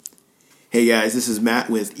Hey guys, this is Matt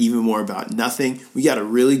with Even More About Nothing. We got a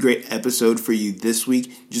really great episode for you this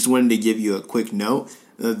week. Just wanted to give you a quick note.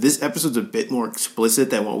 This episode's a bit more explicit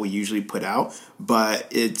than what we usually put out, but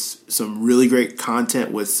it's some really great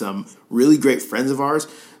content with some really great friends of ours.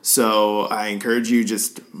 So I encourage you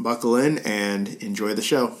just buckle in and enjoy the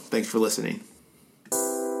show. Thanks for listening.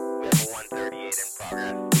 Level 138 in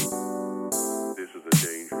progress. This is a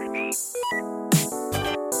dangerous.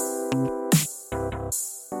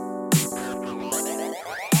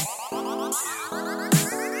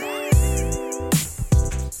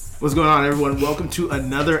 What's going on, everyone? Welcome to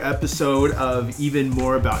another episode of Even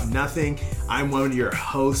More About Nothing. I'm one of your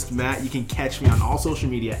hosts, Matt. You can catch me on all social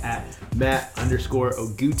media at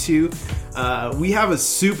Matt_Ogutu. We have a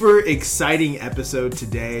super exciting episode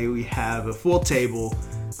today. We have a full table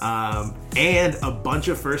and a bunch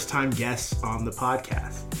of first-time guests on the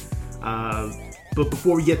podcast. But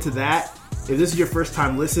before we get to that, if this is your first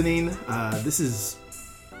time listening, this is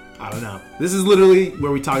literally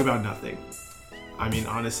where we talk about nothing. I mean,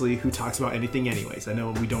 honestly, who talks about anything anyways? I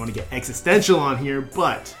know we don't want to get existential on here,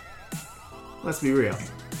 but let's be real.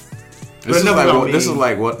 This is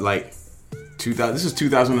like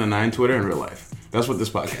 2009 Twitter in real life. That's what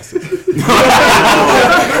this podcast is.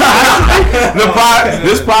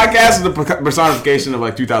 This podcast is the personification of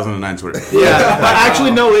like 2009 Twitter. Yeah, but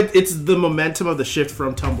actually, no, it's the momentum of the shift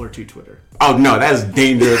from Tumblr to Twitter. Oh no, that is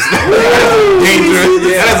dangerous. That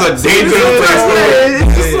is a dangerous place.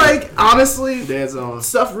 It's just like, honestly,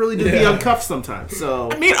 stuff really do be uncuffed sometimes. So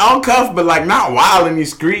I mean, uncuffed, but like not wild in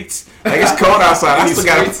these streets. Like it's cold outside. I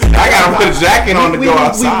gotta put a jacket on to go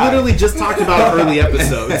outside. We literally just talked about early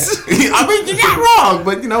episodes. I mean, you're not wrong,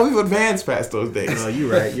 but you know we've advanced past those days. Oh, you're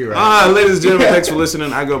right. Ladies and gentlemen, thanks for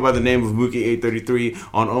listening. I go by the name of Mookie833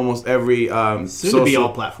 on almost every soon to be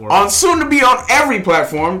all platforms. Soon to be on every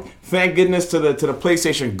platform. Thank goodness to the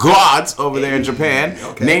PlayStation gods over there in Japan.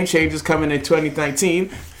 Okay. Name changes coming in 2019.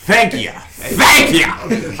 Thank you. Thank you.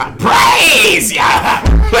 Praise ya.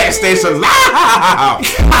 PlayStation Loud.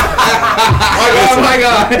 Oh my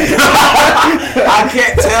God. I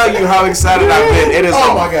can't tell you how excited I've been. It is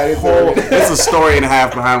it's a story and a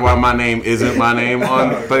half behind why my name isn't my name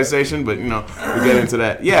on PlayStation, but you know, we'll get into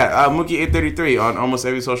that. Yeah, Mookie833 on almost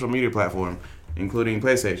every social media platform, including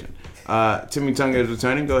PlayStation. Timmy Tunga is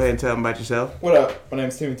returning. Go ahead and tell them about yourself. What up? My name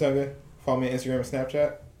is Timmy Tunga. Follow me on Instagram and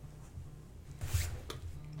Snapchat.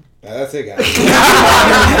 That's it, guys. You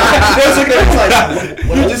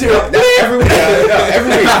just hear every week.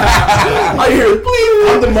 I hear please.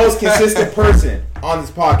 I'm the most consistent person on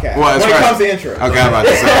this podcast when it comes to intro. Okay, I'm about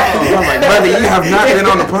to say. I'm like, brother, you have not been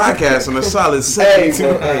on the podcast in a solid 72.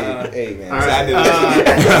 Hey, man. All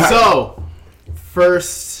right. So,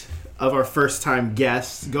 first of our first-time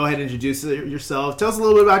guests, go ahead and introduce yourself. Tell us a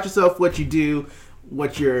little bit about yourself, what you do,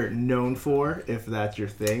 what you're known for, if that's your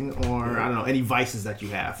thing, or I don't know, any vices that you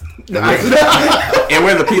have. And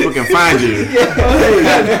where the people can find you.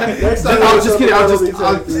 I was just kidding. I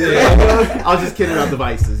was just kidding about the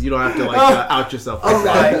vices. You don't have to out yourself. I'm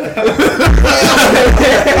right.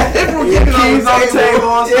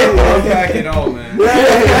 I'm packing on, man.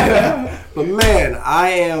 But man, I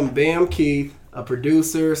am Bam Keith, a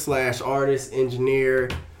producer / artist, engineer,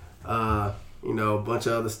 a bunch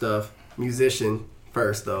of other stuff. Musician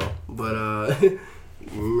first though, but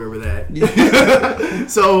remember that.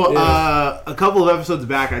 So a couple of episodes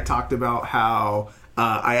back, I talked about how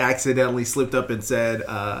I accidentally slipped up and said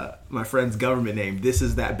my friend's government name. This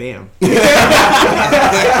is that Bam. Now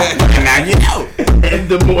you know. And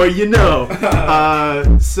the more you know.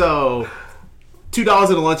 So $2 in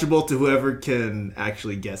a Lunchable to whoever can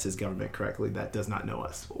actually guess his government correctly that does not know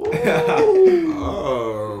us.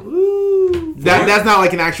 That's not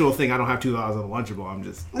like an actual thing. I don't have $2 on a Lunchable. I'm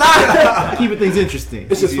just keeping things interesting.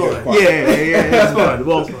 It's just fun. Yeah, it's fun.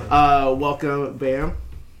 Well, welcome, Bam.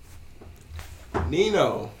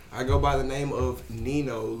 Nino. I go by the name of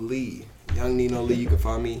Nino Lee. Young Nino Lee. You can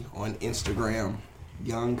find me on Instagram.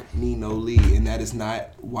 Young Nino Lee, and that is not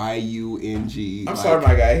Y-U-N-G. I'm sorry,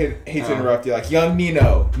 my guy. I hate to interrupt you. Like Young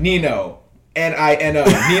Nino, Nino, Nino. Yep.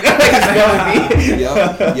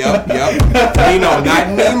 Nino, not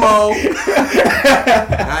Nemo,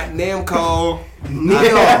 not Namco.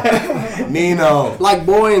 Nino. Like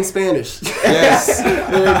boy in Spanish. Yes.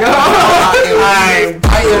 There you go.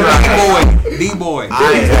 I am D-boy. I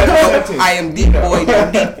am D-boy,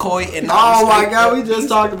 decoy, and oh my God, we just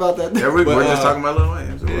talked about that. Yeah, we're just talking about Lil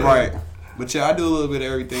Wayne. Right. But yeah, I do a little bit of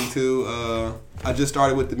everything too. I just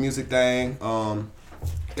started with the music thing.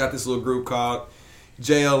 Got this little group called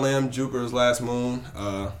JLM, Jupiter's Last Moon.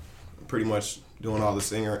 Pretty much doing all the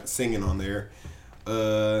singing on there.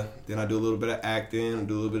 Then I do a little bit of acting,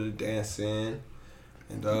 do a little bit of dancing,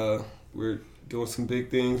 and we're doing some big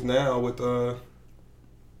things now with our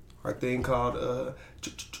thing called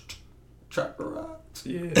Trap Garage.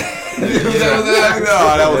 Yeah.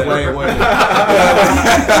 That was lame.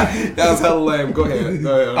 That was hella lame. Go ahead.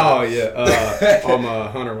 Oh yeah. I'm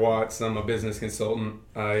Hunter Watts. I'm a business consultant.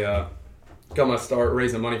 I got my start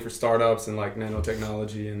raising money for startups and like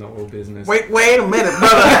nanotechnology and the whole business. Wait a minute,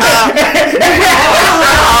 brother.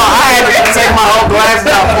 I had to take my whole glass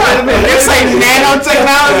out. Wait a minute. You say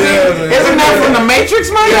nanotechnology? Isn't that from the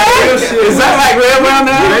Matrix, my guy? Is that like real well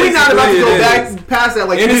now? We're not about to go back past that.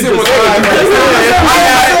 Like innocent was oh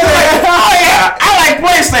yeah, I like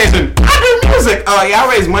PlayStation. I do music. Oh yeah,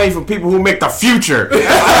 I raise money for people who make the future.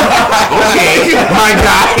 Okay, my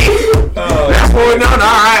guy. That's what we're doing. All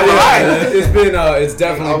right, It's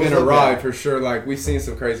definitely been a ride for sure. Like we've seen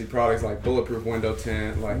some crazy products like bulletproof window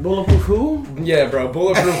tint. Like bulletproof who? Yeah, bro,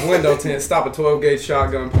 bulletproof window tint. Stop a 12-gauge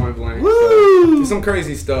shotgun point blank. Woo! So, some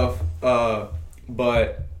crazy stuff.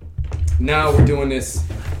 But now we're doing this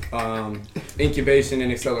incubation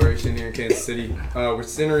and acceleration here in Kansas City. We're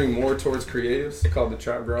centering more towards creatives called the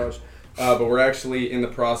Trap Garage. But we're actually in the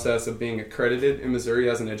process of being accredited in Missouri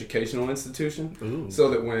as an educational institution. Ooh. So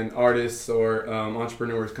that when artists or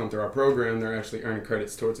entrepreneurs come through our program, they're actually earning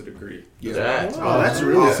credits towards a degray. Yeah. That's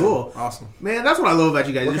really cool. Awesome. Man, that's what I love about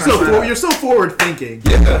you guys. You're so forward thinking.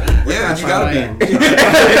 Yeah, you gotta be.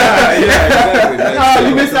 Exactly. Man.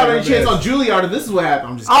 You missed out on a chance on Juilliard, and this is what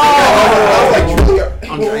happened. I'm just kidding.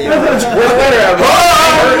 I was like, Juilliard.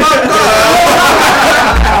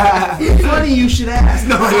 Funny you should ask.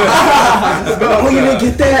 No. You didn't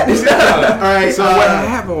get that. All right. So what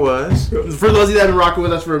happened was, for those of you that have been rocking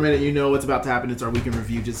with us for a minute, you know what's about to happen. It's our week in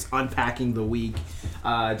review, just unpacking the week,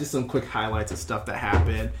 just some quick highlights of stuff that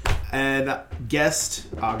happened. And guest,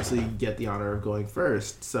 obviously, you get the honor of going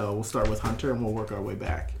first. So we'll start with Hunter, and we'll work our way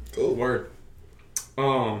back. Cool. Word.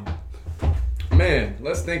 Man,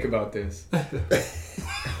 let's think about this.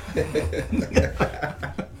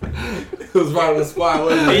 It was right on the spot,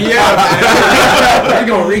 wasn't it? Yeah, man. You're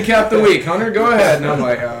going to recap the week. Hunter, go ahead. And I'm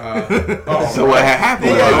like, so what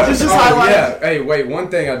happened? Just highlight. Yeah. Hey, wait, one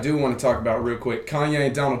thing I do want to talk about real quick. Kanye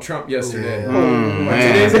and Donald Trump yesterday. 2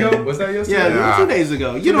 days ago? Was that yesterday? Yeah, 2 days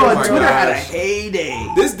ago. You know what? Twitter had a heyday.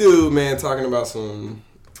 This dude, man, talking about some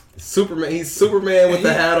Superman. He's Superman with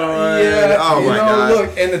the hat on. Yeah. Oh my god.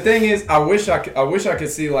 Look, and the thing is, I wish I could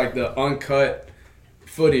see like the uncut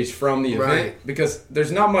footage from the event because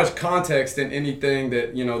there's not much context in anything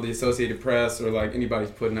that the Associated Press or like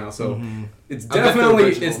anybody's putting out. So it's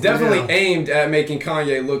definitely aimed at making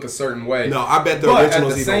Kanye look a certain way. No, I bet the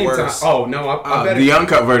original's even worse. I bet the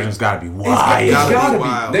uncut version's got to be wild. It's gotta be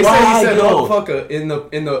wild. They say he said motherfucker in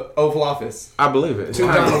the Oval Office. I believe it. To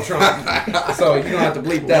Donald Trump. So you don't have to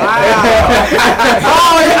bleep that.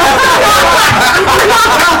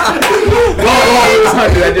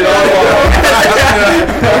 I did all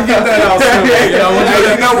get that out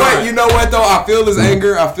soon. You know what though? I feel his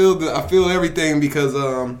anger. I feel everything because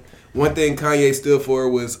one thing Kanye stood for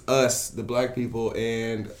was us, the black people,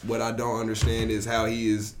 and what I don't understand is how he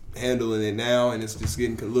is handling it now, and it's just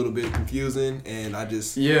getting a little bit confusing. And I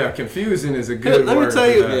just confusing is a good word.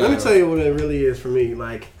 Let me tell you what it really is for me.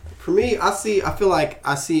 Like for me, I feel like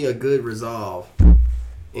I see a good resolve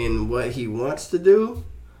in what he wants to do.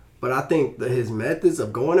 But I think that his methods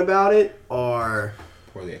of going about it are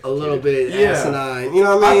a little bit asinine. You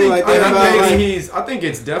know what I mean? I think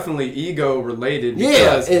it's definitely ego related.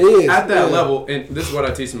 Because it is. At that level, and this is what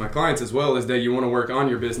I teach to my clients as well, is that you want to work on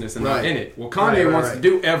your business and not in it. Well, Kanye wants to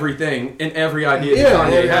do everything and every idea that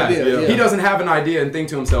Kanye has. He doesn't have an idea and think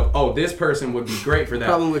to himself, oh, this person would be great for that.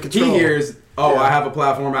 Problem with control. He hears, I have a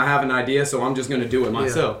platform, I have an idea, so I'm just going to do it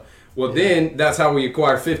myself. Well, then that's how we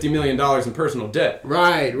acquire $50 million in personal debt.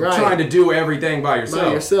 Right. Trying to do everything by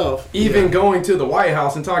yourself. Even going to the White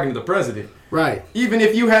House and talking to the president. Right. Even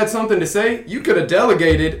if you had something to say, you could have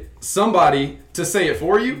delegated somebody to say it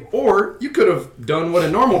for you, or you could have done what a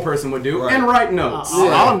normal person would do and write notes. All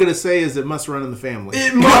I'm going to say is it must run in the family.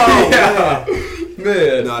 It must.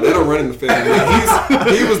 Man, nah, they don't run in the family.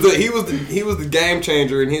 He was the game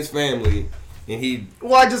changer in his family. And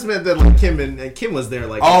I just meant that like Kim was there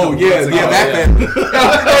like. Oh yeah, that family.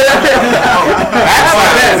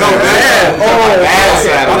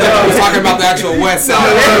 I was talking about the actual West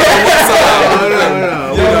Side.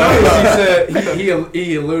 No.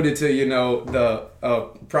 He alluded to the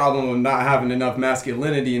problem of not having enough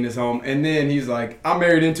masculinity in his home, and then he's like, I'm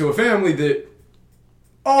married into a family that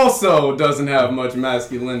also doesn't have much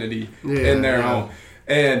masculinity in their home,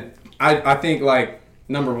 and I think like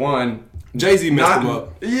number one. Jay-Z messed him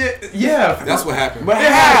up. Yeah. That's what happened. But It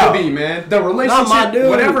had how? to be, man. The my relationship, dude.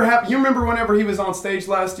 whatever happened. You remember whenever he was on stage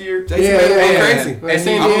last year? Jay-Z made him go crazy. And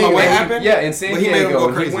San I don't know Diego, what happened. Yeah, in San but he made him Diego, go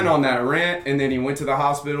he crazy. went on that rant, and then he went to the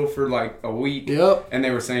hospital for like a week. Yep. And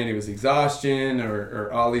they were saying it was exhaustion or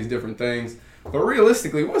all these different things. But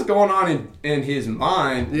realistically, what's going on in his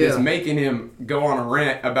mind is making him go on a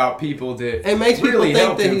rant about people that It makes really people think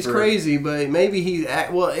helped that him he's for- crazy, but maybe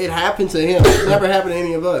it happened to him. It never happened to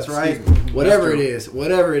any of us, right? Whatever it is,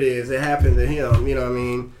 it happened to him. You know what I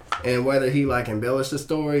mean? And whether he like embellished the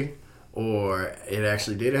story or it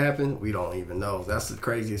actually did happen, we don't even know. That's the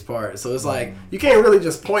craziest part. So it's like you can't really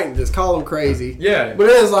just point and just call him crazy. Yeah. But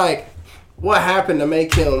then it's like, what happened to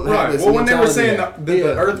make him have Right. this Well, when they were mentality? saying that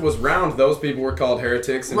the Earth was round, those people were called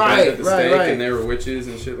heretics and burned at the stake, and they were witches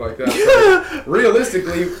and shit like that. So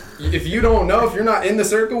realistically, if you don't know, if you're not in the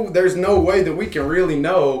circle, there's no way that we can really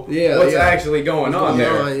know what's actually going on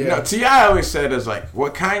there. You know, T.I. always said is like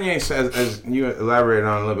what Kanye says, as you elaborated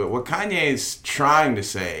on a little bit. What Kanye's trying to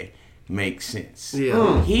say makes sense.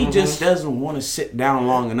 Yeah. He just doesn't want to sit down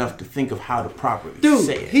long enough to think of how to properly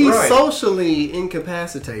say it. He's socially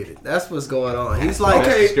incapacitated. That's what's going on. He's like,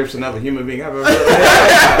 That's the description of a human being I've ever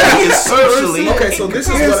heard. He is socially Okay, so this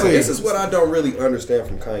is what I don't really understand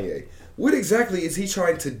from Kanye. What exactly is he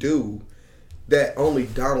trying to do that only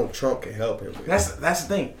Donald Trump can help him with? That's the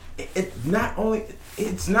thing. It's not only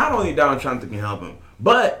Donald Trump that can help him,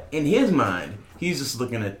 but in his mind, he's just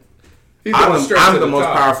looking at. I'm the most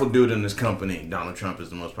powerful dude in this company. Donald Trump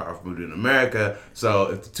is the most powerful dude in America.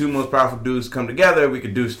 So if the two most powerful dudes come together, we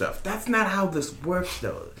could do stuff. That's not how this works,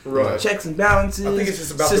 though. Right. Checks and balances. I think it's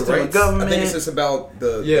just about system the of rights. government. I think it's just about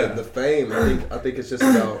the fame. I think it's just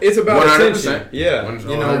about. It's about 100%. attention. Yeah,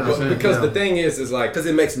 you know, 100%, because the thing is like because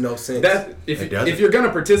it makes no sense. that if you're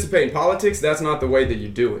gonna participate in politics, that's not the way that you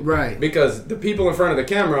do it. Right. Because the people in front of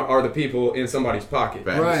the camera are the people in somebody's pocket.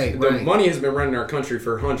 Right. The money has been running our country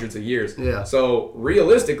for hundreds of years. Yeah. So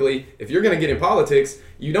realistically, if you're gonna get in politics,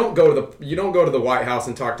 you don't go to the White House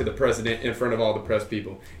and talk to the president in front of all the press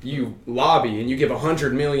people. You lobby and you give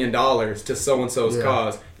 $100 million to so and so's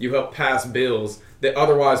cause. You help pass bills that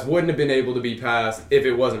otherwise wouldn't have been able to be passed if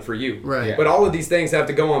it wasn't for you. Right. Yeah. But all of these things have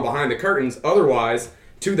to go on behind the curtains. Otherwise,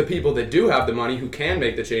 to the people that do have the money who can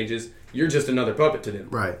make the changes, you're just another puppet to them.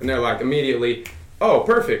 Right. And they're like immediately, oh,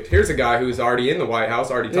 perfect. Here's a guy who's already in the White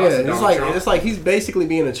House, already talks to Donald Trump. It's like he's basically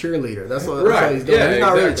being a cheerleader. That's what he's doing. Yeah, he's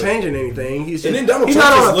not really exactly. changing anything. He's just, And then Donald he's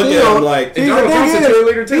Trump not just on the looking at field. him like- And Donald Trump's a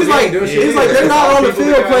cheerleader too. He's He like, ain't doing shit he's like either. they're It's not all on the people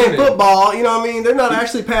field that got playing in it. football. You know what I mean? They're not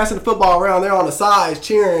actually passing the football around. They're on the sides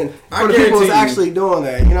cheering for the people that's actually doing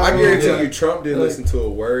that. You know what I I mean? guarantee you, Trump didn't listen to a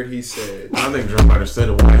word he said. I don't think Trump might have said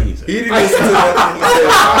it why he said He it. didn't listen to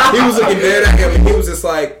that. He was looking dead at him, and he was just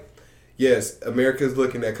like, "Yes, America's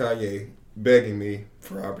looking at Kanye, begging me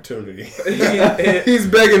for opportunity. He's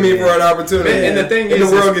begging me for an opportunity, And the thing and is,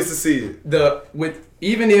 the world gets to see it."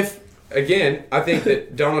 Even if again, I think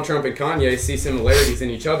that Donald Trump and Kanye see similarities in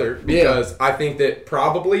each other because I think that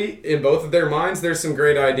probably in both of their minds there's some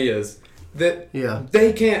great ideas that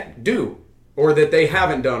they can't do or that they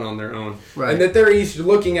haven't done on their own, and that they're each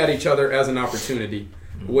looking at each other as an opportunity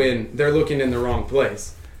when they're looking in the wrong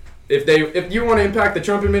place. If you want to impact the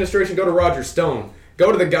Trump administration, go to Roger Stone.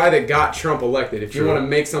 Go to the guy that got Trump elected. If you want to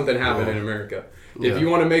make something happen in America. If you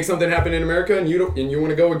want to make something happen in America and you want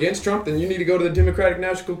to go against Trump, then you need to go to the Democratic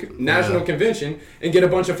National Convention and get a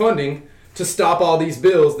bunch of funding to stop all these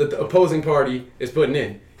bills that the opposing party is putting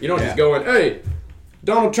in. You don't just go in, hey,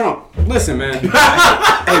 Donald Trump, listen, man.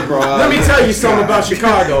 Hey, bro. Let me tell you something about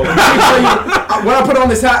Chicago. Let me tell you, when I put on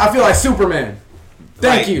this hat, I feel like Superman.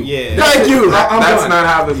 Thank you. Yeah. Thank you. That's not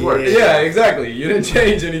how this works. Yeah, exactly. You didn't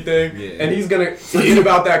change anything. Yeah. And he's going to forget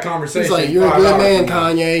about that conversation. He's like, you're a good man,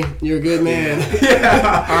 Kanye. You're a good man.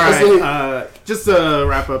 Yeah. All right. Just to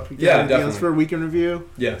wrap up. Anything else for a weekend review?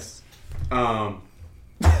 Yes. I'm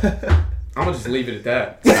going to just leave it at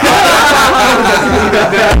that.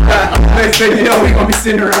 Next thing you know, we're going to be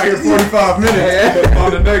sitting around here 45 minutes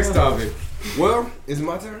on the next topic. Well, is it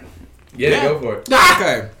my turn? Yeah, go for it.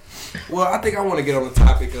 Okay. Well, I think I want to get on the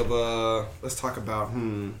topic of, let's talk about,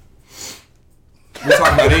 we're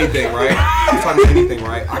talking about anything, right? We're talking about anything,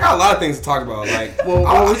 right? I got a lot of things to talk about. Like, we're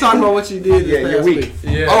talking about what you did this past week.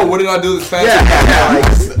 Yeah. Oh, what did I do this past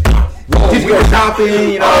week? Did you go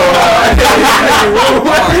shopping? You know?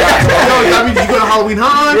 I mean, did you go to Halloween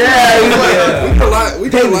Hunt? Yeah. We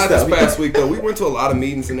did a lot this past week, though. We went to a lot of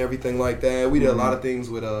meetings and everything like that. We did a lot of things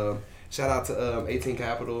with, shout out to 18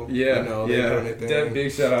 Capital. Yeah, you know, That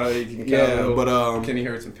big shout out to 18 Capital. Yeah, but Kenny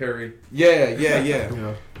Hurts and Perry.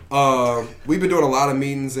 Yeah. We've been doing a lot of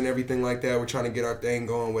meetings and everything like that. We're trying to get our thing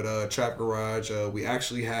going with Trap Garage. We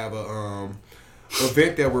actually have a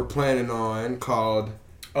event that we're planning on called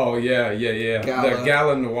Oh yeah. The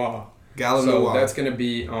Gala Noir. Gala So Noir. that's going to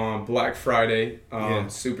be on Black Friday. Yeah.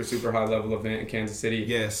 Super high level event in Kansas City.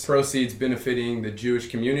 Yes. Proceeds benefiting the Jewish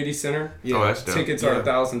Community Center. Yeah. Oh, that's dope. Tickets are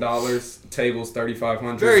 $1,000. Tables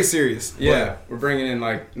 $3,500. Very serious. Yeah, we're bringing in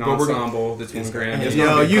like an But we're gonna- ensemble that's $1,000. It's Yo,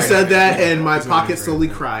 gonna be you crazy. said that, and my pocket slowly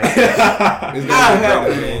cried. It's gonna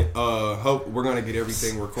be great, man. Hope we're gonna get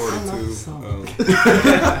everything recorded too.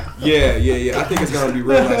 Yeah. I think it's gonna be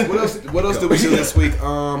real nice. What else did we do this week?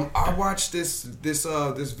 I watched this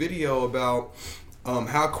video about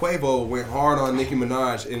how Quavo went hard on Nicki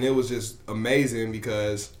Minaj, and it was just amazing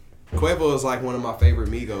because Quavo is like one of my favorite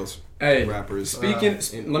Migos rappers. Speaking,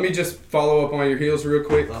 let me just follow up on your heels real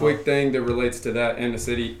quick. Quick thing that relates to that in the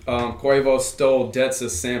city. Quavo stole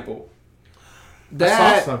Detsa's sample.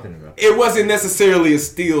 That something about It wasn't necessarily a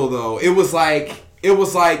steal though. It was like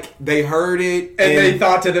they heard it And they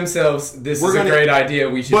thought to themselves, "This We're is a gonna- great idea.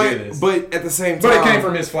 We should do this." But at the same time, But it came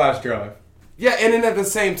from his flash drive. yeah, and then at the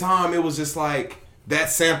same time, it was just like that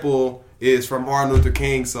sample is from Martin Luther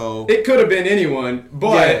King, so It could have been anyone,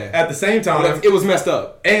 but Yeah. at the same time, it was messed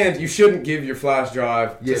up. and you shouldn't give your flash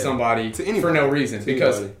drive Yeah. to somebody To anybody. for no reason. To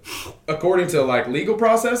Because anybody. according to like legal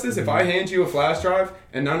processes, if I hand you a flash drive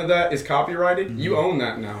and none of that is copyrighted, you own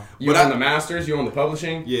that now. You But own I- the masters, you own the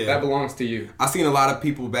publishing. Yeah. That belongs to you. I seen a lot of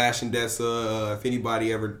people bashing Dessa. If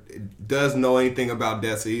anybody ever does know anything about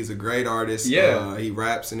Dessa, he's a great artist. Yeah. He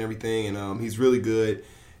raps and everything, and he's really good.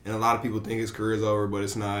 And a lot of people think his career's over, but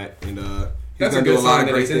it's not. And he's That's a gonna do good a lot sign of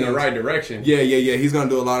that great it's in things. the right direction. Yeah. He's gonna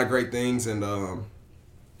do a lot of great things, and I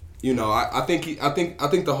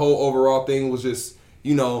think the whole overall thing was just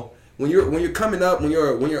when you're coming up, when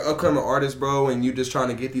you're an upcoming artist, bro, and you just trying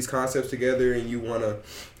to get these concepts together, and you want to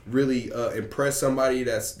really impress somebody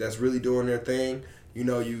that's really doing their thing.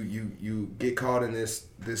 You get caught in this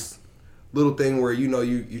little thing where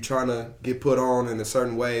you trying to get put on in a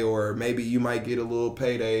certain way, or maybe you might get a little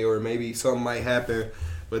payday, or maybe something might happen.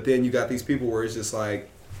 But then you got these people where it's just like,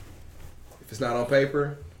 if it's not on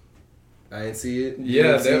paper, I ain't see it. You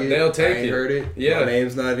Yeah, didn't see they'll take I ain't it. heard it. Yeah. My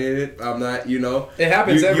name's not in it. I'm not. It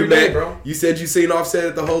happens every day, bro. You said you seen Offset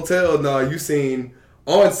at the hotel. No, you seen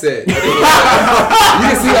Onset. You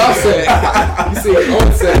didn't see Offset. You seen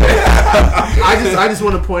Onset. I just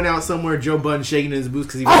want to point out somewhere Joe Budden shaking in his boots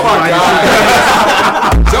because he. Oh my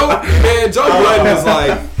God.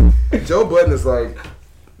 Joe Budden is like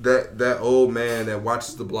that old man that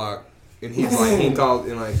watches the block, and he's like he calls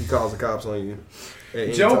the cops on you.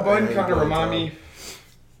 Joe Budden kind of remind me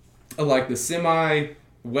of like the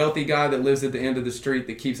semi-wealthy guy that lives at the end of the street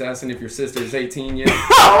that keeps asking if your sister is 18 yet.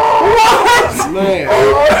 man.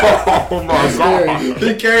 Oh my God.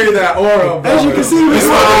 He carried that aura. Bro. As you can see, we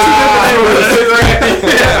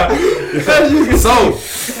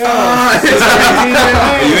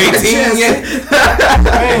Are you 18 yet?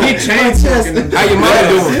 He changed smoking. How your mother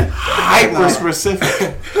doing? Hyper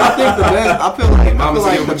specific. I think the best. I feel like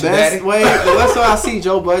the with your best daddy? way. The last time I see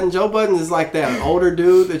Joe Budden is like that older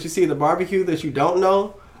dude that you see at the barbecue that you don't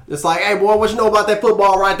know. It's like, hey boy, what you know about that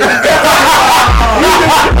football right there? You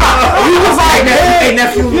just like, hey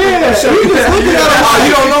nephew, yeah. You just looking at him like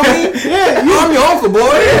you don't know me. Yeah, I'm your uncle,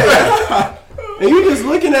 boy. Yeah. And you just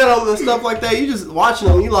looking at him and stuff like that. You just watching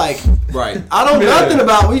him. You like, Right. I don't know nothing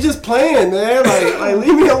about. We just playing, man. Like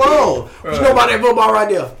leave me alone. What you know about that football right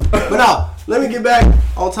there? But no, let me get back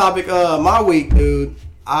on topic. My week, dude.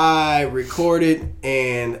 I recorded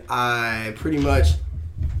and I pretty much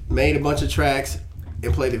made a bunch of tracks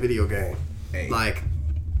and played the video game like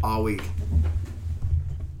all week.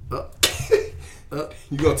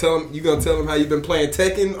 You gonna tell him how you been playing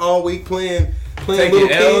Tekken all week, playing Taking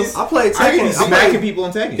little L's? kids. I played Tekken. I'm backing people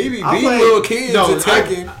in Tekken. He be I beating played- little kids No, in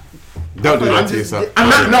Tekken. Don't do that to yourself. I'm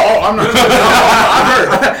not. No, I'm not.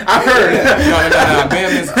 I've heard. No.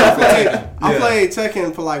 Bam is tough at Tekken. I played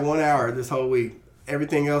Tekken for like 1 hour this whole week.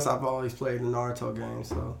 Everything else I've always played the Naruto game,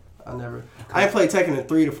 so I ain't played Tekken in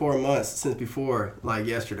 3 to 4 months since before like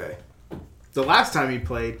yesterday. The last time he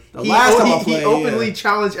played, The last time I played, he openly yeah.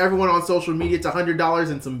 challenged everyone on social media to $100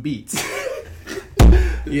 and some beats.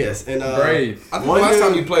 Yes, and Brave. I think the one last dude-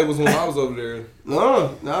 time you played was when I was over there.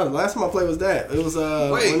 No, the last time I played was that. It was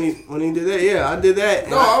Wait. when he did that. Yeah, I did that.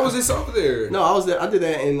 No, I was just over there. No, I was there. I did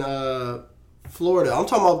that in Florida. I'm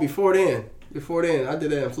talking about before then. Before then, I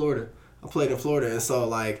did that in Florida. I played in Florida, and so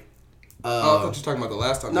like. Oh, I thought you were talking about the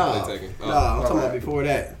last time No, you played Tekken. no, I'm talking about before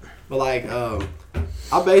that. But like,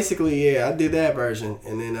 I basically I did that version,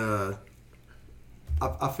 and then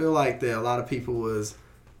I feel like that a lot of people was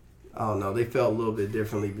I don't know. They felt a little bit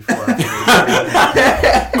differently before I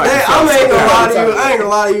ain't gonna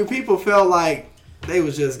lie to you. People felt like they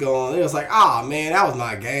was just going. It was like, oh man, that was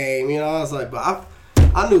my game. You know, I was like, but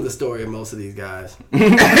I knew the story of most of these guys. I knew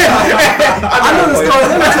the story.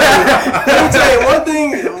 Let me tell you one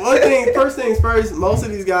thing. First things first. Most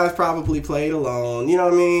of these guys probably played alone. You know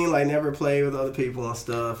what I mean? Like never played with other people and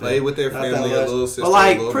stuff. Played with their family, a little sister. But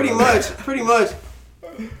like pretty much.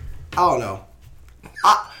 I don't know.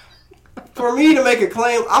 For me to make a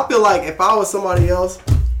claim, I feel like if I was somebody else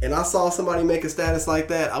and I saw somebody make a status like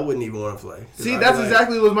that, I wouldn't even want to play. See, that's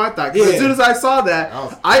exactly what my thought. Yeah. As soon as I saw that,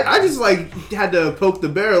 I just like had to poke the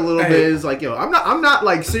bear a little bit. It's like, yo, I'm not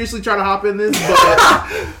like seriously trying to hop in this, but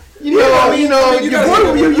you want to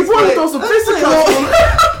throw some fisticuffs.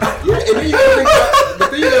 Yeah, and then you gotta think about, but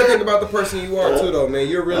then you gotta think about the person you are too, though, man.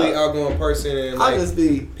 You're a really outgoing person, and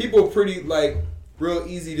like people pretty like real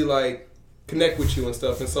easy to like connect with you and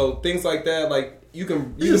stuff, and so things like that, like you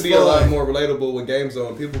can be a lot more relatable with Game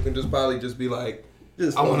Zone. People can just probably just be like,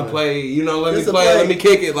 I want to play, you know, let me play, let me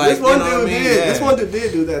kick it. Like this one you know dude what I mean? did. This one dude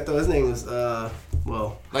did do that though. His name was like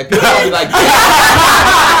people probably like,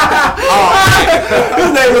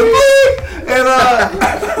 his name was and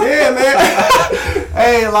yeah, man.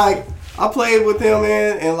 Hey, like I played with him,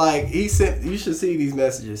 man, and like he sent. You should see these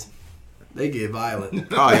messages. They get violent.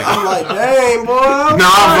 Oh yeah. I'm like, dang, boy. Not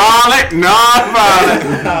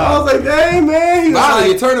violent. I was like, dang, man. He was violent,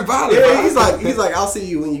 like, you're turning violent. Yeah, he's like, I'll see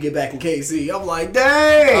you when you get back in KC. I'm like,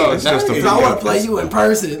 dang. It's just a I video. want to play you in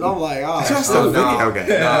person. I'm like, oh, Just a video game.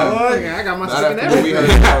 I got my second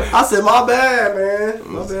everything. I said, my bad, man.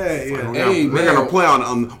 My bad. Yeah. Hey, we're gonna play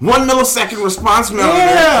on 1 millisecond response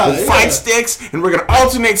melody with fight sticks, and we're gonna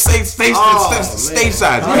alternate stage sides.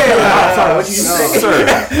 Yeah. Sorry, what you say? Sir.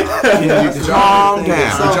 Calm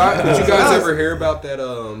down. Did you guys ever hear about that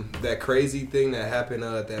that crazy thing that happened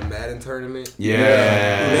at that Madden tournament? Yeah.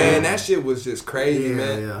 Man, that shit was just crazy,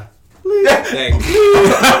 man. Yeah.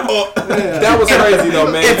 That was crazy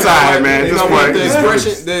though, man. It's alright, man. You know Just what? play.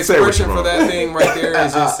 The Say what expression you for want. that thing right there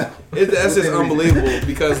is that's just unbelievable.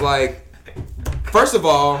 Because like, first of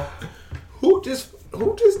all, who just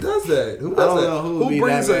does that? Who does I don't that? know who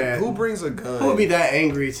brings a gun? Who would be that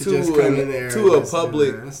angry to just come in there to a and just do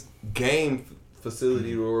public this? game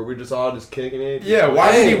facility where we're just all just kicking it? Yeah,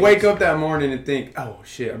 why did he wake up that morning and think, oh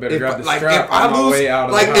shit, I better grab the strap on my way out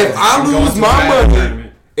of the house. If I I'm going lose to my the Madden money,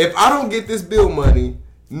 tournament. if I don't get this bill money,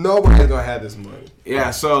 nobody's gonna have this money.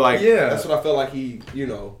 Yeah, so like That's what I felt like he, you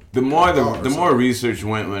know. the more research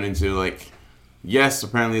went into like, yes,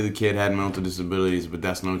 apparently the kid had mental disabilities, but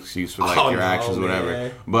that's no excuse for like your actions or whatever.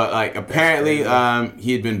 Man. But like apparently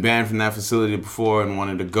he had been banned from that facility before and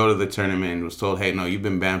wanted to go to the tournament and was told, hey, no, you've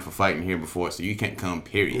been banned for fighting here before, so you can't come,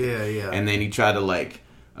 period. Yeah. And then he tried to like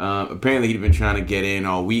apparently he'd been trying to get in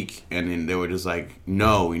all week, and then they were just like,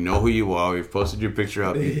 no, we know who you are, we've posted your picture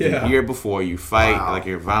up, you've been here before, you fight like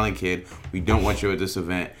you're a violent kid, we don't want you at this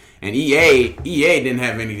event. And EA didn't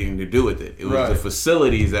have anything to do with it. It was the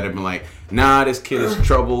facilities that have been like, nah, this kid is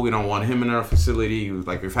trouble. We don't want him in our facility. He was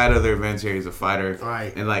like, we've had other events here. He's a fighter.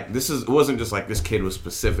 Right. And like, it wasn't just like this kid was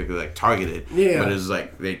specifically like targeted. Yeah. But it was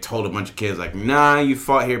like, they told a bunch of kids like, nah, you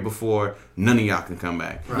fought here before. None of y'all can come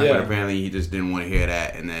back. Right. But apparently he just didn't want to hear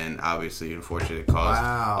that. And then obviously, unfortunately, it caused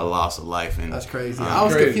a loss of life. And That's crazy. I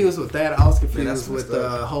was confused with that. I was confused with messed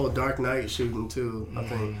the whole Dark Knight shooting too. I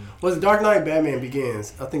think was it Dark Knight? Batman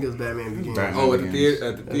Begins. I think it was Batman Begins. Oh, at the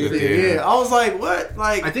theater. Yeah, I was like, what?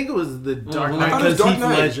 Like, I think it was the Dark I Knight thought it was because Dark Heath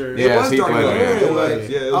Knight. Ledger. Yeah, It was Heath Dark Knight. Ledger. Yeah, it was.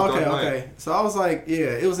 Yeah, it was Dark Knight. okay. So I was like, yeah,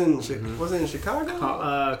 it was in. Was it in Chicago?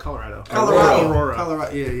 Colorado.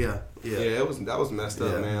 Colorado. Yeah. Yeah, that was messed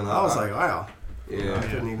up, man. I was like, wow. yeah. I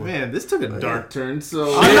couldn't even. Man, this took a dark turn. So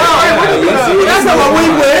That's how my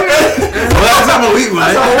week went. that's how my week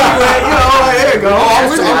went. You know, there you go.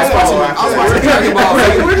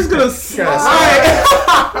 we're just gonna.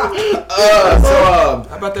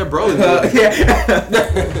 How about that Broly?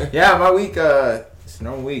 Yeah, my week, it's a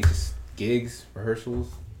normal week. Just gigs,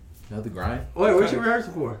 rehearsals, another grind. Wait, what you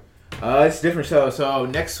rehearsing for? It's a different show. So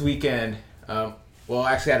next weekend, well,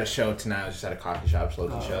 actually I had a show tonight. I was just at a coffee shop, just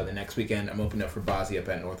local show. The next weekend, I'm opening up for Bozzy up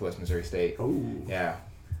at Northwest Missouri State. Ooh. Yeah.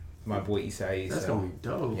 My boy Isai. That's gonna be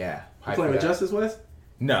dope. Yeah. You playing with Justice West?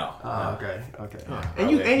 No. Okay.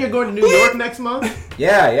 And you're going to New York next month?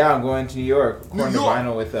 Yeah, I'm going to New York. Recording the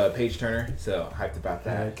vinyl with Paige Turner. So hyped about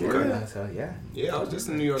that. Okay. So yeah. Yeah, I was just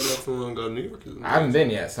in New York not too long ago. New York is I haven't been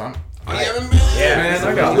yet, so Oh, you haven't been? Yeah, Man,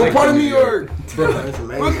 I got What like part of the New York? That's amazing.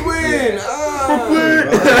 Brooklyn.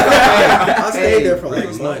 I stayed there for like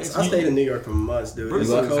months. I stayed in New York for months, dude. It was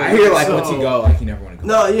so cold. I hear like once you go, like you never want to go.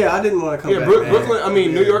 No, yeah, I didn't want to come Yeah, back. Brooklyn. I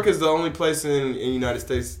mean, New Yeah. York is the only place in the United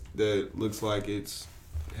States that looks like it's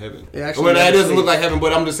heaven. It actually Well, that never doesn't look sleeps. like heaven,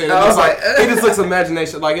 but I'm just saying it I looks was like like- it just looks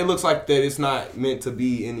imagination. Like it looks like that it's not meant to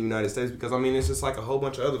be in the United States because I mean it's just like a whole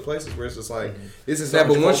bunch of other places where it's just like this is that.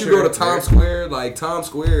 But once you go to Times Square, like Times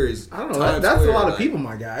Square is I don't know. Times That's a Square, lot of like- people,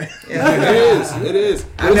 my guy. It is.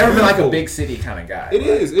 I've never been like a beautiful. big city kind of guy. It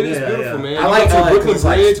is. It is Yeah, beautiful, yeah. man. I You like go to LA Brooklyn 'cause it's,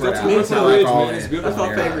 like, Bridge. spread Go to out. Brooklyn I like Bridge, all man. in. It's beautiful. That's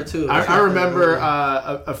my Yeah. favorite too. I remember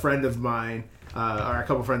a friend of mine, or a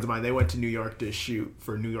couple friends of mine, they went to New York to shoot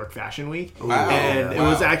for New York Fashion Week. Wow. And it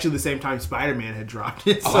was Wow. actually the same time Spider-Man had dropped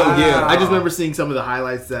it. So Oh, yeah. I just remember seeing some of the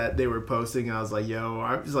highlights that they were posting, and I was like, yo,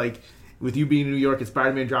 I was like, with you being in New York and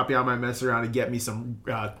Spider-Man dropping out, I might mess around and get me some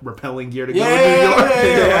rappelling gear to go to New York.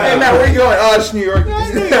 Hey Matt, where you going? Oh, it's New York. New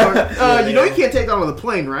York. You know you can't take that on the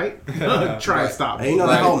plane, right? Try and stop And me. you know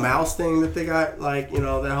that whole mouse thing that they got, like, you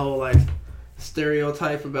know, that whole like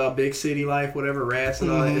stereotype about big city life, whatever, rats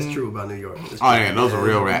and all that. It's true about New York. It's Oh true. yeah, those are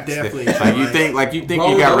real rats. Definitely. Like you think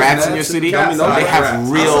Bro, you got those rats in your rats city? and cats They are have rats.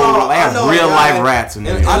 real, I know a real guy- life rats in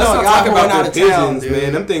there. And I know let's a not guy talk who about went out the of town, pigeons, dude.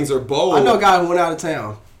 man. Them things are bold. I know a guy who went out of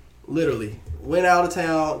town, literally went out of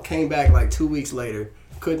town, came back like 2 weeks later,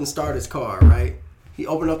 couldn't start his car. Right, he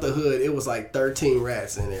opened up the hood. It was like 13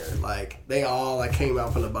 rats in there. Like they all like came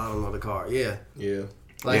out from the bottom of the car. Yeah, Yeah.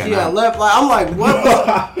 like Yeah, he had nah. left. Like I'm like,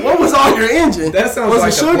 what was on your engine? That sounds was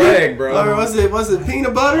like it a sugar? plague, bro. Or was it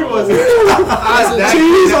peanut butter? Was it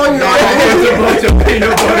cheese on your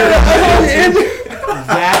engine?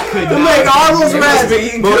 That could To make all those rats.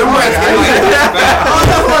 Bro, them rats be like this fat.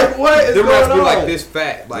 I'm like, what is Them going rats be on? like this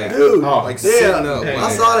fat. Like, Dude, like yeah, sitting up. I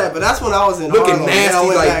like- saw that, but that's when I was in Looking Harlem, and I nasty,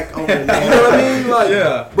 went like- back over to You know what I mean? Like,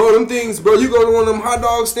 Yeah. bro, them things, bro. You go to one of them hot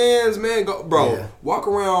dog stands, man. Go, bro. Yeah. Walk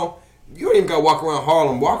around. You don't even got to walk around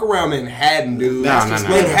Harlem. Walk around Manhattan, dude. No.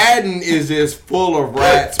 Manhattan is just full of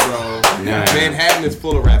rats, bro. Yeah. Manhattan is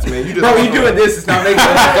full of rats, man. You just Bro, you doing this? It's not making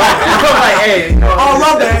sense. I'm like, hey, Oh, I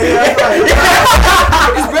love that.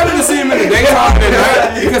 Yeah, It's better to see him in the daytime than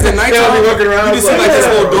at night because at nighttime be looking around, you just see like this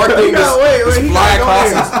little dark thing just wait, he fly got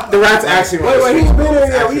across. going. his- the rats actually. wait, he's been in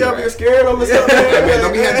there. We up here scaring him and stuff. Hey, man,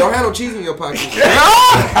 don't have no cheese in your pocket.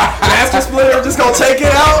 Master Splinter just gonna take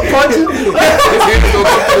it out, punch it. His hands go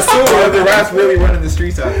up to the sewer. The rats really running the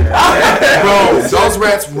streets out there. Bro, those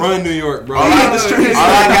rats run New York, bro. All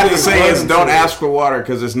I got to say is don't ask for water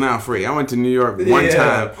because it's not free. I went to New York one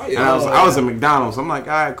time Oh, yeah. and I was at McDonald's. I'm like,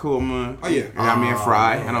 all right, cool. I'm gonna yeah. I got me a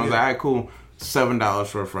fry, and I was like, all right, cool. $7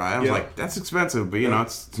 for a fry. I was like, that's expensive, but you know,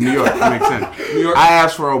 it's New York. It makes sense. New York. I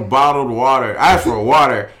asked for a bottled water. I asked for a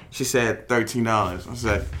water. She said $13. I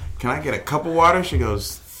said, can I get a cup of water? She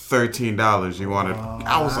goes, $13. You want it?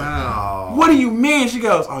 I was like, what do you mean? She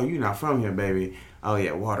goes, oh, you're not from here, baby. Oh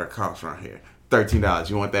yeah, water costs around here. $13.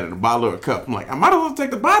 You want that in a bottle or a cup? I'm like, I might as well take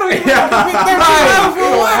the bottle. $13 for a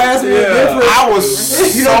water. I was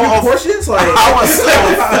You so know your portions? Like, I was so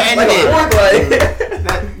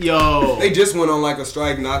offended. yo. They just went on like a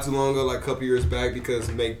strike not too long ago, like a couple years back,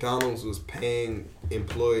 because McDonald's was paying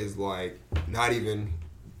employees like not even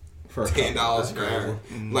 $10 an hour.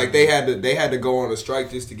 Like they had to go on a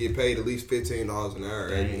strike just to get paid at least $15 an hour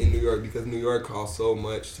in New York because New York costs so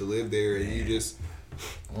much to live there, and you just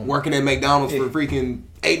working at McDonald's for freaking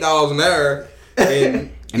 $8 an hour,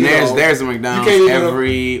 and And there's a McDonald's you can't even-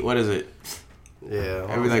 every what is it? Yeah,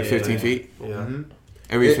 Every like 15 feet. Yeah.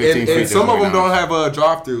 Every 15 feet. and some there's of a them don't McDonald's. have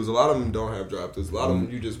drive-throughs. A lot of them don't have drive-throughs. A lot of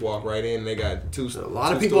them you just walk right in and they got two. A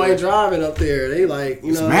lot of people ain't driving up there. They like,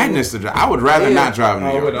 you It's know, madness to drive. I would rather Yeah. not drive in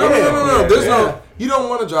New York. No. There's Yeah. no. You don't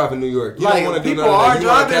want to drive in New York. You Like, don't want to do people none of are that. You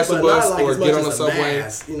want to driving, catch the but bus not like or as get much on the as a subway.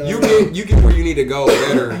 mass, you know? You get where you need to go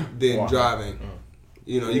better than driving.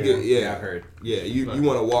 You know, you get Yeah, I've heard. Yeah, you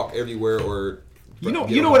want to walk everywhere or. You know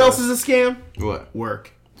get on what the else bus. is a scam? What?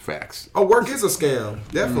 Work. Facts. Oh, work is a scam.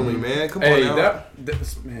 Definitely, man. Come Hey, on now.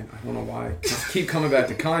 that's man, I don't know why. I keep coming back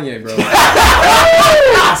to Kanye, bro.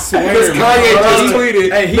 Because Kanye just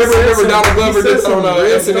tweeted. Hey, he remember said some- Donald Glover he said did on some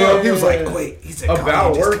real SNL? stuff. He was like, wait, he said Kanye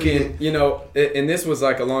About just working, tweeted. you know, and this was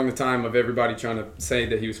like along the time of everybody trying to say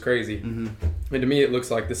that he was crazy. Mm-hmm. And to me, it looks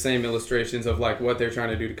like the same illustrations of like what they're trying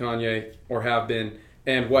to do to Kanye or have been,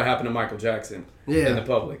 and what happened to Michael Jackson in the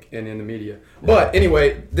public and in the media. But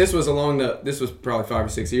anyway, this was probably 5 or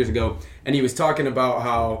 6 years ago, and he was talking about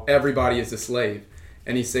how everybody is a slave,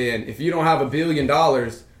 and he's saying if you don't have $1 billion,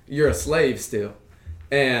 you're a slave still.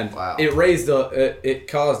 And it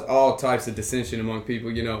caused all types of dissension among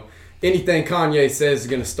people. You know, anything Kanye says is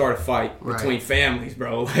gonna start a fight Right. between families,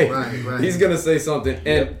 bro. Like, Right. he's gonna say something,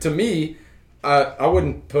 and to me, I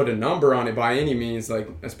wouldn't put a number on it by any means, like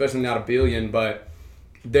especially not $1 billion, but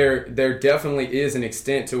there definitely is an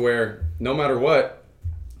extent to where no matter what,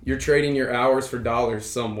 you're trading your hours for dollars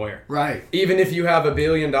somewhere. Right. Even if you have $1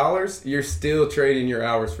 billion, you're still trading your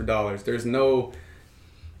hours for dollars. There's no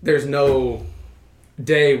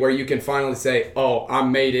day where you can finally say, "Oh, I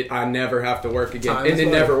made it. I never have to work again," Time and is then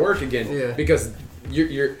money. never work again. Yeah. Because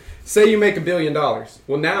you're say you make $1 billion.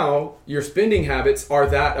 Well, now your spending habits are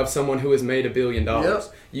that of someone who has made $1 billion. Yep.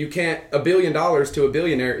 You can't $1 billion to a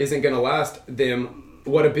billionaire isn't going to last them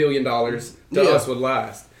what $1 billion to us would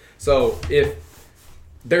last. So if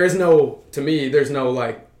there is no, to me, there's no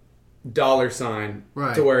like dollar sign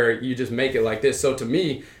Right. to where you just make it like this. So to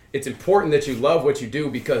me, it's important that you love what you do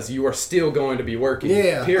because you are still going to be working.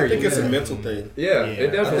 Yeah, I Period. I think it's a mental thing. Yeah,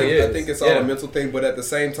 it definitely I is. think it's all a mental thing, but at the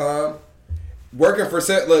same time, working for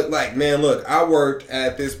I worked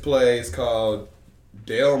at this place called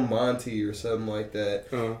Del Monte or something like that,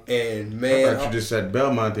 and I man, thought you just said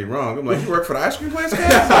Belmonte wrong. I'm like, you work for the ice cream place, guys? You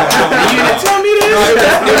didn't tell me this.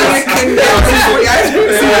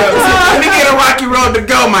 Let me get a rocky road to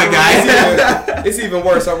go, my guy. it's even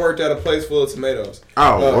worse. I worked at a place full of tomatoes.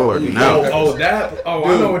 Oh, Lord, no. I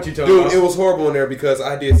know what you're talking about. Dude, it was horrible in there because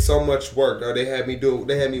I did so much work. They had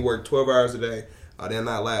me work 12 hours a day. I did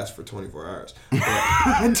not last for 24 hours.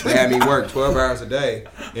 But they had me work 12 hours a day,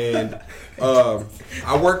 and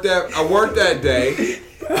I worked that day.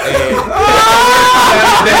 And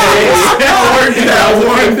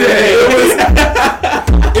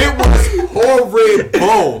It was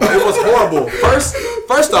horrible. It was horrible.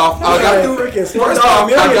 First off, I got through the temp agency. I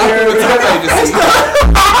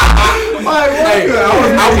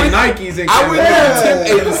went through the temp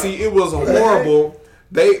agency. It was horrible.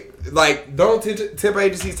 They don't temp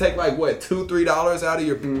agencies take like what $2-3 out of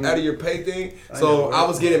your pay thing. So I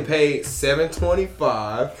was getting paid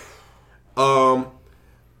 $7.25.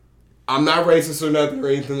 I'm not racist or nothing or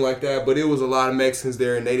anything like that, but it was a lot of Mexicans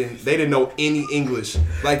there, and they didn't know any English.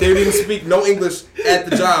 Like they didn't speak no English at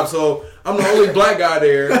the job, so I'm the only black guy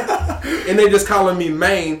there, and they just calling me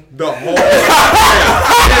Maine the whole day.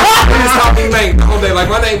 They just called me Maine the whole day. Like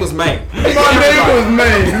my name was Maine.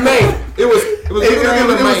 Maine. It was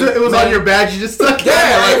on your badge. You just stuck it.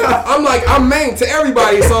 Yeah, I'm Maine to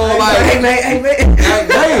everybody. So like, hey Maine.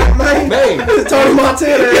 Tony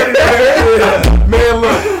Montana. Man,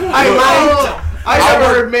 look. I never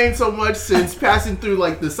heard Maine so much since passing through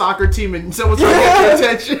like the soccer team and someone's trying to get your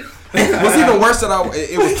attention. What's even worse that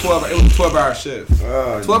it was 12-hour shift.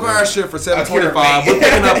 12-hour shift for $7.25. We're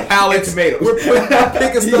picking up pallets. We're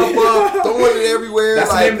picking stuff up, throwing it everywhere.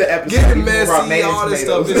 That's the name of the episode. Getting People brought messy, Maine all this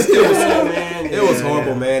tomatoes. stuff. It was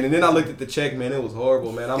horrible, man. And then I looked at the check, man. It was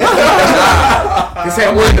horrible, man. I'm like, This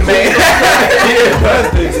ain't worth the man.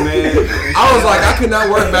 man. I was like, I could not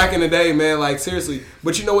work back in the day, man. Like seriously.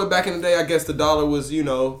 But you know what? Back in the day, I guess the dollar was, a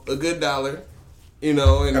good dollar. And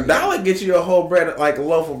A dollar gets you a whole bread, like a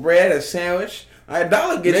loaf of bread, a sandwich. A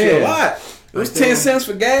dollar gets you a lot. It was 10 cents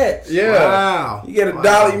for gas. Yeah. Wow. You get a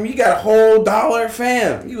dollar. You got a whole dollar,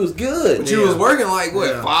 fam. You was good. But you was working like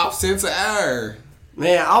what, 5 cents an hour?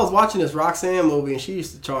 Man, I was watching this Roxanne movie, and she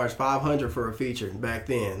used to charge $500 for a feature back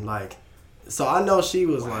then. Like, so I know she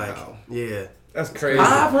was yeah. That's crazy.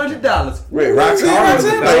 $500. Wait,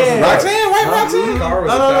 Roxanne? Roxanne? White Roxanne? Car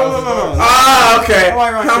was No. Oh, okay.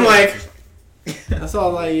 White Roxanne. I'm like, That's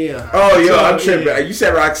all like, yeah. oh, yo, I'm tripping. You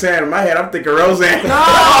said Roxanne. In my head, I'm thinking Roseanne.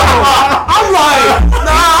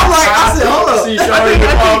 I said, hold up. She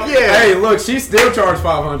charged Hey, look, she still charged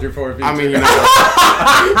 $500 for a feature. I mean,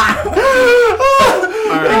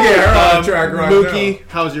 track right Mookie,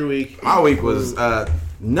 how's your week? my week was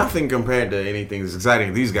nothing compared to anything as exciting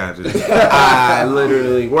as these guys did. I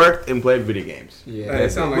literally worked and played video games. Yeah,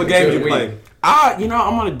 it sounded like What a game good did you week. play? I'm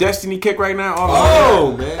on a Destiny kick right now.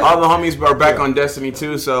 Man. All the homies are back on Destiny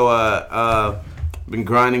too, so been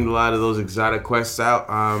grinding a lot of those exotic quests out,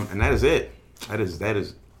 and that is it. That is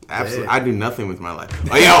absolutely. I do nothing with my life.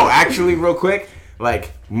 Oh, yo, actually, real quick,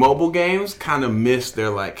 like mobile games kind of missed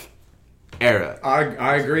their era.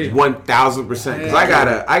 I agree. 1000%. Because I got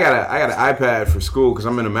an iPad for school because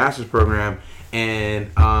I'm in a master's program,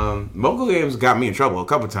 and mobile games got me in trouble a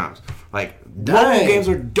couple times. Mobile games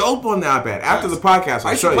are dope on the iPad. After the podcast,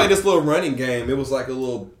 I used to play this little running game. It was like a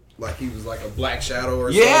little, he was like a Black Shadow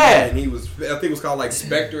or something. Yeah. And he was, I think it was called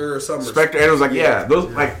Spectre or something. Spectre, and it was those That game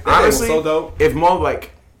was honestly, so dope. if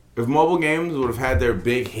mobile games would have had their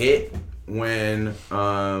big hit when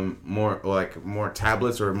more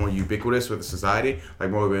tablets are more ubiquitous with the society, like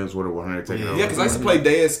mobile games would have 100 taken over. Yeah, because I used to play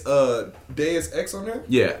Deus Ex on there.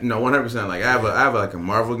 Yeah, no, 100%. Like I have like a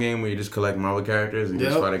Marvel game where you just collect Marvel characters and you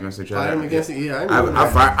just fight against each other. I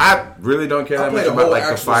really don't care that much about like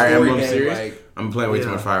the Fire Emblem series. Like, I'm playing way too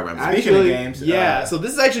much Fire Emblem. Speaking of games, so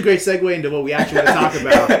this is actually a great segue into what we actually want to talk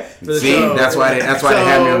about. For the See, show. that's why they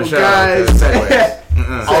had me on the show. Guys,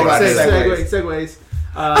 Segues.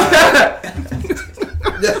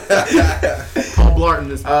 Paul Blart in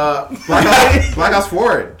this. Black Ops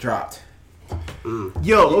 4 dropped.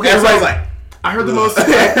 Yo, okay, everybody's like, I heard the most.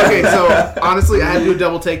 Okay, so honestly, I had to do a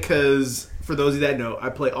double take because for those of you that know, I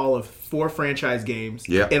play all of 4 franchise games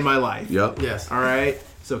in my life. Yep. Yes. All right.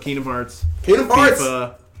 So Kingdom Hearts,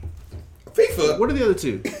 FIFA. What are the other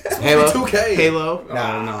 2? Halo. 2K. Halo.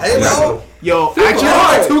 No. Halo. Yo, actually,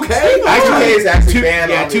 2K. Actually, is actually banned.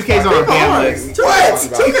 Yeah, 2K's on our ban list. What?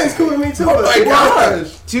 2K's cool with me too. Oh my gosh.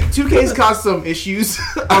 2K's caused some issues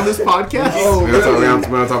on this podcast. We're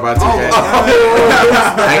gonna talk about 2K.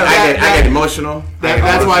 I get emotional.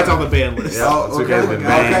 That's why it's on the ban list. Yeah, 2K's been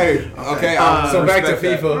banned. Okay. So back to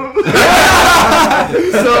FIFA.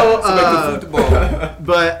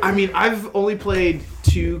 But I mean, I've only played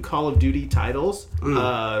 2 Call of Duty titles,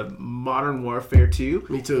 Modern Warfare 2.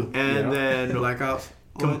 Me too. And then Black Ops.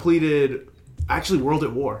 completed, actually, World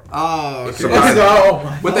at War. Oh, okay.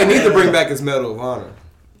 What they need to bring back is Medal of Honor.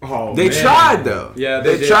 Oh, They tried though. Yeah,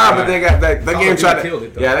 they did tried, try. but they got that game tried killed to.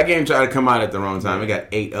 it, though. Yeah, that game tried to come out at the wrong time. It got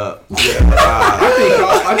 8 up.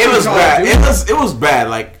 I think It was Call of bad. Duty- It was bad.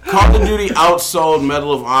 Like Call of Duty outsold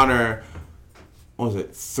Medal of Honor. What was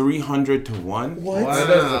it 300 to 1?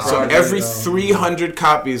 What? So every 300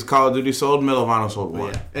 copies Call of Duty sold, Medal of Honor sold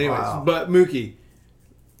 1. Anyways, but Mookie,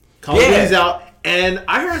 Call of Duty's out, and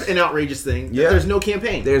I heard an outrageous thing. Yeah. There's no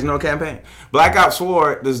campaign. There's no campaign. Black Ops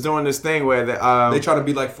 4 is doing this thing where They try to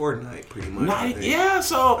be like Fortnite, pretty much. I think. yeah.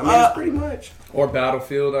 So I mean, it's pretty much. Or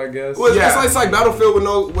Battlefield, I guess. Well, Yeah. it's like Battlefield with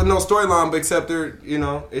no storyline, but except they're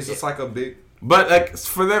it's just like a big. But like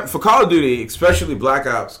for Call of Duty, especially Black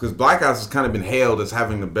Ops, because Black Ops has kind of been hailed as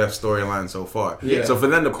having the best storyline so far. Yeah. So for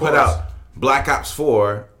them to put out Black Ops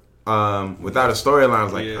 4 without a storyline, I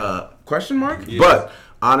was like, question mark? Yeah. But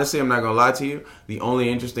honestly, I'm not gonna lie to you. The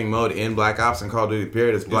only interesting mode in Black Ops and Call of Duty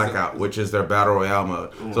period is Blackout, which is their battle royale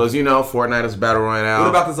mode. So as you know, Fortnite is battle royale. What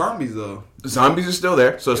about the zombies though? Zombies are still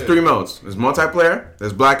there. So it's 3 modes. There's multiplayer,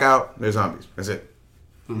 there's Blackout, there's zombies. That's it.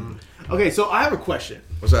 Okay, so I have a question.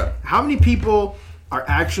 What's that? How many people are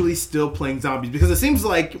actually still playing zombies? Because it seems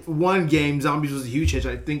like one game, Zombies, was a huge hit.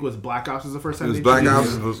 I think was Black Ops was the first time. It was they Black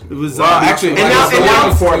introduced Ops. it. It was Well, zombies. actually, and Black now, Ops and was now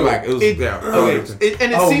before Black. It was it, yeah. okay.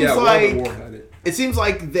 And it seems World like at War had it. it seems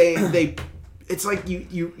like they it's like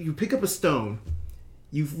you pick up a stone,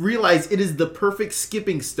 you realize it is the perfect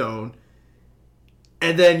skipping stone,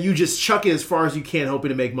 and then you just chuck it as far as you can, hoping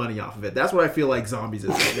to make money off of it. That's what I feel like Zombies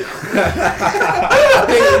is right now.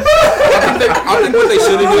 I think what they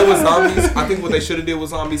should have did with zombies. I think what they should have did with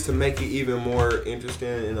zombies to make it even more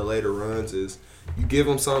interesting in the later runs is you give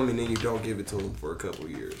them something and then you don't give it to them for a couple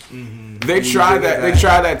years. They tried that. They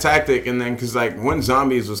tried that tactic, and then because like when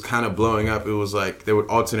Zombies was kind of blowing up, it was like they would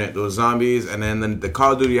alternate those zombies, and then the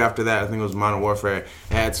Call of Duty after that, I think it was Modern Warfare,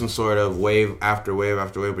 had some sort of wave after wave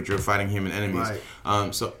after wave, but you were fighting human enemies.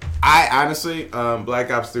 Right. So I honestly,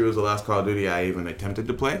 Black Ops 3 was the last Call of Duty I even attempted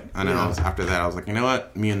to play, and then after that, I was like, you know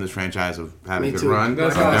what, me and this franchise have had a good run.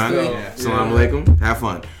 That's I'm how done. it's done. Assalamu alaikum. Have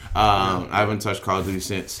fun. I haven't touched Call of Duty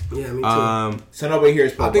since. Yeah, me too. So nobody here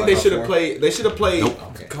is I think they should have played. They should have played.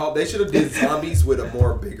 Okay. They should have did zombies with a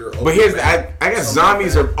more bigger. But here's the, I guess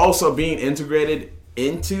zombies are also being integrated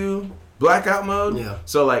into Blackout mode. Yeah.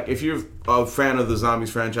 So like if you're a fan of the Zombies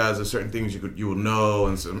franchise, there's certain things you will know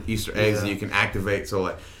and some Easter eggs that you can activate. So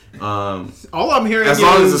like All I'm hearing as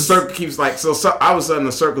long as the is circle keeps like so all of a sudden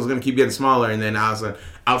the circle's gonna keep getting smaller, and then all of a sudden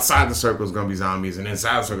outside the circle is gonna be zombies, and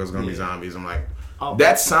inside the circle is gonna be zombies. I'm like,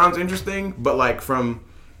 that sounds interesting, but like from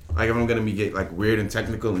like if I'm gonna be get like weird and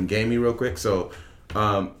technical and gamey real quick. So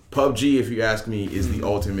PUBG, if you ask me, is the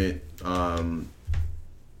ultimate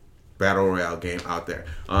battle royale game out there.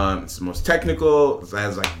 It's the most technical. It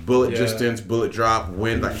has like bullet distance, bullet drop,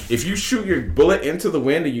 wind. Like if you shoot your bullet into the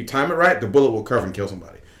wind and you time it right, the bullet will curve and kill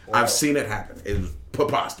somebody. I've seen it happen. It was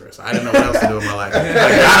preposterous. I didn't know what else to do in my life. I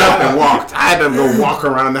got up and walked. I had to go walk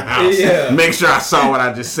around the house, make sure I saw what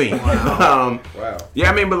I just seen. Wow.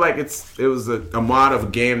 Yeah, I mean, but like it was a mod of a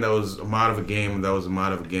game that was a mod of a game that was a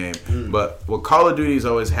mod of a game. But what Call of Duty's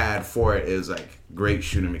always had for it is like great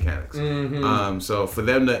shooting mechanics. So for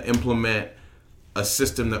them to implement a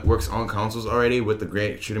system that works on consoles already with the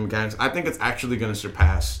great shooting mechanics, I think it's actually going to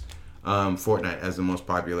surpass Fortnite as the most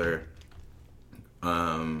popular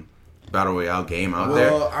battle royale game out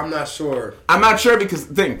there. Well, I'm not sure. I'm not sure because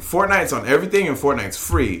the thing, Fortnite's on everything and Fortnite's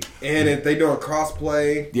free. And if they doing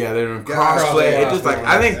crossplay, Yeah, they're doing Yeah, crossplay. It just like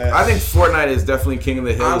I think Fortnite is definitely king of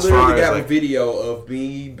the hill I as far literally as got a like video of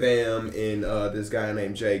me, Bam, and this guy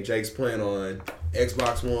named Jake. Jake's playing on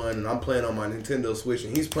Xbox One, and I'm playing on my Nintendo Switch,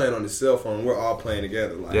 and he's playing on his cell phone. We're all playing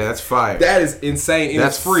together. Like, yeah, that's fire. that is insane. And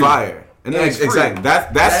That's it's free. fire. And And it's free. exactly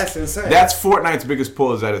that's That's insane. That's Fortnite's biggest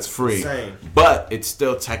pull is that it's free, Insane. but it's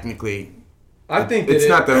still technically. I think It's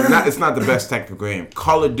not the best technical game.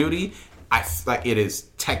 Call of Duty, like it is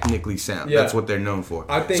technically sound. Yeah. That's what they're known for.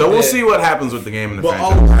 I think so we'll that- see what happens with the game in the But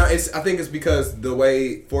franchise. I think it's because the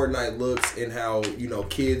way Fortnite looks and how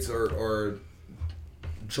kids are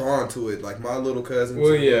drawn to it. Like my little cousins,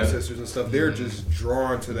 Well, and yeah. little sisters and stuff, they're just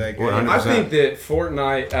drawn to that game. 100%. I think that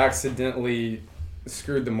Fortnite accidentally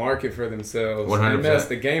screwed the market for themselves 100%. and messed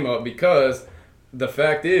the game up because the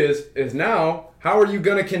fact is now how are you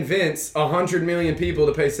going to convince 100 million people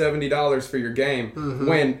to pay $70 for your game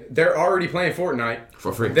when they're already playing Fortnite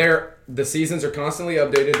For free. The seasons are constantly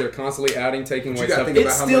updated. They're constantly adding, taking away you gotta stuff. think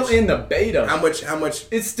It's about still how much- in the beta. How much?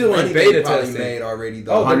 It's still money in beta they probably testing. made already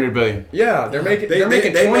though. Oh, $100 billion. Yeah, they're making They $20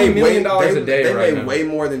 made million way, a day They right made now. way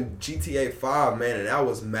more than GTA 5, man, and that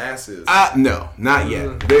was massive. No, not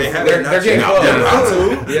yet. They haven't. They're getting yet. close. They're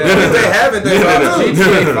about to. Yeah. If they haven't, they're about to.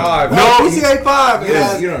 GTA 5. No, GTA 5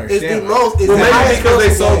 you don't is the understand, most. Is Well, the maybe highest because they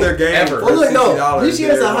grossing sold game their game ever. for Well, look, no, $60. GTA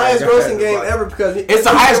is the highest grossing game ever because it's the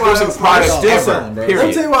highest grossing product Still ever. selling, bro. Let me tell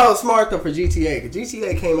you Period. why it was smart though for GTA. 'Cause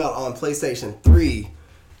GTA came out on PlayStation 3,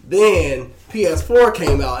 then PS4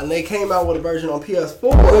 came out, and they came out with a version on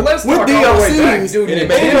PS4 Well, let's with talk all the way back, DLCs. dude. And it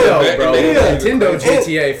made it Nintendo, better. bro. It made it Nintendo better.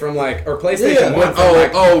 GTA from or PlayStation Yeah. 1 from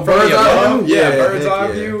Oh, from Bird's the Eye above. View? Yeah, Yeah, Bird's heck Eye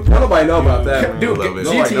yeah. View. Don't nobody know about that. Dude, love it.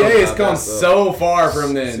 Nobody knows GTA has about come that stuff. so far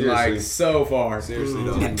from then. Seriously. Like, so far. Seriously,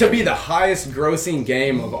 though. To be the highest grossing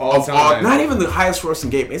game of all time. Not even the highest grossing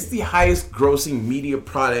game. It's the highest grossing media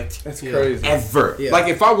product That's crazy. ever. Yeah. Like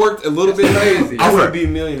if I worked a little bit crazy. I would be a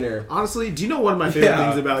millionaire. Honestly, do you know one of my favorite Yeah.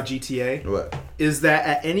 things about GTA? What? Is that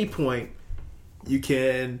at any point you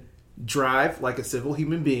can drive like a civil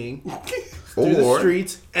human being through the Or-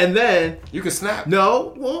 streets, and then You can snap.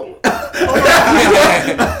 no, well, You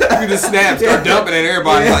can just snap, start dumping at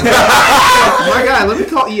everybody. Like, my guy, let me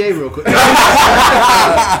call EA real quick. No,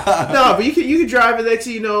 but you can drive, and next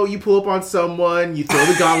thing you know, you pull up on someone, you throw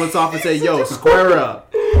the gauntlets off, and say, "Yo, square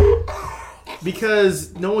up,"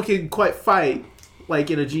 because no one can quite fight like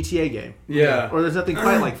in a GTA game. Yeah. Or there's nothing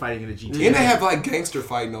quite like fighting in a GTA. and they have like gangster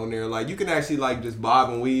fighting on there. Like you can actually like just bob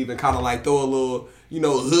and weave and kind of like throw a little,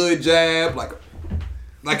 hood jab, like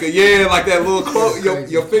that little cloak.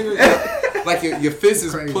 Your finger, like your fist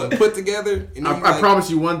is put together. And then you, I like, promise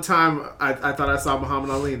you, one time I thought I saw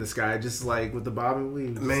Muhammad Ali in the sky, just like with the bob and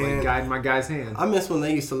weave, just Man. like guiding my guy's hand. I miss when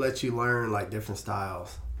they used to let you learn like different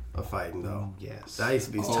styles of fighting though. Yes. That used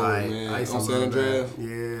to be Oh, tight. man. I used to On San love Andreas? that.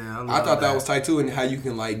 Yeah, I thought that was tight too, and how you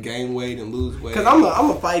can like gain weight and lose weight. because I'm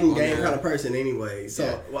a fighting game yeah. kind of person anyway.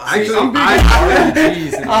 So well, Actually, I'm big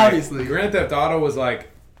RPGs. And, Obviously. Grand Theft Auto was like,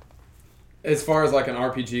 as far as like an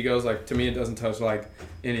RPG goes, like to me it doesn't touch like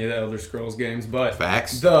any of the Elder Scrolls games, but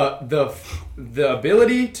Facts. the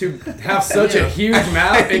ability to have such a huge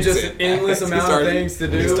map and just an endless amount of things to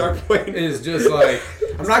do is just like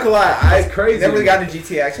I'm not gonna lie, I crazy. never really got into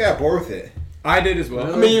GTA. I actually got bored with it. I did as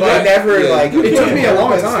well. I mean, you But I got- never yeah. like. It took me a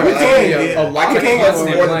long time. We It took can't me get- a lot I of can't get constant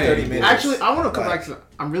more than playing. 30 minutes. Actually, I want to come back to.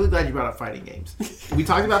 I'm really glad you brought up fighting games. We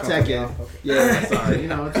talked about Tekken. Yeah, sorry.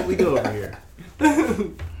 That's what we do over here.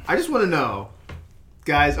 I just want to know,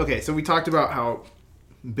 guys. Okay, so we talked about how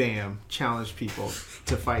Bam challenged people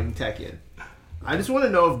to fight in Tekken. I just want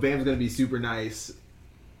to know if Bam's going to be super nice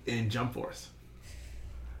in Jump Force.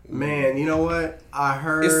 Man, you know what? I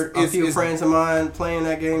heard It's- a few it's- friends of mine playing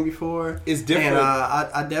that game before. It's different. And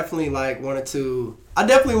I definitely like wanted to. I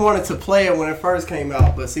definitely wanted to play it when it first came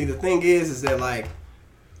out. But see, the thing is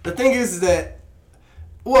that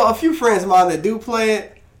well, a few friends of mine that do play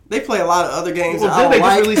it, they play a lot of other games. Well, that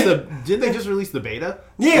I don't like. didn't they just release the beta?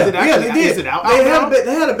 Yeah, Is it actually- they did. Is it out? They now?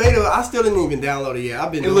 had a beta. I still didn't even download it yet.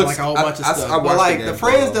 I've been It doing looks- like a whole bunch of I stuff. watched But like the the game,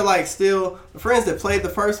 friends bro. that the friends that played the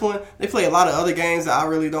first one, they play a lot of other games that I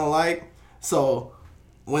really don't like. So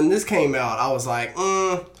when this came out, I was like,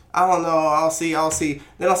 I don't know. I'll see.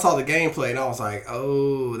 Then I saw the gameplay and I was like,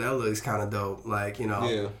 oh, that looks kind of dope. Like,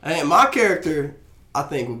 Yeah. And my character, I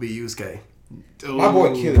think, will be Yusuke. My boy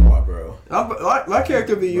Killua, bro. My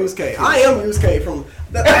character will be Yusuke. I am Yusuke from.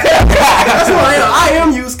 That's what I am. I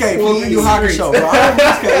am Yusuke from Yu Yu Hakusho, bro. I am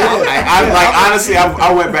Yusuke. Yeah. I honestly,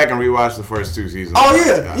 I went back and rewatched the first two seasons. Oh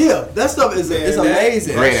yeah. That stuff is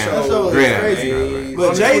amazing. Great that anime. show is Great crazy. anime.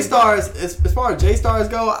 But J Stars, as far as J Stars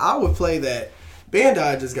go, I would play that.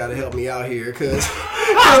 Bandai just got to help me out here, cause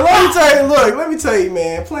let me tell you,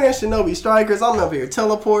 man. Playing Shinobi Strikers, I'm up here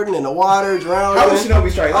teleporting in the water, drowning. How was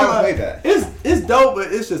Shinobi Strikers? I haven't played that. It's dope,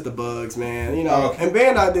 but it's just the bugs, man. You know. Oh, okay. And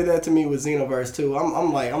Bandai did that to me with Xenoverse too.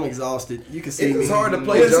 I'm exhausted. You can see me. It's hard to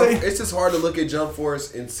play Jump. It's just hard to look at Jump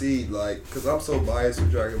Force and see like, cause I'm so biased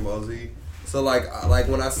with Dragon Ball Z. So like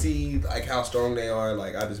when I see like how strong they are,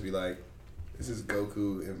 like I just be like, this is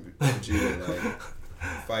Goku and Vegeta like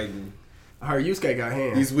fighting. I heard Yusuke got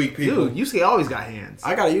hands. These weak people. Dude, Yusuke always got hands.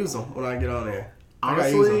 I gotta use them when I get on there.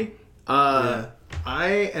 Honestly, I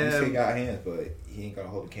He am. got hands, but he ain't gonna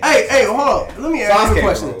hold the camera. Hey, hold on. Let me ask you a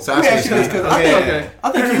question. Bro. Let me ask you this because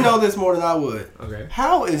I think you know this more than I would. Okay.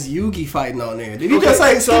 How is Yugi fighting on there? Did he just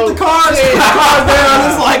like skip the cards, put the cards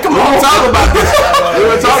down? It's like, come on, talk about this. We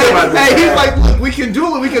were talking about this. Hey, he's like, look, we can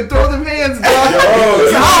duel it. We can throw them hands down. I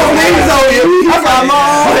got my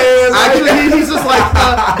own hands. Actually, he's just like,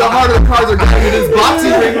 the harder the cards are going in his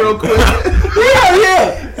boxing ring real quick.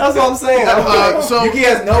 Yeah. That's what I'm saying. So Yugi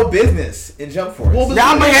has no business in Jump Force. Well,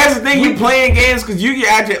 Nah, but that's the thing. You playing games because Yugi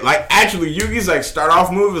actually Yugi's like start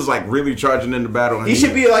off move is like really charging into battle. And he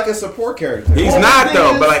should be like a support character. He's Well, not the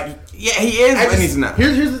though, thing but is- like yeah, he is, but he's not.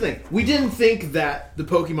 Here's the thing. We didn't think that the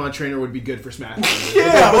Pokemon trainer would be good for Smash.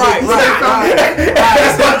 Yeah, right.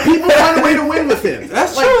 But people find a way to win with him.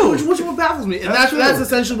 That's like, true. Which what baffles me, and that's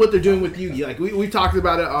essentially what they're doing with Yugi. Like we've talked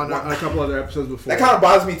about it on a couple other episodes before. That kind of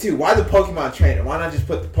bothers me too. Why the Pokemon trainer? Why not just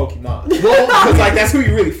put the Pokemon? Well, because like that's who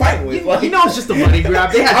you're really fighting with. Like, You know, it's just a money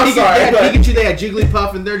grab. They had, I'm sorry, they had but- Pikachu, they had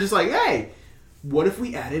Jigglypuff, and they're just like, hey, what if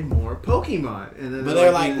we added more Pokemon? And then But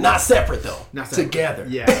they're like, not separate though. Not separate. Together.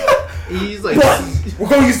 Yeah. He's like, we're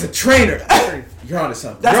gonna use the trainer. You're onto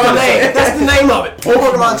something. That's the name. That's the name of it.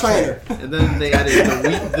 Pokemon trainer. and then they added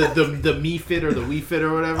the Mii Fit or the Wii Fit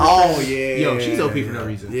or whatever. Oh yeah. Yo, she's OP for no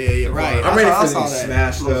reason. Yeah, right. I'm ready I for saw these that.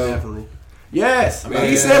 Smash Most though. Definitely. Yes, Man,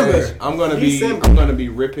 December. I'm gonna be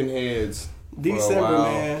ripping heads. December, for a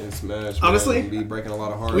while man. in Smash. Honestly, man, be breaking a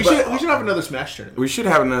lot of hearts. We should have another Smash tournament. We should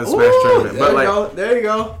have another Smash tournament, but like There you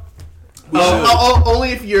go.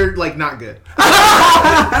 Only if you're like not good.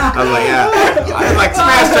 I was like, yeah, I like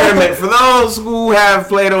Smash tournament for those who have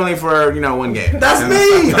played only for one game. That's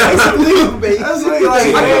me. Basically, that's me.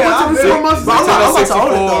 Like, I'm about to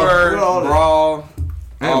own it, though. 64, Brawl,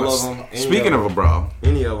 Hey, all but of them. Any speaking of a brawl,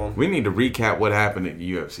 any of them. we need to recap what happened at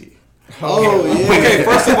the UFC. Oh yeah. Okay,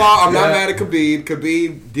 first of all, I'm not mad at Khabib.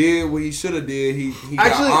 Khabib did what he should have did. He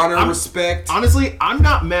Actually, got honor, I'm- respect. Honestly, I'm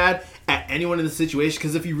not mad at anyone in the situation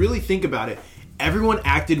because if you really think about it, everyone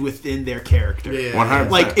acted within their character. Yeah. 100%.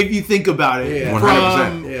 Like if you think about it, Yeah.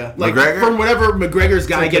 100%. Yeah. like McGregor? from whatever McGregor's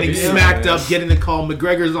guy getting Khabib, smacked man. up, getting the call.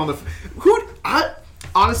 McGregor's on the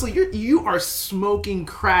honestly, you are smoking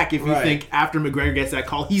crack if you Right. think after McGregor gets that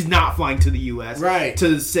call, he's not flying to the U.S. Right.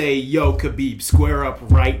 to say, "Yo, Khabib, square up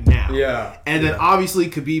right now." Yeah. And then obviously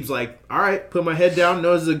Khabib's like, "All right, put my head down,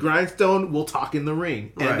 nose is a grindstone. We'll talk in the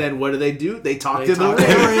ring." And Right. then what do? They talked They in the talked in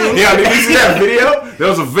the ring. ring. Yeah, did you see that video? There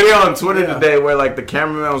was a video on Twitter Yeah. today where like the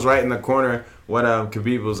cameraman was right in the corner. What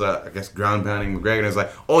Khabib was, I guess, ground pounding McGregor, and it's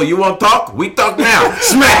like, "Oh, you want to talk? We talk now."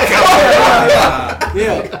 Smack.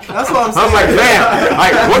 Yeah. That's what I'm I saying. was like, "Damn!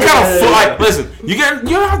 Like, what kind of full? Like, listen, you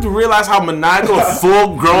have to realize how maniacal a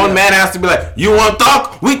full-grown man has to be. Like, you want to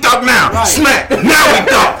talk? We talk now. Right. Smack. Now we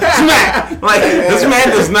talk. Smack. Like, this man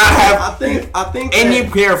does not have I think any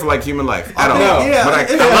that- care for like human life at all. No. Yeah, But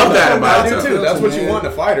it's- I love that about I it. do too. That's what you want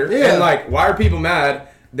in a fighter. Yeah. And like, why are people mad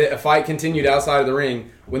that a fight continued outside of the ring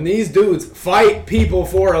when these dudes fight people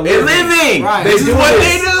for a They're living? living. Right. This is do what this.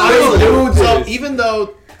 they do. Honestly, So this. even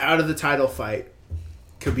though out of the title fight,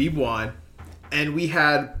 Khabib won, and we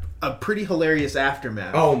had a pretty hilarious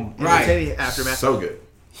aftermath. Oh, entertaining aftermath. So good.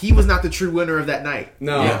 He was not the true winner of that night.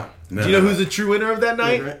 No. Yeah. Do you know who's the true winner of that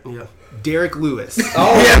night? Yeah. Derek Lewis.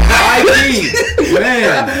 Oh, yeah.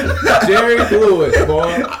 Man. Derek Lewis,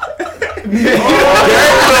 boy.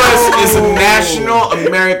 Derek Lewis is a national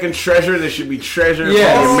American treasure that should be treasured for the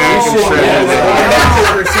American treasure.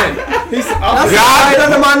 100%. God,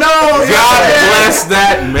 under my nose. God bless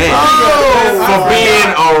that man for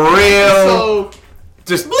being a real, So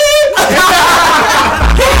just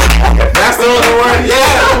that's the only word.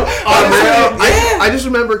 Yeah, honestly, I just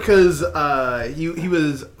remember because he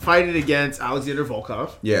was fighting against Alexander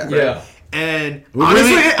Volkov. yeah. Yeah. And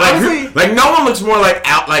Honestly, honestly, like no one looks more like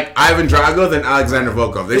Ivan Drago than Alexander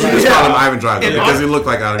Volkov. They should just call him Ivan Drago And because he looked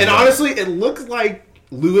like Ivan and Drago. honestly, it looked like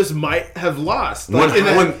Lewis might have lost. One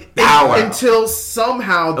hour. Until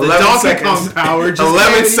somehow the 11 Donkey seconds. Kong power just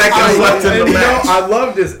 11 seconds left in the And, match. I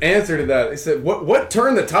loved his answer to that. He said, "What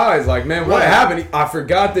turned the tides? Like, man, what happened? I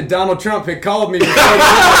forgot that Donald Trump had called me before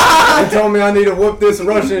and told me I need to whoop this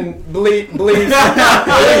Russian bleed." You know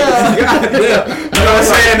what I'm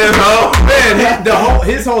saying? This whole Man,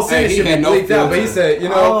 his whole scene He should be had no bleeped out. But he filter.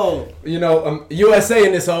 said, USA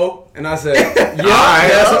in this hole, and I said, yeah, right.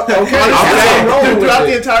 that's okay. Honestly, I'm rolling with throughout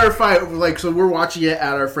it. the entire fight, like, so we're watching it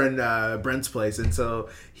at our friend Brent's place, and so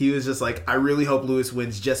he was just like, I really hope Lewis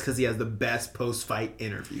wins just because he has the best post-fight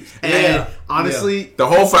interviews. And honestly, the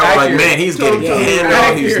whole fight was like, Accurate. man, he's getting Totally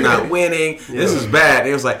handled. He's accurate. not winning. This is bad.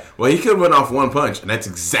 It was like, well, he could have went off one punch, and that's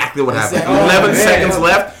exactly what happened. Exactly. 11 man. seconds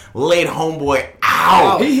left, laid homeboy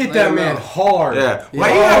out. He hit that man hard. Yeah.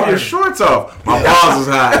 Why you have your shorts off? My balls is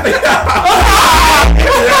hot.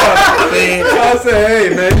 I mean, I said,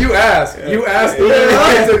 hey, man, you asked. You asked him.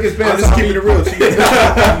 He took his pants off. keeping it real. keeping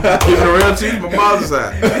it real cheap, my balls is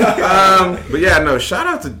hot. But yeah, no, shout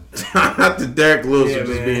out to Derek Lewis for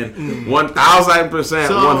just being 1,000%,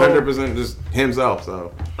 100% just himself.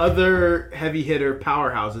 So Other heavy hitter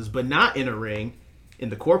powerhouses, but not in a ring, in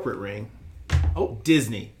the corporate ring. Oh,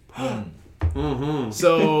 Disney.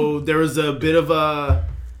 So there was a bit of a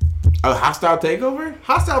hostile takeover.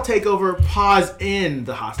 hostile takeover. Pause in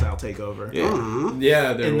the hostile takeover. Yeah.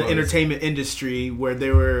 Yeah, there In the was. entertainment industry, where they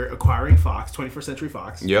were acquiring Fox, 21st Century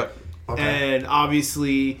Fox. Yep. And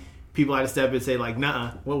obviously, people had to step in and say, like,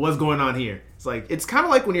 nah, what's going on here? It's like, it's kind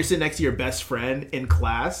of like when you're sitting next to your best friend in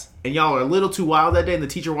class, and y'all are a little too wild that day, and the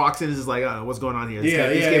teacher walks in and is just like, what's going on here? This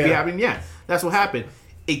can't be happening. Yeah, that's what happened.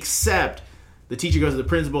 Except the teacher goes to the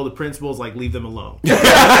principal's like, leave them alone.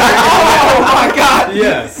 Oh my God!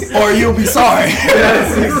 Yes. Or you'll be sorry.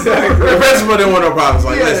 Yes, exactly. The principal didn't want no problems.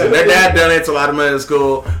 Like, listen, their dad donates a lot of money to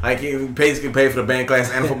school. Like, he basically paid for the band class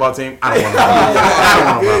and the football team. I don't want no problems. I don't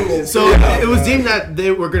want no problems. So it was deemed that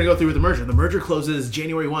they were going to go through with the merger. The merger closes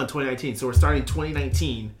January 1, 2019. So we're starting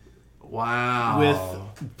 2019 Wow.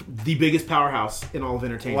 with the biggest powerhouse in all of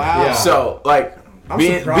entertainment. Wow. Yeah. So, like, I'm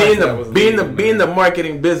being surprised that was legal, the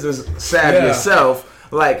marketing business side Yeah. yourself,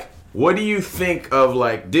 like, what do you think of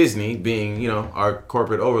like Disney being, you know, our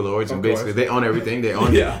corporate overlords, and Of basically course. they own everything. They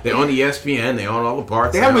own they own ESPN, they own all the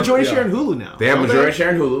parks. They have own- majority Yeah. share in Hulu now. They have don't majority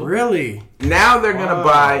share in Hulu. Really? Now they're gonna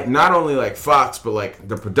buy not only like Fox, but like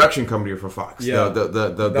the production company for Fox. Yeah.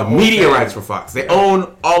 The whole media thing. rights for Fox. They own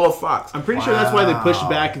all of Fox. I'm pretty sure that's why they pushed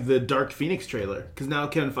back the Dark Phoenix trailer, because now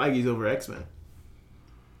Kevin Feige's over X-Men.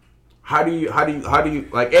 How do you how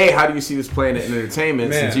do you see this playing in entertainment,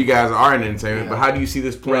 Man. since you guys are in entertainment, but how do you see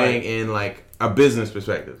this playing Right. in like a business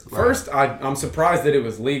perspective? First, I'm surprised that it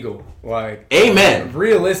was legal. Like, Amen.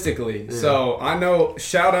 realistically. So I know.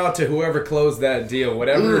 Shout out to whoever closed that deal.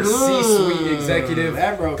 Whatever C-suite executive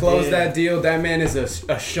That broke closed in. that deal. That man is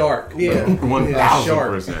a shark. Yeah.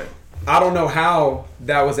 1,000%. I don't know how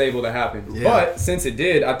that was able to happen, Yeah. but since it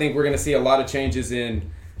did, I think we're going to see a lot of changes in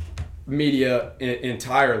media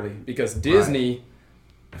entirely, because Disney,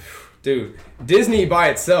 dude, Disney by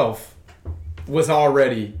itself was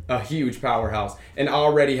already a huge powerhouse and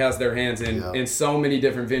already has their hands in so many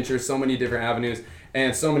different ventures, so many different avenues,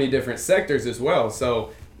 and so many different sectors as well. So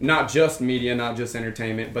not just media, not just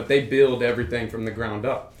entertainment, but they build everything from the ground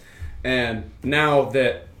up. And now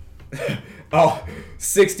that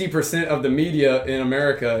 60% of the media in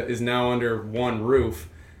America is now under one roof,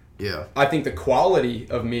 Yeah. I think the quality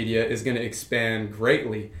of media is going to expand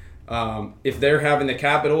greatly. If they're having the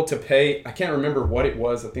capital to pay, I can't remember what it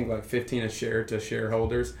was, I think like 15 a share to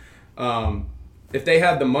shareholders. If they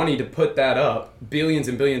had the money to put that up, billions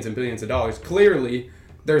and billions and billions of dollars, clearly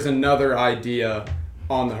there's another idea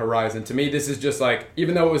on the horizon. To me, this is just like,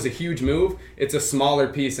 even though it was a huge move, it's a smaller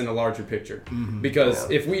piece in a larger picture. Because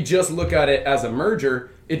if we just look at it as a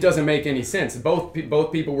merger, it doesn't make any sense. Both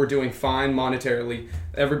people were doing fine monetarily.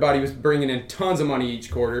 Everybody was bringing in tons of money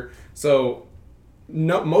each quarter. So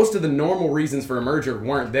most of the normal reasons for a merger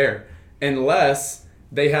weren't there, unless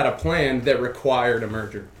they had a plan that required a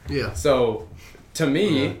merger. Yeah. So to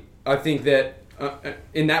me, I think that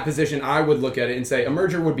in that position, I would look at it and say a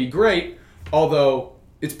merger would be great, although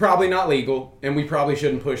it's probably not legal, and we probably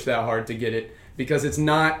shouldn't push that hard to get it, because it's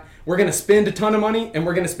not. We're going to spend a ton of money, and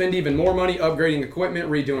we're going to spend even more money upgrading equipment,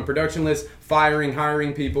 redoing production lists,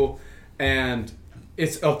 hiring people, and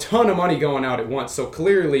it's a ton of money going out at once. So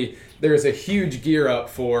clearly, there's a huge gear up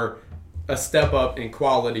for a step up in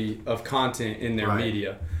quality of content in their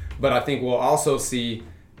media. But I think we'll also see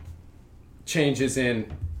changes in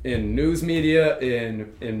news media,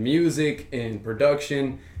 in music, in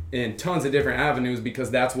production, in tons of different avenues,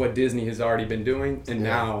 because that's what Disney has already been doing, and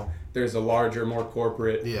now there's a larger, more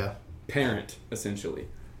corporate Yeah. parent, essentially.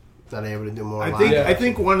 Not able to do more. I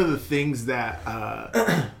think one of the things that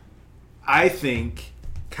I think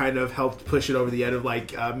kind of helped push it over the edge of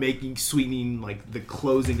like sweetening like the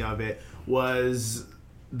closing of it was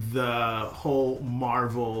the whole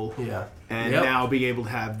Marvel. Yeah. And Yep. now being able to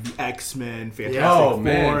have the X-Men, Fantastic Oh, Four,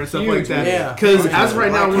 man. and stuff Huge, like that. yeah. Because as of right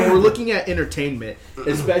now, Black when we're Panther. looking at entertainment,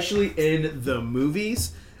 especially in the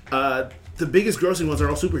movies, the biggest grossing ones are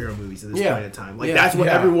all superhero movies at this Yeah. point in time. Like Yeah. that's what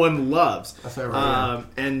Yeah. everyone loves. That's everyone,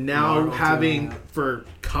 And now Marvel, having too. for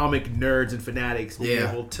comic nerds and fanatics being Yeah.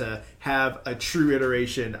 able to have a true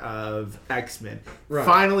iteration of X-Men, Right.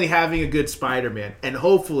 finally having a good Spider-Man, and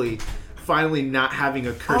hopefully finally not having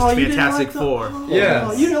a cursed you didn't Fantastic like the- Four.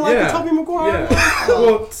 Yeah. You didn't like Yeah. the Tobey Maguire? Yeah.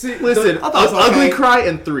 Well, see, Listen, I thought it was Ugly okay. Cry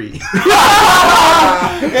and 3.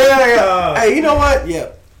 Hey, you know what? Yeah,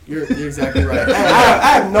 you're exactly right. I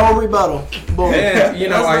have no rebuttal. Boom. And you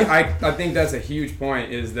know, I think that's a huge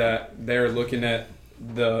point is that they're looking at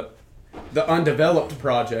the undeveloped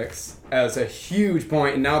projects as a huge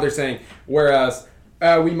point, and now they're saying whereas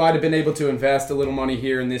we might have been able to invest a little money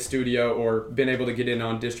here in this studio or been able to get in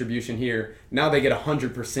on distribution here, now they get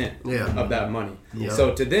 100% Yeah. of that money. Yeah.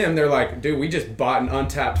 So to them, they're like, dude, we just bought an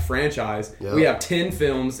untapped franchise. Yeah. We have 10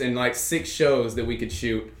 films and like 6 shows that we could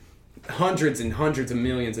shoot. Hundreds and hundreds of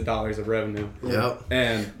millions of dollars of revenue. Yep.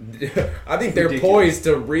 And I think they're poised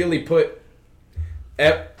to really put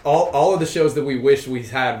all of the shows that we wished we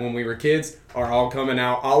had when we were kids are all coming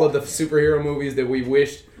out. All of the superhero movies that we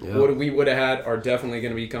wished we would have had are definitely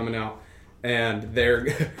going to be coming out. And they're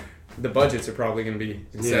the budgets are probably going to be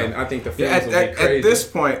insane. Yeah. I think the films Yeah, will be crazy. at this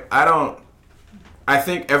point, I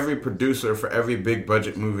think every producer for every big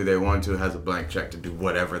budget movie they want to has a blank check to do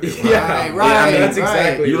whatever they want. Yeah, Right, I mean, that's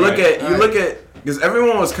exactly You right. look at because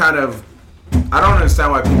everyone was kind of. I don't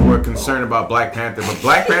understand why people were concerned about Black Panther, but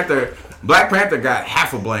Black Panther got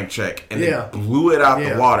half a blank check and Yeah. they blew it out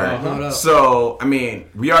Yeah. the water. Uh-huh. So I mean,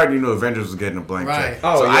 we already knew Avengers was getting a blank Right. check.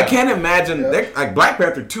 Oh, so yeah. I can't imagine like Black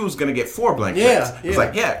Panther 2 is gonna get 4 blank Yeah, checks. It's yeah.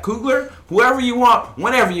 like Coogler, whoever you want,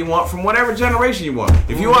 whenever you want, from whatever generation you want.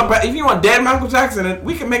 If you want dead Michael Jackson,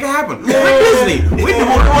 we can make it happen. We're Disney. We can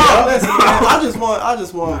move Yeah, on. listen, man, I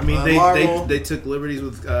just want. I mean, Marvel. they took liberties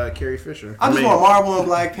with Carrie Fisher. I just want Marvel and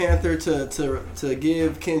Black Panther to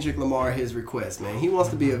give Kendrick Lamar his request, man. He wants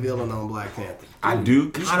to be a villain on Black Panther. I do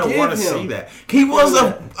kind of give want to him- see that. He was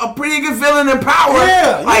a pretty good villain in Power.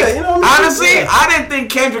 Yeah, like, yeah, you know what I mean? honestly, Yeah. I didn't think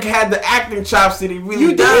Kendrick had the acting chops that he really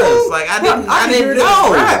You does. didn't? Like, I can hear didn't it in know.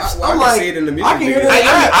 his raps. I I'm can like, see it in the music I can hear it in videos. his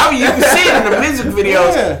raps. You can see it in the music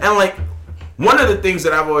videos, Yeah. and like one of the things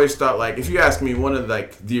that I've always thought, like if you ask me, one of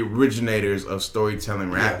like the originators of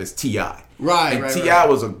storytelling rap Yeah. is T.I. Right, and right, T.I. right.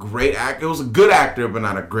 was a great actor. It was a good actor, but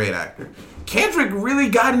not a great actor. Kendrick really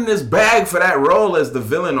got in his bag for that role as the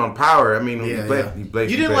villain on Power. I mean, Yeah, he played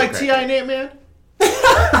You didn't like T.I. and Ant-Man?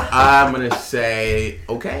 I'm gonna say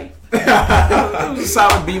okay.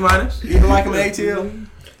 Solid B minus. You don't like him in ATL?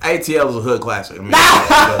 ATL is a hood classic. I mean,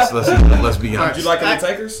 let's be honest. Did you like the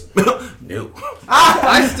Takers? No.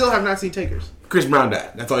 I still have not seen Takers. Chris Brown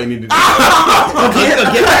died. That's all you need to do.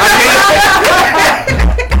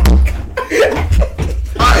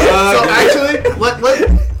 So actually,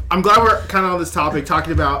 I'm glad we're kind of on this topic,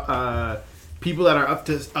 talking about people that are up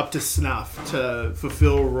to snuff to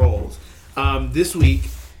fulfill roles. This week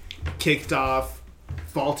kicked off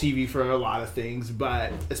fall TV for a lot of things,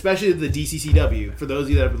 but especially the DCCW. For those of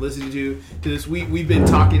you that have been listening to this, we've been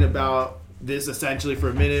talking about this essentially for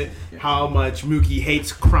a minute. How much Mookie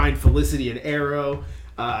hates crying Felicity and Arrow.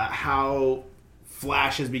 How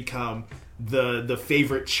Flash has become the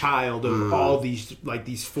favorite child of all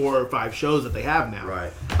these 4 or 5 shows that they have now.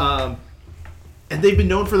 Right. And they've been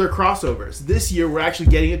known for their crossovers. This year, we're actually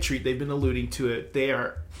getting a treat. They've been alluding to it. They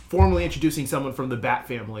are formally introducing someone from the Bat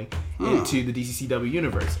family into the DCCW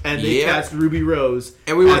universe, and they Yeah. cast Ruby Rose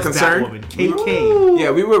And we were as concerned. Batwoman. Kate Kane.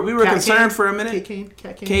 Yeah, we were Cat concerned Kane? for a minute. Kate Kane.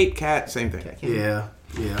 Cat Kane. Kate, Cat, same thing. Cat Kane.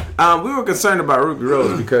 Yeah. We were concerned about Ruby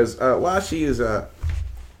Rose because while she is an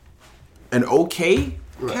okay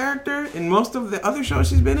character in most of the other shows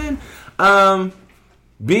she's been in,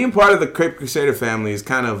 being part of the Cape Crusader family is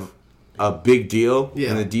kind of a big deal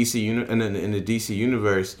in the DC in the DC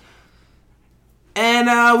universe, and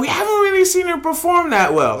we haven't really seen her perform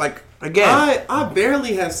that well. Like again, I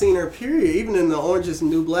barely have seen her, period. Even in the Orange is the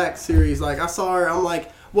New Black series, like I saw her, I'm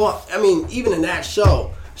like, well, I mean, even in that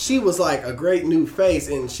show, she was like a great new face,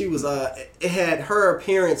 and she was it had her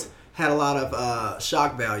appearance had a lot of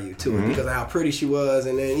shock value to it because of how pretty she was,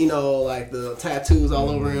 and then like the tattoos all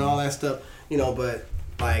over her and all that stuff, but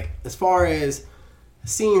like as far as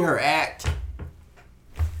seeing her act,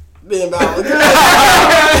 been about.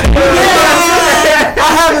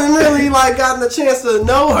 I haven't really like gotten a chance to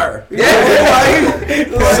know her. So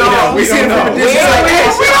we see it from a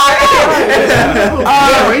distance.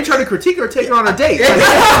 We ain't trying to critique her or take her on a date.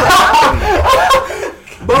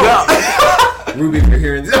 Ruby, if you're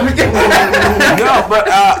hearing this. No, but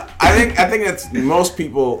I think it's most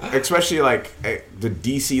people, especially like the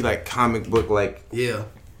DC like comic book like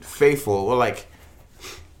faithful, or like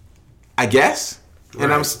I guess,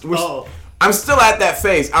 and I'm still at that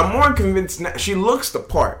phase. I'm more convinced now. She looks the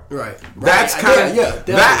part. Right. That's kind of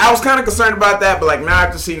definitely. that. I was kind of concerned about that, but like now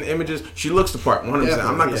after seeing the images, she looks the part 100%.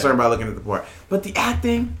 I'm not concerned about looking at the part, but the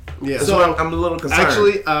acting. Yeah. So I'm a little concerned.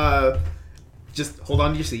 Actually, just hold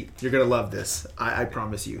on to your seat. You're gonna love this. I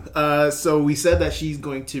promise you. So we said that she's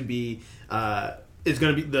going to be. It's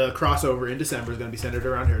going to be the crossover in December is going to be centered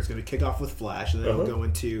around her. It's going to kick off with Flash, and then we'll go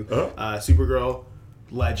into Supergirl,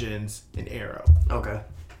 Legends, and Arrow. Okay.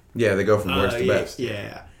 Yeah, they go from worst to best.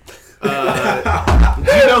 Yeah. Do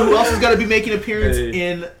you know who else is going to be making an appearance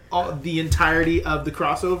in the entirety of the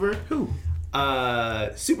crossover? Who?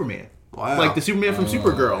 Superman. Wow. Like the Superman from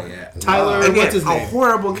Supergirl. Yeah. Tyler, Again, what's his a name?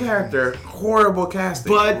 horrible character, horrible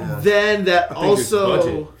casting. But then that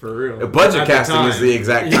also... for real. The budget At the casting is time. the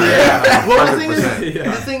exact Well, the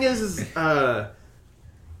 100%. thing is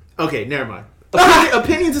okay, never mind.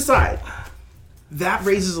 Opinions aside, that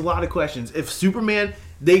raises a lot of questions. If Superman,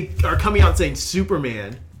 they are coming out saying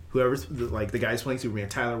Superman, whoever's like the guy's playing Superman,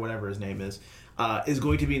 Tyler, whatever his name is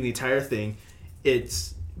going to be in the entire thing.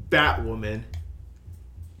 It's Batwoman.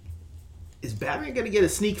 Is Batman going to get a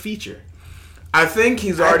sneak feature? I think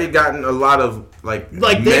he's already gotten a lot of like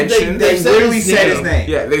mentions. They literally said his name.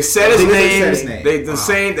 Yeah, they said his name. They've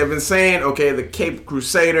been saying, okay, the Cape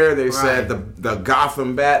Crusader. They've said the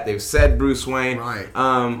Gotham Bat. They've said Bruce Wayne. Right.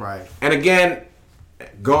 And again,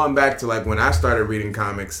 going back to like when I started reading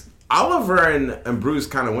comics, Oliver and Bruce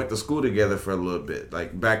kind of went to school together for a little bit,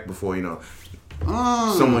 like back before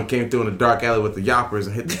someone came through in a dark alley with the yoppers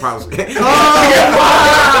and hit the pops. Hit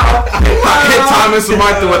Thomas and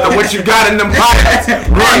Martha with the "What you got in them pockets?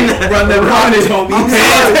 Run it, homie.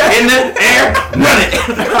 Hands in the air, run it."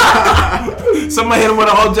 Somebody hit him with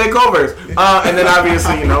a whole J. Covers, and then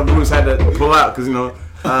obviously Bruce had to pull out because and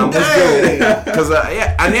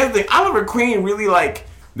the other thing, Oliver Queen really like.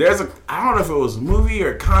 I don't know if it was a movie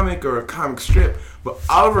or a comic strip, but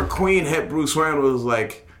Oliver Queen hit Bruce Wayne was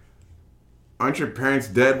like, "Aren't your parents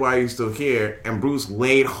dead? Why are you still here?" And Bruce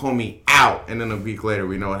laid homie out. And then a week later,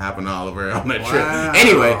 we know what happened to Oliver on that trip.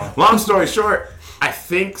 Anyway, long story short, I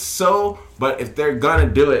think so. But if they're gonna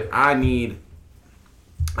do it, I need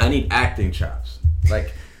acting chops.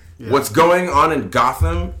 Like, what's going on in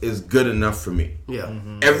Gotham is good enough for me. Yeah.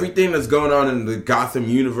 Mm-hmm. Everything that's going on in the Gotham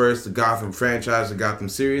universe, the Gotham franchise, the Gotham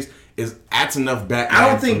series, that's enough Batman. I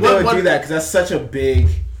don't think they would do that because that's such a big.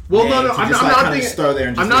 Well, no, I'm not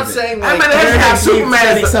thinking. I'm not saying like.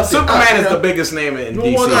 Superman is the biggest name in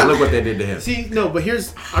DC. Look what they did to him. See, no, but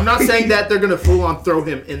I'm not saying that they're gonna full on throw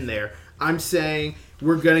him in there. I'm saying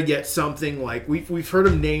we're gonna get something like we've heard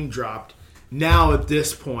him name dropped. Now at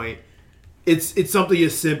this point, it's something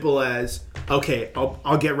as simple as, okay,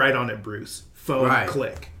 I'll get right on it, Bruce. Phone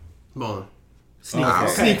click. Boom. Sneak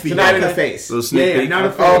peek. So not in the face. Little sneak peek. Not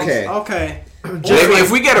a face. Okay.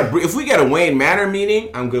 If we get a Wayne Manor meeting,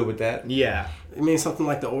 I'm good with that. Yeah. You mean something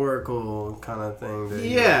like the Oracle kind of thing?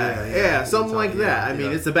 Something like that. I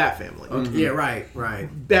mean, it's the Bat family. Okay. Yeah, right.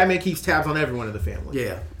 Batman keeps tabs on everyone in the family.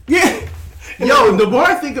 Yeah. Yo, the more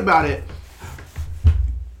I think about it,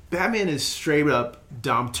 Batman is straight up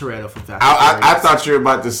Dom Toretto from Fast and Furious. I thought you were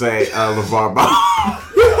about to say LeVar Ball.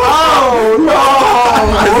 Oh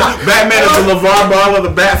no! Batman is the LeVar Ball of the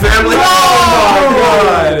Bat family.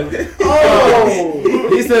 Oh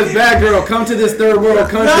he says, "Batgirl, come to this third world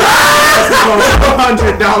country.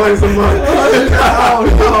 $100 a month."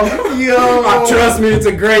 Yo, trust me, it's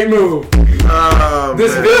a great move.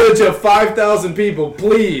 This village of 5,000 people,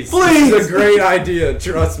 please. It's a great idea.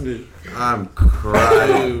 Trust me. I'm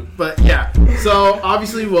crying. But yeah, so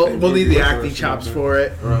obviously we'll need the acting chops for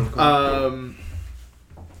it.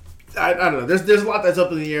 I don't know. There's a lot that's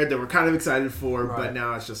up in the air that we're kind of excited for, but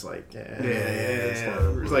now it's just like,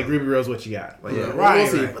 it's like Ruby Rose, what you got? Like, we'll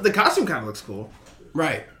see. But the costume kind of looks cool,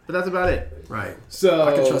 Right. but that's about it. Right. So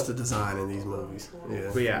I can trust the design in these movies.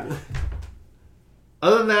 Yeah. But yeah.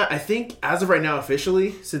 Other than that, I think as of right now,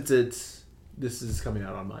 officially, since this is coming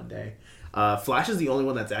out on Monday, Flash is the only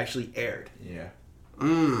one that's actually aired. Yeah.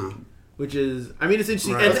 Which is, I mean, it's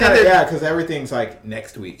interesting. Right. Because everything's like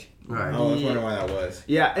next week. Right. I was wondering why that was.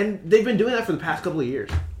 Yeah, and they've been doing that for the past couple of years.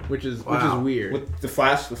 which is Wow. weird. With the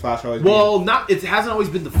Flash always. Well, not it hasn't always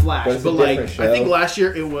been the Flash, But it's but a like different I think show. last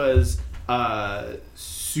year it was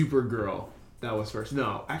Supergirl that was first.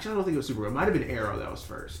 No, actually I don't think it was Supergirl. It might have been Arrow that was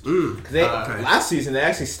first. Last season they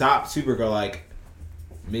actually stopped Supergirl like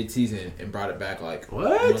mid-season and brought it back like What?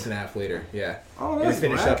 a month and a half later. Yeah, Oh, it that's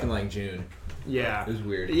finished whack. up in like June. Yeah, It was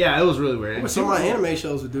weird. Yeah, it was really weird. Some of my anime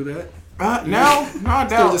shows would do that. No, I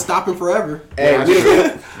They're doubt. just stopping forever. Hey, I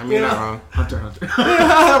mean, You know. not wrong. Hunter.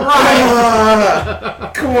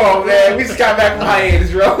 come on, man. We just got back from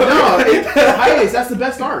hiatus, bro. No, hiatus. That's the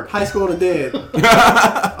best arc. High School of the Dead.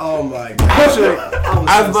 Oh my god. Actually, I was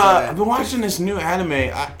I've so sad. I've been watching this new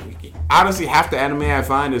anime. Honestly, half the anime I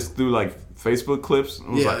find is through like Facebook clips. I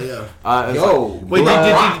was Yeah, like, yeah. it's Yo, like- Wait,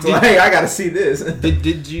 hey, I gotta see this.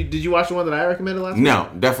 Did you watch the one that I recommended last week? no,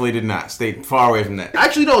 definitely did not. Stay far away from that.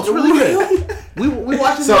 Actually, no, it's really good. We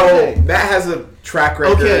watched it the So other day. that has a track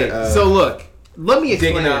record. Okay, so look, let me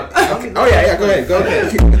explain digging up. it. Oh yeah, go ahead.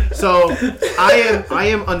 Okay. So I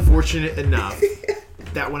am unfortunate enough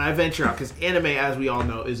that when I venture out, because anime, as we all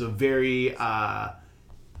know, is a very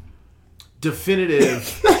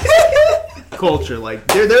definitive culture. Like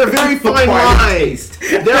there are very fine lines.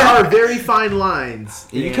 There are very fine lines.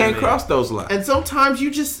 in You can't anime. cross those lines. And sometimes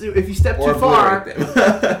you just, if you step Or too far, obliterate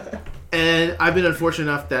them. and I've been unfortunate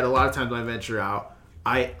enough that a lot of times when I venture out,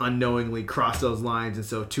 I unknowingly cross those lines, and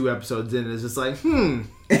so 2 episodes in, it's just like,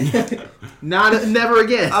 never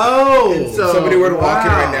again. Oh. And so, If somebody were to walk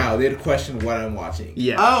in Wow. right now, they'd question what I'm watching.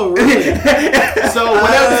 yeah. Oh, really? So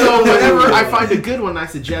whenever I find a good one, I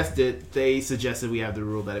suggest it. They suggested we have the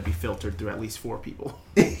rule that it be filtered through at least 4 people.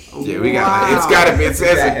 Yeah, we got. Wow. It's got to be.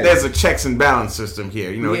 Exactly. There's a checks and balance system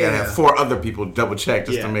here. You know, we got to Yeah. have 4 other people double check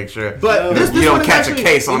just Yeah. to make sure. But this you don't one is catch a actually-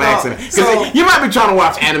 case on you know, accident. Because so- you might be trying to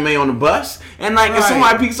watch anime on the bus, and like if Right.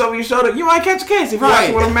 somebody peeks over your shoulder, you might catch a case if you're watching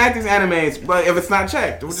Right. one of Matthew's animes. But if it's not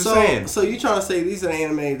checked, we're just saying. So you trying to say these are the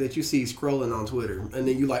anime that you see scrolling on Twitter, and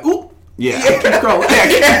then you like, ooh, Yeah. keep scrolling.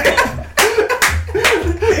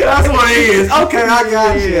 That's what it is. Okay, I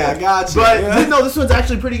got you. I got you. But no, this one's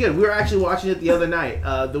actually pretty good. We were actually watching it the other night.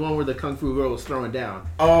 The one where the kung fu girl was throwing down.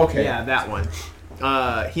 Oh, okay. Yeah, that one.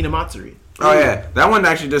 Hinamatsuri. Oh yeah, that one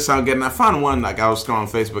actually does sound good. And I found one like I was scrolling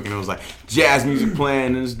Facebook and it was like jazz music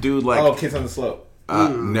playing, and this dude like, Oh, Kids on the Slope.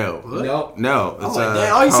 no, Nope. no, I'm it's like,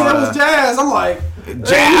 damn, all you said was jazz. I'm like,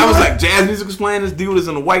 Jazz, I was like, jazz music was playing. This dude is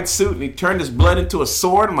in a white suit and he turned his blood into a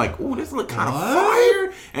sword. I'm like, ooh, this look kind of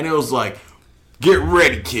fire. And it was like, get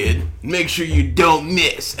ready, kid. Make sure you don't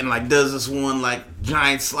miss. And like does this one like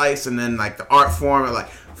giant slice, and then like the art form and like.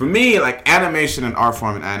 For me, like animation and art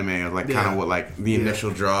form and anime are like kind Yeah. of what like the initial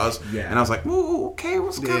draws. Yeah. And I was like, ooh, okay,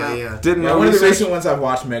 what's kind of yeah. didn't Yeah, know one of the research. recent ones I've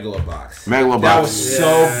watched, Megalobox. Megalobox. That was so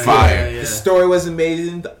Yeah, fire. yeah. The story was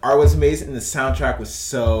amazing, the art was amazing, and the soundtrack was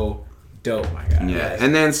so dope. My God. Yeah,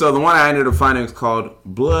 and then so the one I ended up finding is called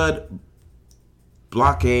Blood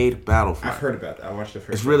Blockade Battlefront. I've heard about that. I watched the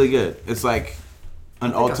first. It's really good. It's like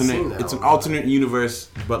an I've seen alternate. that It's an one. alternate universe,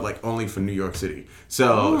 but like only for New York City.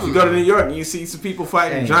 So if you go to New York and you see some people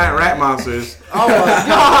fighting Dang. giant rat monsters, oh my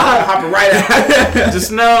god. hopping right out.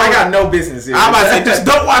 just know I got no business here. I'm about to say, just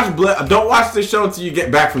don't watch don't watch the show until you get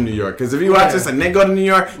back from New York. Because if you watch this and then go to New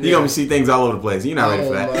York, you're gonna see things all over the place. You're not ready for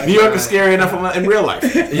Oh that. my New York is God. scary enough in real life.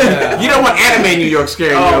 Yeah. You don't want anime New York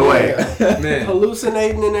scaring you away. Man.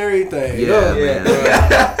 Hallucinating and everything. Yeah, Yeah.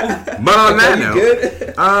 man. But on that You note,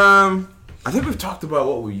 good? I think we've talked about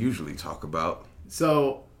what we usually talk about.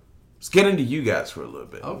 So Let's get into you guys for a little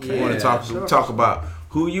bit. Okay. We want to Yeah, talk about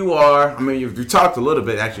who you are. I mean, you talked a little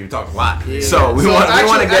bit. Actually, you talked a lot. Yeah. So we So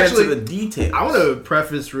want to get actually- into the details. I want to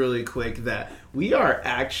preface really quick that we are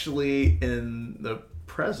actually in the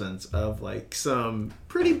presence of like some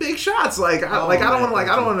pretty big shots. Like, I don't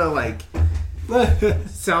want to like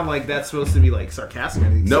sound like that's supposed to be like sarcastic. Or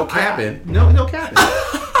anything. No So capping. No capping.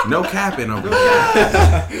 No capping over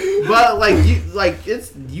there. But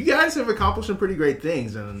it's you guys have accomplished some pretty great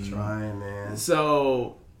things, and Trying, man.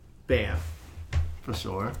 so, bam, For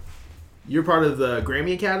sure. you're part of the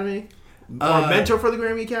Grammy Academy. Or mentor for the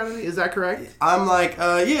Grammy Academy, is that correct? I'm like,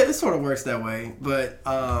 yeah, it sort of works that way. But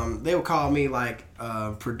they would call me like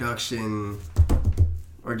production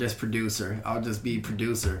or just producer. I'll just be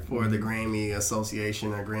producer for the Grammy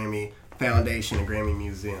Association or Grammy Foundation and Grammy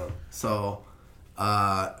Museum. So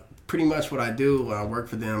pretty much what I do when I work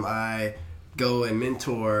for them, I go and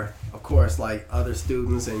mentor, of course, like other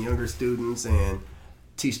students and younger students, and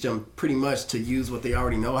teach them pretty much to use what they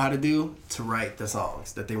already know how to do to write the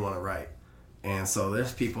songs that they want to write. And so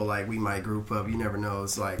there's people like we might group up. You never know.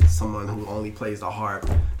 It's like someone who only plays the harp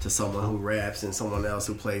to someone who raps and someone else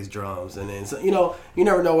who plays drums. And then, so, you know, you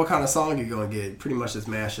never know what kind of song you're going to get. Pretty much just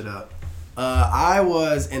mash it up. I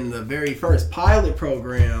was in the very first pilot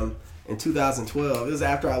program in 2012. It was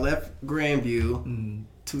after I left Grandview,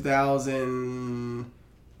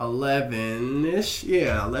 2011-ish.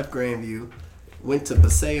 Yeah, I left Grandview, went to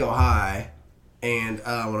Paseo High, and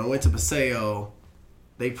when I went to Paseo,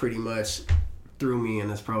 they pretty much threw me in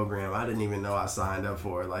this program. I didn't even know I signed up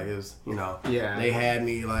for it. Like, it was, they had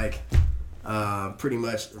me like pretty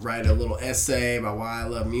much write a little essay about why I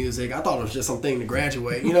love music. I thought it was just something to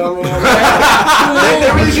graduate. You know what I mean?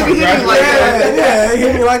 They really hit me like that. Yeah, they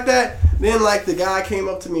hit me like that. Then like the guy came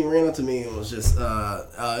up to me, ran up to me, and was just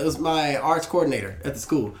it was my arts coordinator at the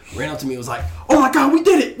school. Ran up to me and was like, "Oh my God, we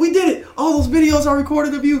did it! All those videos are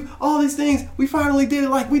recorded of you, all these things. We finally did it!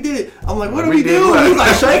 Like, we did it!" I'm like, "What do we do?" He's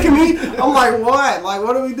like shaking me. I'm like, "What? Like,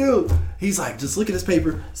 what do we do?" He's like, "Just look at this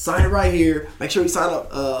paper, sign it right here. Make sure you sign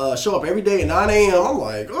up, show up every day at 9 a.m. I'm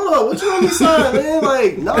like, "Hold on, what you want me to sign, man?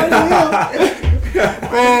 Like 9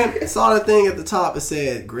 a.m. Man, saw the thing at the top. It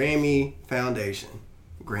said Grammy Foundation,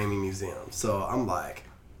 Grammy Museum. So I'm like,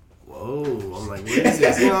 whoa. I'm like, what is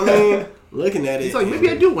this? You know what I mean? Looking at it. He's like, maybe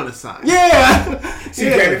I do want to sign. Yeah. See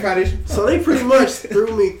Grammy Foundation? So they pretty much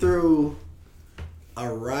threw me through a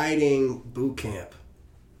writing boot camp.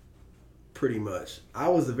 Pretty much. I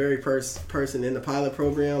was the very first person in the pilot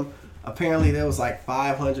program. Apparently there was like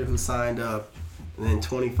 500 who signed up and then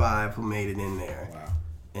 25 who made it in there. Wow.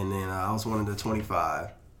 And then I was one of the 25.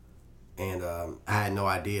 And I had no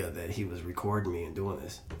idea that he was recording me and doing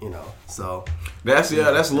this, So That's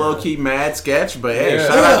low key mad sketch, but hey,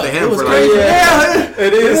 shout out to him it was for crazy. like Yeah,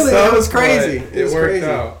 It is. Really, So, it was crazy. but It was worked crazy.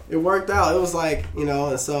 out. It worked out. It was like,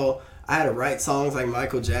 and so I had to write songs like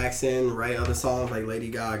Michael Jackson, write other songs like Lady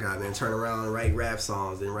Gaga, then turn around and write rap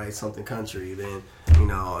songs, then write something country, then, and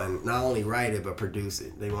not only write it, but produce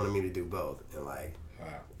it. They wanted me to do both. And like,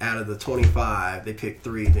 out of the 25, they picked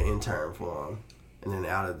 3 to intern for them. And then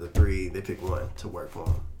out of the 3, they picked 1 to work for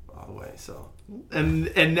them all the way. So,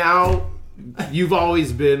 And now you've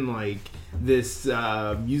always been like this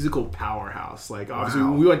musical powerhouse. Like, obviously,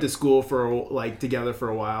 we went to school together for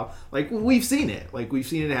a while. Like, we've seen it. Like, we've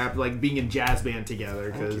seen it happen. Like being in jazz band together.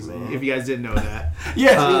 Because if you guys didn't know that,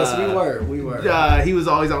 yes, we were. He was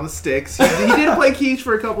always on the sticks. He did play keys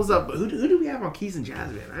for a couple stuff. But who do we have on keys in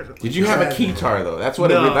jazz band? Did you have a keytar though? That's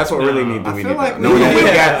what. No, that's what really need. I We feel need. like To know. we- No,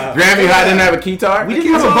 Grammy High didn't have a keytar. We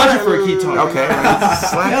didn't have a budget for a keytar. Okay.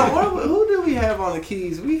 Yeah, who did we have on the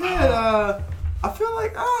keys? We had I feel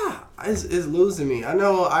like it's losing me. I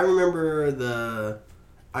know I remember the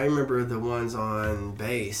ones on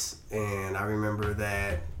bass, and I remember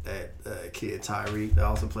that kid Tyreek that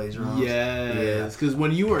also plays drums. Yes, because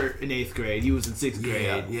when you were in 8th grade, he was in 6th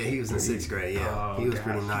grade. Yeah, he was in 6th grade. Yeah, Oh, he was gosh.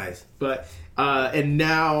 pretty nice. But and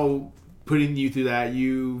now putting you through that,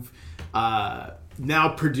 you've now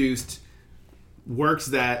produced works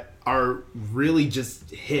that are really just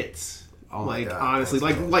hits. Oh my like God, honestly,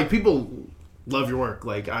 thanks, like people love your work.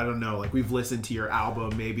 Like I don't know, like we've listened to your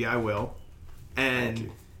album, Maybe I Will, and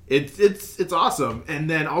it's awesome. And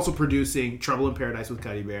then also producing Trouble in Paradise with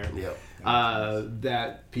Cuddy Bear. Yep.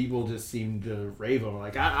 That people just seem to rave on.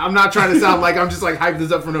 Like I'm not trying to sound like I'm just like hyping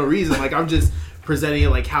this up for no reason. Like I'm just presenting it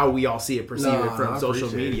like how we all see it, perceive it from I social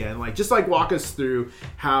appreciate media, and like just like walk us through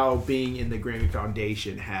how being in the Grammy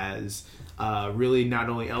Foundation has really not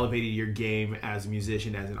only elevated your game as a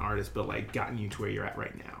musician, as an artist, but like gotten you to where you're at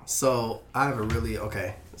right now. So I have a really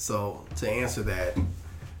So to answer that,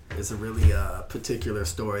 it's a really particular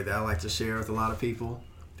story that I like to share with a lot of people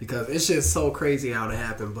because it's just so crazy how it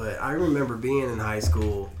happened. But I remember being in high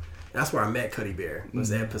school. That's where I met Cuddy Bear. It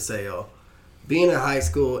was at Paseo. Being in high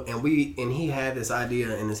school, and he had this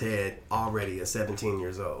idea in his head already at 17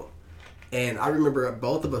 years old. And I remember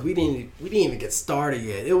both of us, we didn't even get started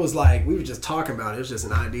yet. It was like we were just talking about it. It was just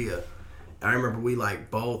an idea. And I remember we like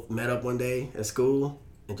both met up one day at school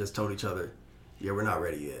and just told each other, "Yeah, we're not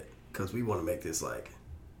ready yet because we want to make this like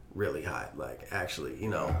really hot. Like actually,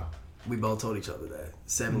 we both told each other that.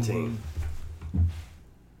 17,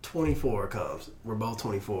 24 comes. We're both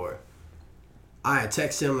 24. I had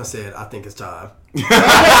texted him and said, "I think it's time."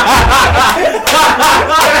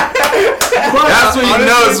 That's when you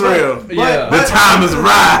know it's real. The time is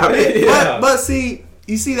right. But see,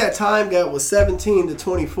 you see that time gap was 17 to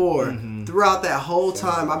 24. Throughout that whole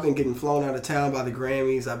time, I've been getting flown out of town by the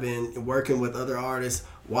Grammys. I've been working with other artists,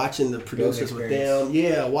 watching the producers with them.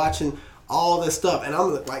 Yeah, watching all this stuff. And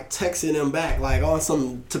I'm like texting them back, like on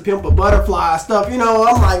some To Pimp a Butterfly stuff. I'm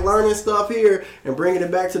like learning stuff here and bringing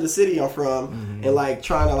it back to the city I'm from. And like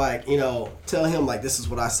trying to like, tell him like, this is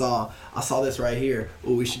what I saw. I saw this right here.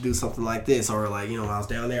 Oh, we should do something like this. Or like, when I was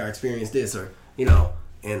down there, I experienced this. Or,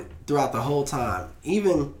 and throughout the whole time,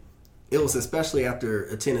 even it was especially after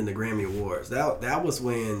attending the Grammy Awards. That was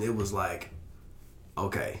when it was like,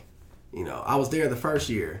 okay, you know, I was there the first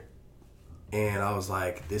year, and I was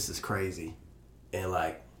like, this is crazy, and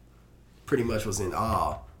like, pretty much was in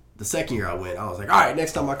awe. The second year I went, I was like, all right,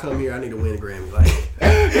 next time I come here, I need to win a Grammy. Like,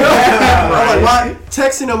 I'm like, why?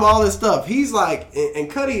 Texting him all this stuff. He's like,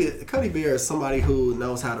 and Cuddy Bear is somebody who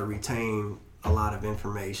knows how to retain a lot of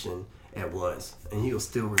information at once, and he'll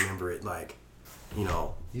still remember it, like, you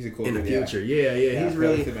know, He's a cool in the dude, future. Yeah, he's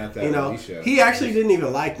really, you know, he actually didn't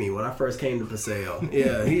even like me when I first came to Paseo.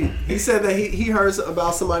 Yeah, he said that he heard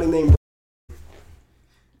about somebody named.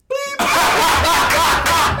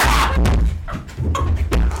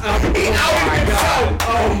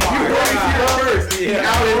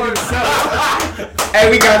 Hey,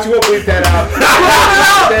 we got you. We'll bleep that out.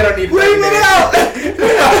 They don't need to Leave it out.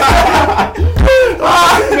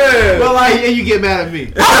 Well, like, you get mad at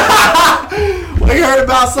me. Well, he heard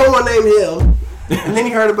about someone named him, and then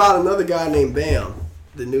he heard about another guy named Bam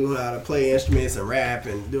that knew how to play instruments and rap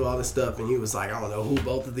and do all this stuff. And he was like, I don't know who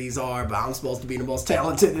both of these are, but I'm supposed to be the most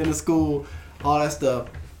talented in the school, all that stuff.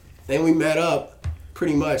 Then we met up.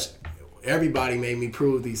 Pretty much everybody made me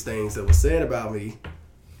prove these things that was said about me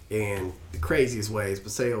in the craziest ways.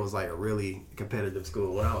 Paseo was like a really competitive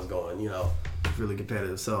school when I was going, you know, really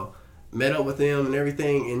competitive. So met up with him and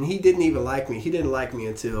everything, and he didn't even like me. He didn't like me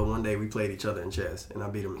until one day we played each other in chess, and I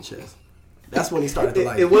beat him in chess. That's when he started to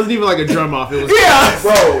like It wasn't even like a drum off. It was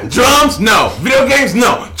Bro, drums, no. Video games,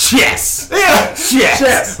 no. Chess. Yeah,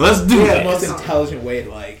 chess. Let's do the it. most intelligent way to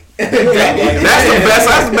like. That's the best.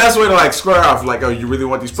 That's the best way to like square off. Like, oh, you really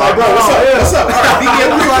want these problems? Bro, what's up? All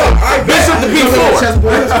right, Bishop to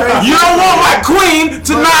B4. You don't want my queen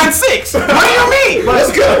to 9-6. What do you mean?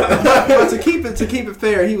 Let's go. But to keep it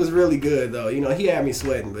fair, he was really good though. You know, he had me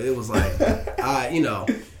sweating, but it was like, I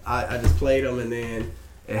just played him, and then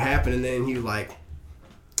it happened, and then he was like,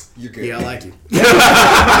 You good? yeah, I like you.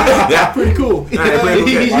 Yeah, Pretty cool. he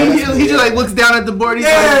just like looks down at the board. He's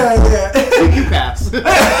like, you pass.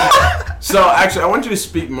 So actually, I want you to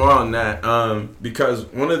speak more on that because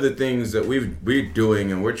one of the things that we're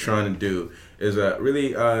doing and we're trying to do is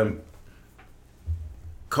really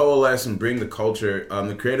coalesce and bring the culture,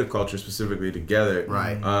 the creative culture specifically together.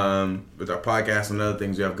 Right. With our podcast and other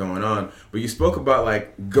things we have going on. But you spoke about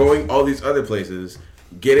like going all these other places,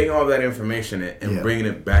 getting all that information and bringing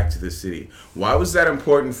it back to the city. Why was that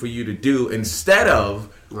important for you to do instead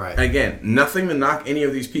of, again, nothing to knock any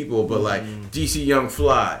of these people, but like DC Young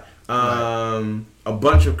Fly, a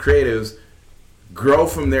bunch of creatives grow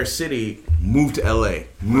from their city, move to LA,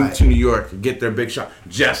 move to New York, get their big shot.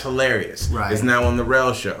 Just Hilarious is now on the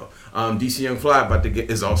Rail Show. DC Young Fly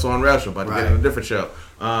is also on Rail Show, about to get on a different show.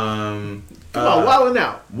 Come on, Wildin'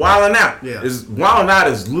 Out. Wildin' Out. Yeah. Wildin' Out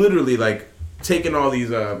is literally like taking all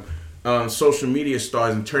these social media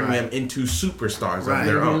stars and turning them into superstars of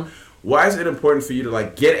their own. Why is it important for you to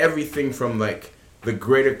like get everything from like the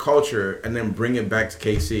greater culture and then bring it back to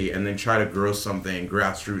KC and then try to grow something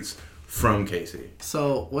grassroots from KC?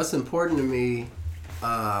 So what's important to me,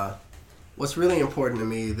 what's really important to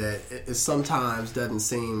me that it sometimes doesn't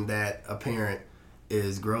seem that apparent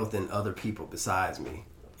is growth in other people besides me.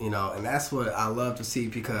 You know, and that's what I love to see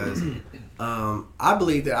because I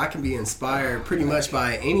believe that I can be inspired pretty much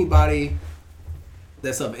by anybody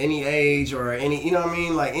that's of any age or any, you know what I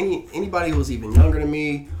mean? Like anybody who's even younger than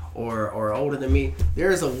me or older than me.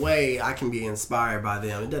 There's a way I can be inspired by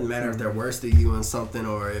them. It doesn't matter if they're worse than you in something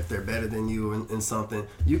or if they're better than you in something.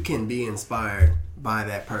 You can be inspired by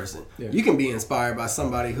that person. Yeah. You can be inspired by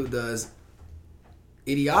somebody who does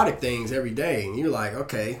idiotic things every day, and you're like,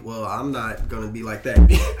 okay, well, I'm not gonna be like that.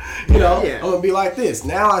 You know, I'm gonna be like this.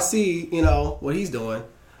 Now I see, you know, what he's doing.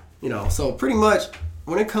 You know, so pretty much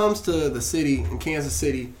when it comes to the city in Kansas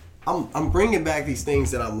City, I'm bringing back these things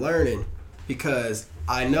that I'm learning because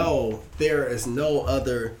I know there is no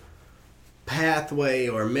other pathway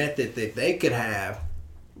or method that they could have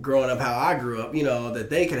growing up how I grew up. You know, that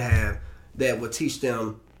they could have that would teach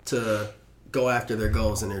them to go after their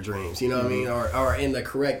goals and their dreams, you know what I mean? Or in the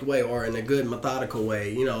correct way or in a good methodical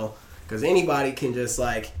way, you know, because anybody can just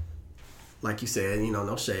like you said, you know,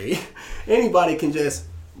 no shade. Anybody can just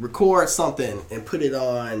record something and put it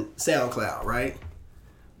on SoundCloud, right?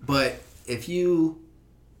 But if you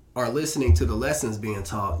are listening to the lessons being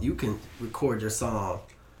taught, you can record your song,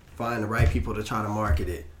 find the right people to try to market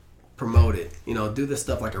it, promote it, you know, do this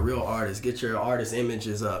stuff like a real artist, get your artist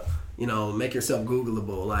images up, you know, make yourself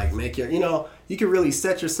Googleable, like make your, you know, you can really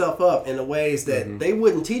set yourself up in the ways that they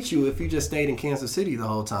wouldn't teach you if you just stayed in Kansas City the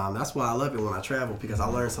whole time. That's why I love it when I travel because I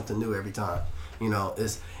learn something new every time. You know,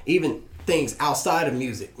 it's even things outside of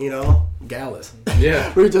music, you know, galas.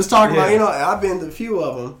 Yeah. We were just talking about, Yeah. you know, I've been to a few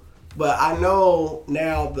of them, but I know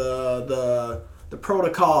now the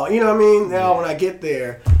protocol, you know what I mean? Now when I get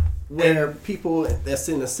there, where people that's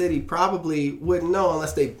in the city probably wouldn't know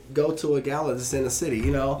unless they go to a gala that's in the city,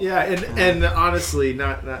 you know? Yeah, and honestly,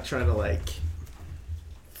 not trying to like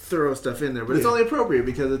throw stuff in there, but it's only appropriate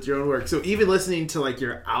because it's your own work. So even listening to like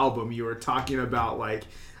your album, you were talking about like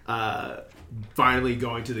finally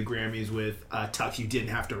going to the Grammys with Tux you didn't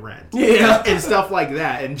have to rent, and stuff like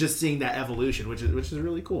that, and just seeing that evolution, which is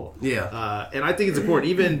really cool. Yeah, and I think it's important,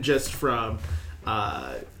 even just from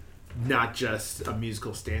not just a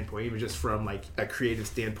musical standpoint, even just from like a creative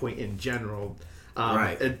standpoint in general.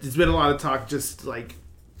 Right. It's been a lot of talk, just like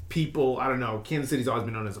people. I don't know. Kansas City's always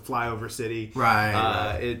been known as a flyover city.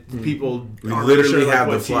 Right. People We aren't literally sure, like, have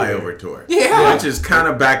the what's here. flyover tour. Yeah. Which is kind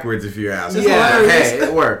of backwards if you ask me. Yeah. But hey,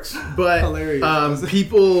 it works. But Hilarious.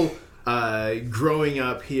 people growing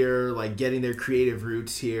up here, like getting their creative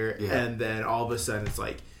roots here, Yeah. and then all of a sudden it's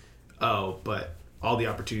like, oh, but all the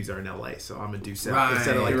opportunities are in LA, so I'm gonna do so Right,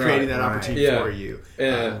 instead of like right, creating that right. opportunity Yeah. for you.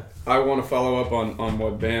 And I want to follow up on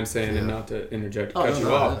what Bam's saying, and not to interject, cut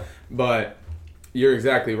you off, but you're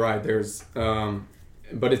exactly right. There's,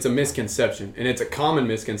 but it's a misconception, and it's a common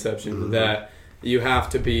misconception that you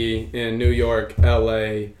have to be in New York,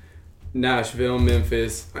 LA, Nashville,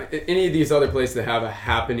 Memphis, any of these other places that have a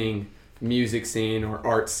happening music scene or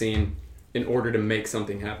art scene in order to make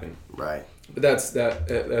something happen. Right. But that's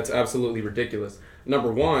absolutely ridiculous.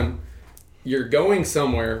 Number one, you're going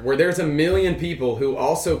somewhere where there's a million people who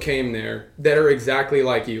also came there that are exactly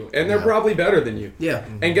like you, and they're probably better than you. Yeah.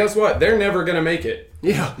 And guess what? They're never gonna make it.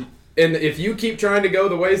 Yeah. And if you keep trying to go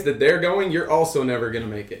the ways that they're going, you're also never gonna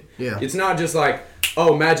make it. Yeah. It's not just like,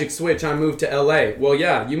 oh, magic switch, I moved to LA. Well,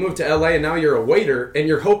 yeah, you moved to LA and now you're a waiter, and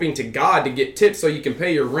you're hoping to God to get tips so you can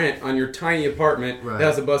pay your rent on your tiny apartment Right. that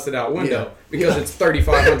has a busted out window Yeah. because it's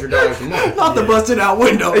 $3,500 a month. Not the busted out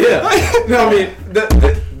window. Yeah. No, I mean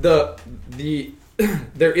the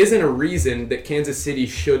there isn't a reason that Kansas City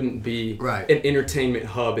shouldn't be Right. an entertainment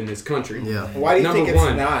hub in this country. Yeah. Why do you Number think it's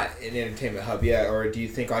one. not an entertainment hub yet, or do you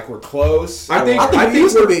think like we're close? I think we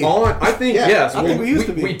used to we're be. on. I think Yeah, yes. I think we used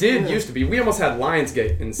to be. We did Yeah. used to be. We almost had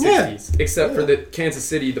Lionsgate in the Yeah. 60s, except for that Kansas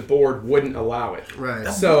City, the board wouldn't allow it. Right.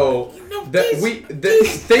 So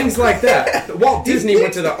things like that. Walt Disney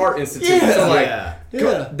went to the Art Institute. Yeah. So like, Yeah.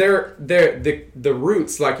 Yeah. the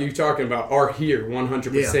roots, like you're talking about, are here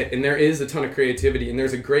 100%, and there is a ton of creativity, and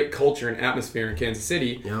there's a great culture and atmosphere in Kansas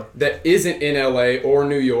City Yep. that isn't in LA or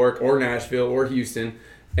New York or Nashville or Houston,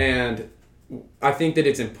 and I think that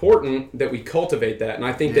it's important that we cultivate that, and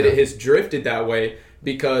I think that Yeah. it has drifted that way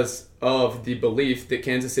because of the belief that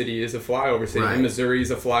Kansas City is a flyover city Right. and Missouri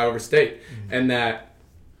is a flyover state, and that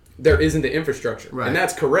there isn't the infrastructure. Right. And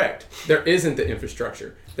that's correct. There isn't the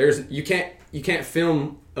infrastructure. You can't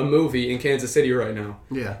film a movie in Kansas City right now.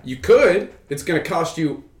 Yeah. You could. It's going to cost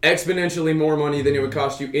you exponentially more money than it would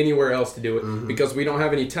cost you anywhere else to do it because we don't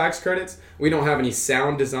have any tax credits. We don't have any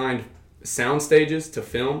sound designed sound stages to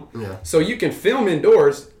film. Yeah. So you can film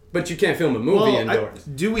indoors, but you can't film a movie indoors.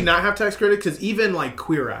 Do we not have tax credit? Because even like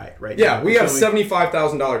Queer Eye, right? Yeah, now, we have so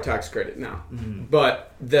 $75,000 tax credit now, but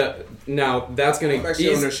that's going I'm to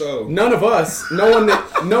actually on their show. None of us, no one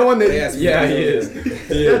that, They asked me yeah, to he do is.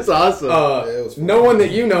 He That's is. awesome. it was fun. No one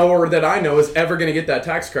that you know or that I know is ever going to get that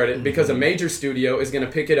tax credit because a major studio is going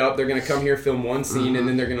to pick it up. They're going to come here, film one scene, and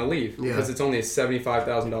then they're going to leave because it's only a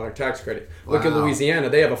 $75,000 tax credit. Look at Wow. Louisiana;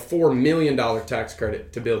 they have a $4 million tax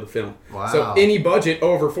credit to build a film. Wow. So any budget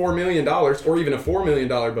over $4 million or even a $4 million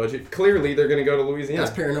budget, clearly they're going to go to Louisiana.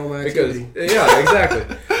 That's paranormal Because activity. yeah, exactly.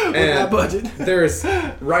 With And that budget. there's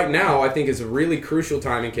right now, I think is a really crucial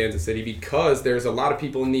time in Kansas City because there's a lot of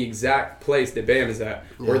people in the exact place that Bam is at,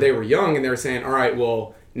 where they were young and they were saying, "All right,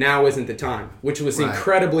 well, now isn't the time," which was Right.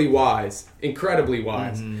 incredibly wise,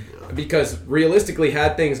 because realistically,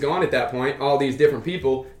 had things gone at that point, all these different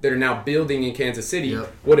people that are now building in Kansas City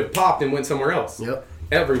Yep. would have popped and went somewhere else. Yep.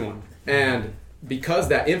 Everyone, and because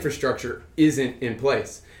that infrastructure isn't in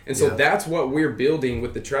place. And so Yeah. that's what we're building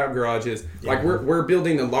with the Trap Garages. Like we're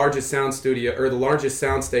building the largest sound studio or the largest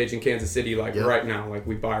sound stage in Kansas City like Yep. right now. Like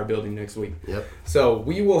we buy our building next week. Yep. So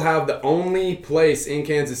we will have the only place in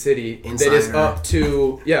Kansas City that Inside, is right?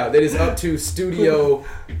 up to studio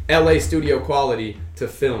LA studio quality to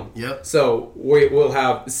film. Yep. So we'll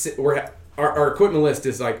have our equipment list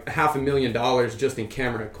is like $500,000 just in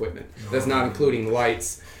camera equipment. That's not including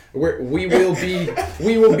lights. We will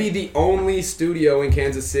be the only studio in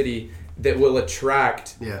Kansas City that will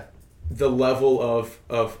attract Yeah. the level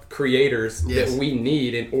of creators Yes. that we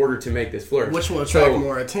need in order to make this flourish. Which will attract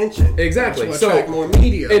more attention. Exactly. Which will attract more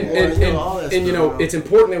media. All that and stuff. it's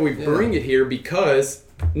important that we bring it here because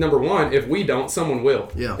number one, if we don't, someone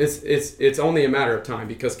will. Yeah. It's only a matter of time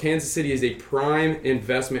because Kansas City is a prime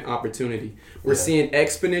investment opportunity. We're seeing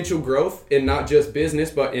exponential growth in not just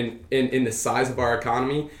business, but in the size of our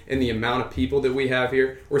economy and the amount of people that we have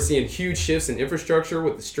here. We're seeing huge shifts in infrastructure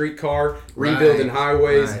with the streetcar, rebuilding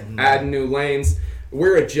highways, adding new lanes.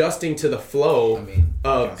 We're adjusting to the flow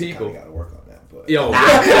of people. Got to work on that, but Yo,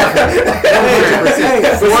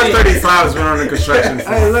 435 has been under construction for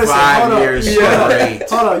Hey, listen, 5 years straight.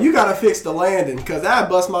 Hold on, you gotta fix the landing because I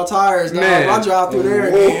bust my tires down. Man. I drive through there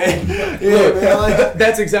again. Man, like,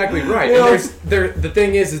 that's exactly right. You know, And the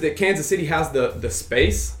thing is that Kansas City has the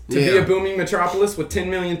space to be a booming metropolis with 10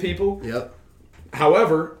 million people. Yep.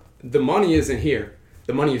 However, the money isn't here.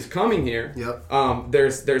 The money is coming here. Yep.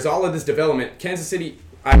 There's all of this development. Kansas City,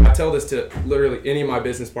 I tell this to literally any of my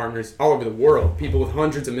business partners all over the world, people with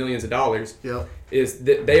hundreds of millions of dollars, Yep. is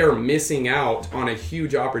that they are missing out on a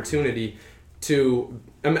huge opportunity to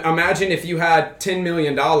imagine if you had $10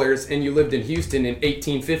 million and you lived in Houston in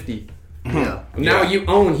 1850. Yeah. Now you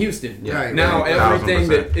own Houston. Right, Now right. everything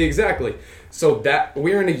 1000%. that exactly. So that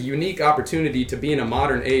we're in a unique opportunity to be in a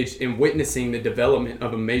modern age and witnessing the development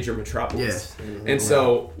of a major metropolis. Yes. And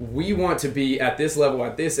so we want to be at this level,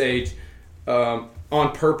 at this age,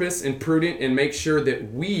 on purpose and prudent, and make sure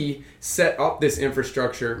that we set up this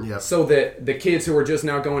infrastructure Yep. so that the kids who are just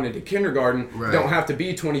now going into kindergarten Right. don't have to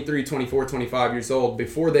be 23, 24, 25 years old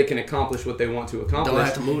before they can accomplish what they want to accomplish. Don't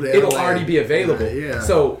have to move to It'll LA. already be available. Yeah.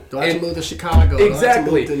 So Don't have and- to move to Chicago. Don't have to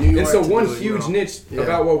Exactly. move to New York And so to one do it, huge you know? niche Yeah.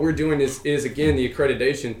 about what we're doing is again the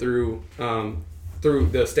accreditation through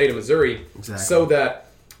the state of Missouri, Exactly. so that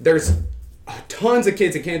there's tons of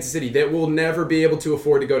kids in Kansas City that will never be able to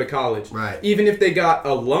afford to go to college. Right. Even if they got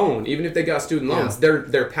a loan, even if they got student loans, Yeah.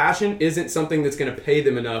 their passion isn't something that's going to pay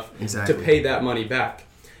them enough Exactly. to pay that money back.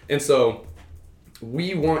 And so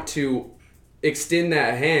we want to extend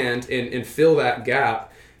that hand and fill that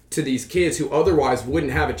gap to these kids who otherwise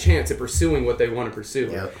wouldn't have a chance at pursuing what they want to pursue.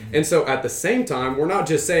 Yep. And so at the same time, we're not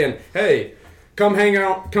just saying, hey, come hang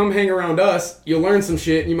around us, you'll learn some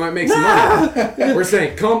shit and you might make some money. We're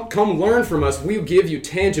saying, come learn from us. We'll give you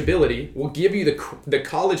tangibility. We'll give you the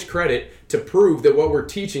college credit to prove that what we're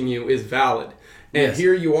teaching you is valid. And Yes.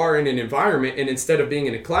 here you are in an environment, and instead of being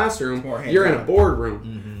in a classroom, more you're in a hands-on.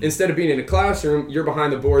 boardroom. Instead of being in a classroom, you're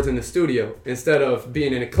behind the boards in the studio. Instead of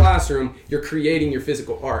being in a classroom, you're creating your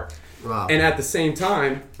physical art. Wow. And at the same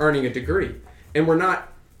time, earning a degree. And we're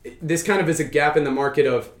not, this kind of is a gap in the market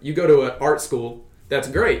of, you go to an art school, that's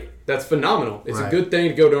great. That's phenomenal. It's Right. a good thing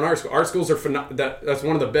to go to an art school. Art schools are that's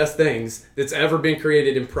one of the best things that's ever been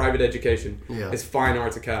created in private education. Yeah. Is fine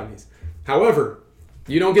arts academies. However,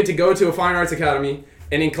 you don't get to go to a fine arts academy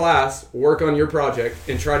and in class work on your project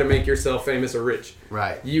and try to make yourself famous or rich.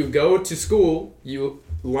 Right. You go to school, you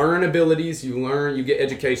learn abilities, you get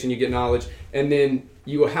education, you get knowledge, and then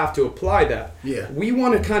you have to apply that. Yeah. We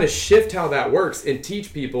want to kind of shift how that works and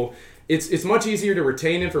teach people. It's much easier to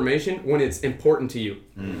retain information when it's important to you.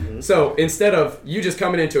 So instead of you just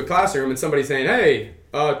coming into a classroom and somebody saying, hey,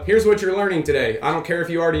 here's what you're learning today. I don't care if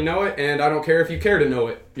you already know it, and I don't care if you care to know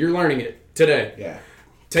it. You're learning it today. Yeah.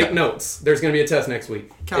 Take notes. There's going to be a test next week.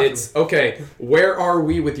 Copy. It's okay. Where are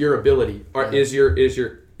we with your ability? Is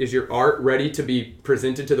your art ready to be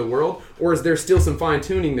presented to the world, or is there still some fine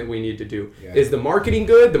tuning that we need to do? Yeah. Is the marketing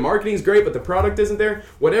good? The marketing's great, but the product isn't there.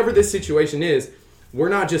 Whatever this situation is, we're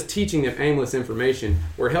not just teaching them aimless information.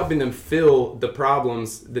 We're helping them fill the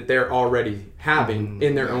problems that they're already having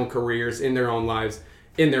in their own careers, in their own lives,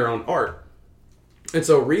 in their own art. And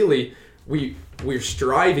so really, we're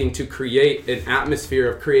striving to create an atmosphere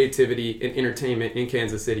of creativity and entertainment in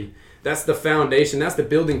Kansas City. That's the foundation. That's the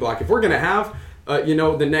building block. If we're going to have,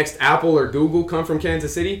 the next Apple or Google come from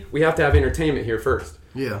Kansas City, we have to have entertainment here first.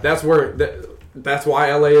 Yeah. That's where. That's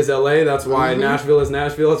why LA is LA. That's why Nashville is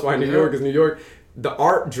Nashville. That's why New York is New York. The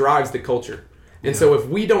art drives the culture. And so if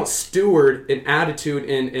we don't steward an attitude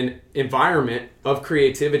and an environment of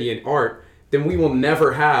creativity and art, then we will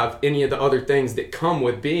never have any of the other things that come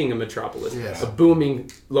with being a metropolis, Yes. a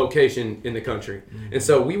booming location in the country. And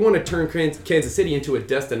so we want to turn Kansas City into a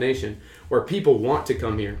destination where people want to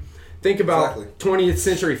come here. Think about Exactly. 20th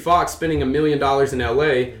Century Fox spending $1 million in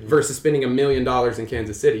LA versus spending $1 million in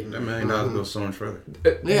Kansas City. That $1 million goes so much further.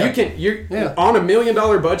 Yeah. You're Yeah. on $1 million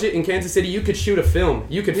budget in Kansas City. You could shoot a film.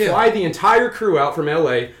 You could fly the entire crew out from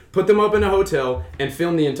LA, put them up in a hotel, and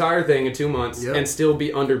film the entire thing in 2 months, Yep. and still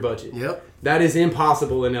be under budget. Yep. That is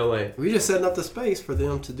impossible in LA. We just setting up the space for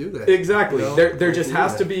them to do that. Exactly. You know? There just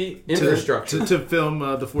has to be infrastructure. To film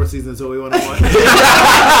the 4 seasons of Zoe 101.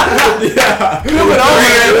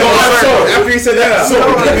 After you said that,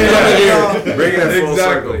 bring it full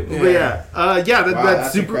circle. Exactly. But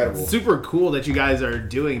that's that's super incredible. super cool that you guys are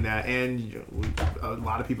doing that, and a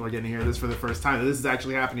lot of people are getting to hear this for the first time. This is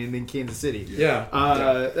actually happening in Kansas City.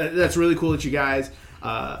 That's really cool that you guys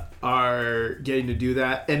are getting to do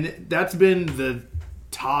that, and that's been the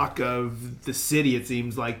talk of the city. It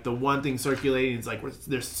seems like the one thing circulating is like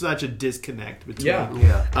there's such a disconnect between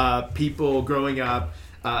people growing up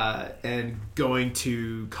and going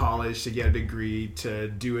to college to get a degree to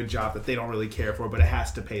do a job that they don't really care for, but it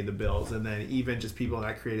has to pay the bills, and then even just people in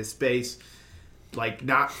that creative space like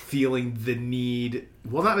not feeling the need,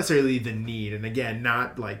 well, not necessarily the need, and again,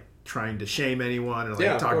 not like trying to shame anyone or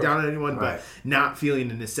like talk down on anyone, but not feeling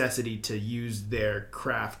the necessity to use their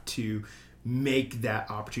craft to make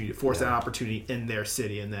that opportunity, force that opportunity in their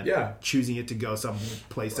city, and then choosing it to go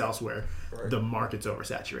someplace else where the market's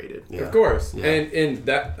oversaturated. Of course. And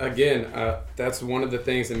that, again, that's one of the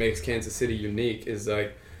things that makes Kansas City unique is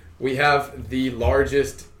like we have the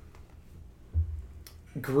largest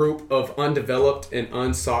group of undeveloped and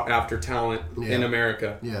unsought after talent in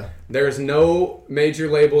America. There's no major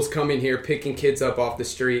labels coming here picking kids up off the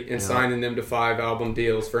street and signing them to 5 album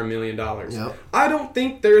deals for $1 million. I don't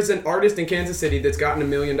think there's an artist in Kansas City that's gotten $1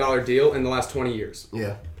 million deal in the last 20 years.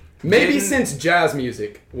 Maybe since jazz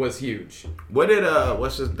music was huge. What did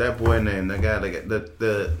what's that boy name? The guy that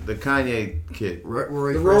the Kanye kid.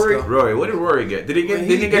 Rory. Rory. What did Rory get? Did he get?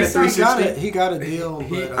 Did he get a 360? He got a deal.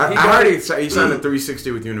 I heard he signed a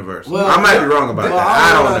 360 with Universal. Well, I might be wrong about that.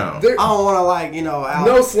 I don't know. I don't want to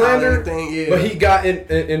no slander. Anything, but he got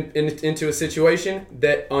into a situation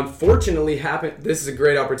that unfortunately happened. This is a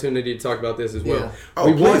great opportunity to talk about this as well.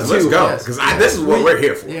 Oh, please, let's go, because this is what we're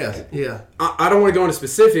here for. I don't want to go into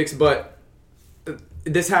specifics, but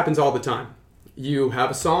this happens all the time. You have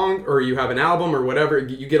a song or you have an album or whatever,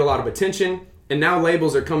 you get a lot of attention, and now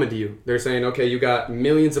labels are coming to you. They're saying, okay, you got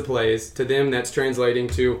millions of plays. To them, that's translating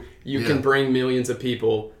to you can bring millions of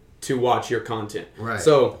people to watch your content.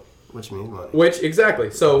 So, which means money. Exactly.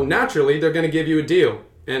 So naturally, they're going to give you a deal.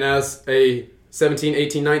 And as a 17,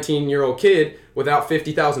 18, 19-year-old kid without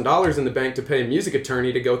 $50,000 in the bank to pay a music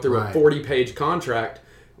attorney to go through a 40-page contract,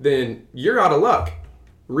 then you're out of luck.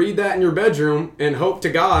 Read that in your bedroom and hope to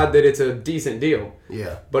God that it's a decent deal.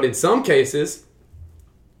 But in some cases,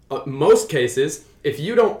 most cases, if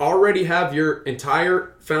you don't already have your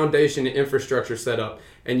entire foundation and infrastructure set up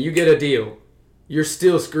and you get a deal, you're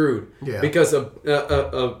still screwed. Because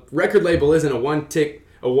a record label isn't a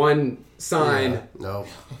one sign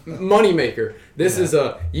money maker. This is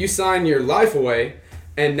you sign your life away,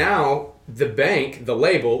 and now the bank, the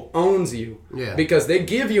label, owns you because they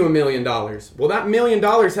give you $1 million. Well, that $1 million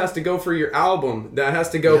has to go for your album. That has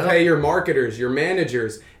to go pay your marketers, your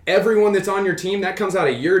managers, everyone that's on your team. That comes out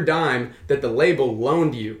of your dime that the label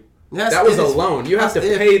loaned you. That was a loan. You have to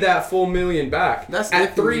pay that full $1 million back. That's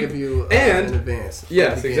at $3 give you in advance.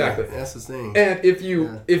 Yes, exactly. That's the thing. And if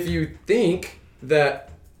you think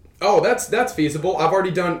that, oh, that's feasible, I've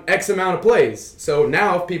already done X amount of plays, so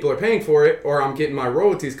now if people are paying for it or I'm getting my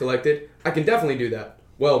royalties collected, I can definitely do that.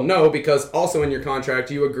 Well, no, because also in your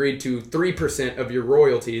contract you agreed to 3% of your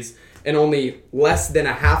royalties and only less than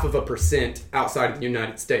 0.5% outside of the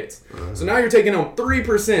United States. So now you're taking home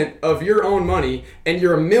 3% of your own money and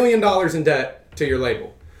you're $1 million in debt to your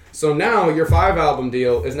label. So now your 5 album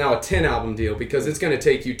deal is now a 10 album deal because it's going to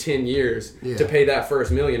take you 10 years to pay that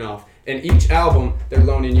first $1 million off. And each album, they're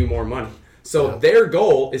loaning you more money. So their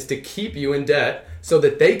goal is to keep you in debt so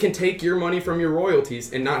that they can take your money from your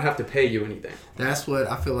royalties and not have to pay you anything. That's what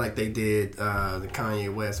I feel like they did the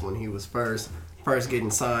Kanye West when he was first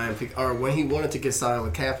getting signed, or when he wanted to get signed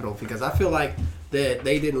with Capitol, because I feel like that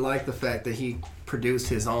they didn't like the fact that he produced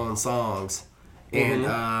his own songs.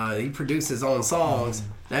 And he produced his own songs.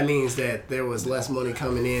 That means that there was less money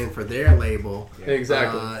coming in for their label.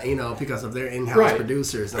 Exactly. Because of their in-house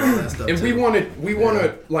producers and all that stuff. And we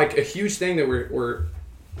want like a huge thing that we're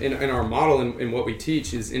in our model and what we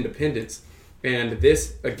teach is independence. And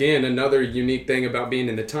this, again, another unique thing about being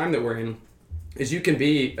in the time that we're in is you can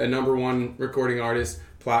be a #1 recording artist,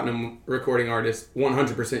 platinum recording artist,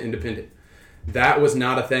 100% independent. That was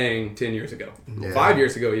not a thing 10 years ago. 5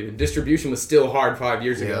 years ago even. Distribution was still hard 5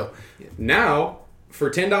 years ago. Now, for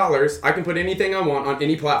 $10, I can put anything I want on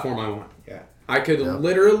any platform I want. I could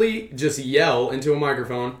literally just yell into a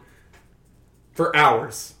microphone for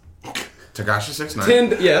hours. Tekashi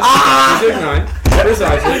 6ix9ine. Yes, 6ix9ine.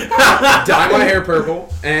 Precisely. Dye my hair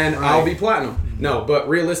purple, and I'll be platinum. No, but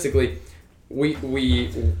realistically,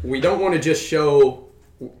 we don't want to just show.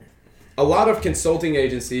 A lot of consulting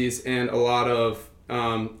agencies and a lot of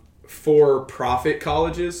for-profit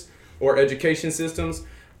colleges or education systems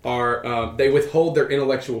are they withhold their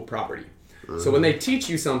intellectual property. So when they teach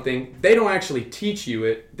you something, they don't actually teach you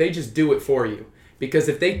it; they just do it for you. Because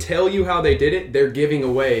if they tell you how they did it, they're giving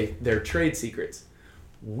away their trade secrets.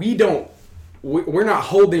 We're not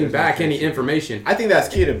holding back any information. I think that's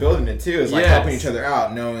key to building it too. Is like Yes. helping each other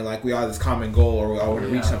out, knowing like we all have this common goal, or we all want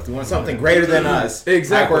to reach something. We want something greater than us.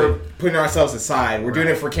 Exactly. Like we're putting ourselves aside. We're doing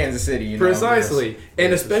it for Kansas City. You know? Precisely,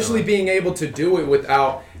 and especially being able to do it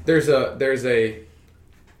without there's a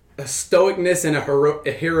stoicness and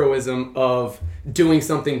a heroism of doing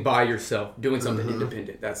something by yourself, doing something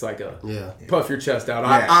independent. That's like a puff your chest out.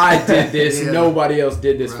 Yeah. I did this. Nobody else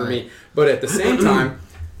did this for me. But at the same time,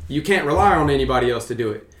 you can't rely on anybody else to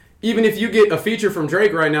do it. Even if you get a feature from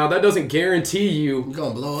Drake right now, that doesn't guarantee you You're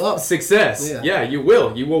gonna blow up. success. Yeah, you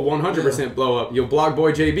will. You will 100% Yeah. blow up. You'll blog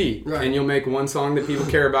Boy JB, Right. and you'll make one song that people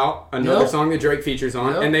care about, another Yep. song that Drake features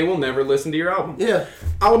on, Yep. and they will never listen to your album. Yeah.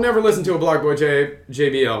 I will never listen to a Blog Boy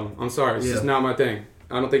JB album. I'm sorry, it's just not my thing.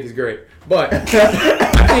 I don't think he's great, but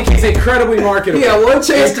I think he's incredibly marketable. Yeah, one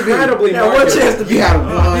chance to be. Incredibly Yeah, one marketable. chance to be. You had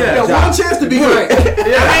one. Yeah, job. one chance to be great.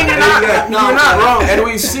 I mean, you're No, not wrong. And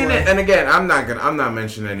we've seen it. And again, I'm not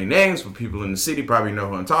mentioning any names, but people in the city probably know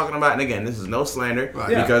who I'm talking about. And again, this is no slander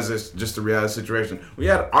because it's just a reality situation. We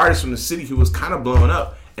had artists from the city who was kind of blowing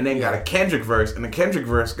up, and then got a Kendrick verse, and the Kendrick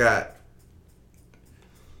verse got.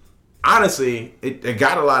 Honestly, it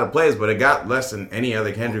got a lot of plays, but it got less than any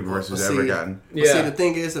other Kendrick verse has ever gotten. Well, see, the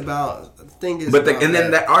thing is about then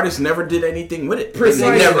that artist never did anything with it.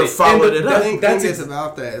 Precisely. They never followed it The up. thing is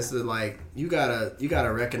about that is that like you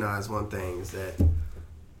gotta recognize one thing is that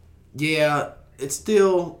it's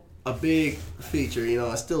still a big feature. You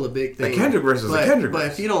know, it's still a big thing. A Kendrick verse is a Kendrick but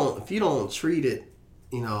verse. if you don't treat it,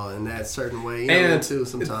 you know, in that certain way, you know, And too,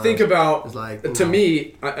 sometimes think about it's like to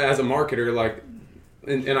me as a marketer, like,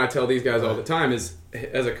 and I tell these guys all the time is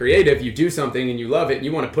as a creative, you do something and you love it and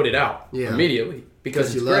you want to put it out immediately because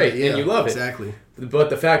it's you love great it, and you love it. Exactly. But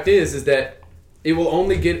the fact is that it will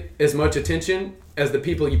only get as much attention as the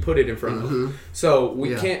people you put it in front of. So we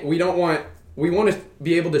want to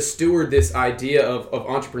be able to steward this idea of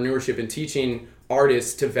entrepreneurship and teaching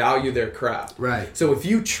artists to value their craft. Right. So if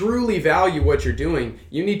you truly value what you're doing,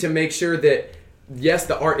 you need to make sure that yes,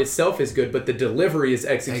 the art itself is good, but the delivery is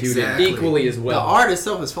executed equally as well. The art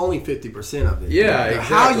itself is only 50% of it. Yeah, Like,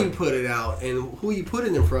 exactly. how you put it out and who you put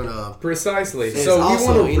it in front of. Precisely. It's So we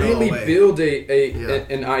also, want to really build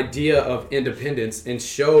an idea of independence and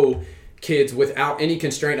show kids without any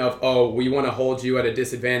constraint of, we want to hold you at a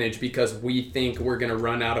disadvantage because we think we're going to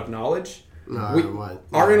run out of knowledge.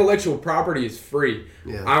 Our intellectual property is free.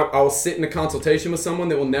 Yeah. I'll sit in a consultation with someone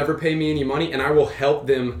that will never pay me any money, and I will help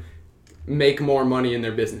them make more money in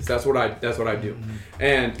their business. That's what I do.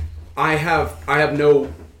 And I have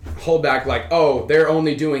no holdback like, they're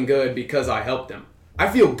only doing good because I helped them. I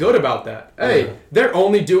feel good about that. Hey, they're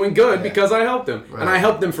only doing good because I helped them. And I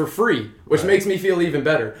helped them for free, which makes me feel even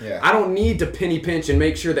better. Yeah. I don't need to penny pinch and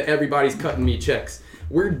make sure that everybody's cutting me checks.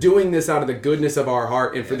 We're doing this out of the goodness of our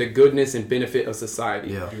heart and for the goodness and benefit of society.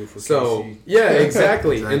 Yeah. So,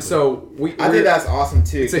 exactly. And so I think that's awesome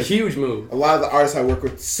too. It's a huge move. A lot of the artists I work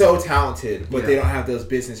with so talented, but they don't have those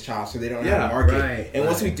business chops or they don't know how to market. And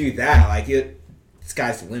once we do that, like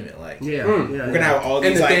sky's the limit. Like we're gonna have all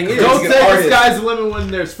these the like thing is, Don't good say the artists. sky's the limit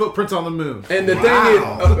when there's footprints on the moon. And the thing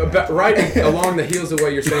is, right along the heels of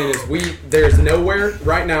what you're saying is there's nowhere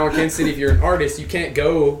right now in Kansas City, if you're an artist, you can't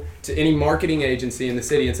go to any marketing agency in the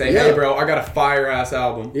city and say, hey bro, I got a fire ass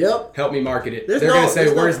album. Yep. Help me market it. There's They're going to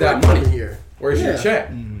say, where's that money? Here. Where's your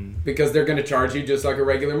check? Because they're going to charge you just like a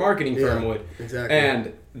regular marketing firm would. Exactly.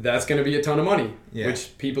 And that's going to be a ton of money,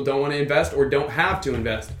 which people don't want to invest or don't have to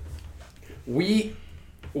invest. We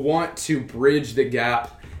want to bridge the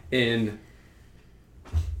gap in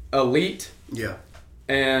elite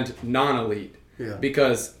and non-elite. Yeah.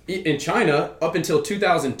 Because in China, up until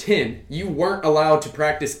 2010, you weren't allowed to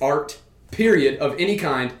practice art, period, of any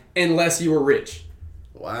kind, unless you were rich.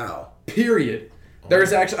 Wow. Period.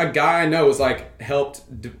 There's actually a guy I know was helped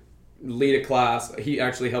lead a class. He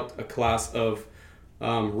actually helped a class of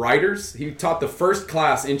writers. He taught the first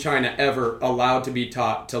class in China ever allowed to be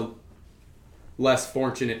taught to less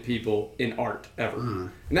fortunate people in art ever.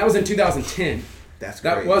 And that was in 2010.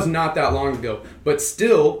 That was not that long ago. But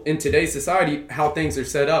still, in today's society, how things are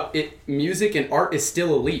set up, music and art is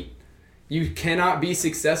still elite. You cannot be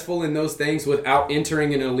successful in those things without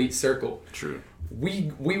entering an elite circle. True.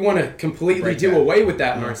 We want to completely do away with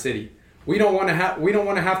that in our city. We don't want to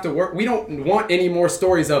have to work. We don't want any more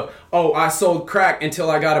stories of, oh, I sold crack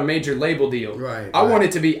until I got a major label deal. Right, I right. want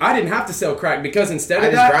it to be, I didn't have to sell crack because instead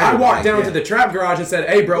of just that, ride I a walked bike, down yeah. to the trap garage and said,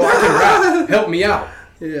 hey, bro, I can rap. Help me out.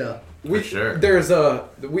 Yeah. We sure.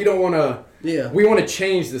 We don't want to. Yeah. We want to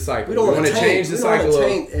change the cycle. We don't want to change the cycle. We don't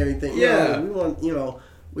want to taint everything. Yeah.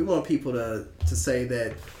 We want people to say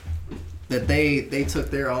that they took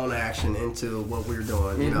their own action into what we're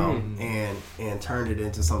doing, you know, and turned it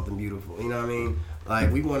into something beautiful. You know what I mean?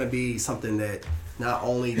 Like, we want to be something that not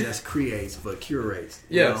only just creates but curates.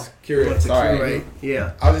 You Yes, know? curates. We want to Sorry. curate.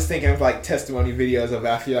 Yeah. I was just thinking of like testimony videos of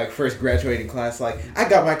after you like first graduating class, like I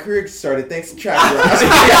got my career started thanks to Trap Garage.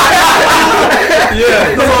 Yeah.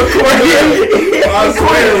 And when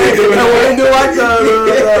you do like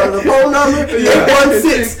the phone number,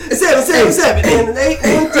 816-777 and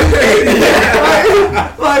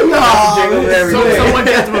 812. Like, no. Someone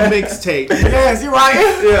gets them a mixtape. Yes, you're right.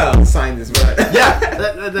 Yeah. Sign this, but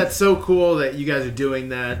Yeah, that's so cool that you guys are doing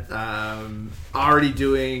that.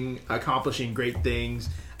 Already accomplishing great things.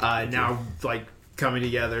 Now, like, coming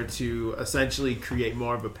together to essentially create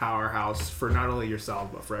more of a powerhouse for not only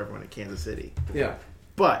yourself but for everyone in Kansas City. Yeah.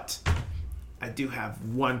 But I do have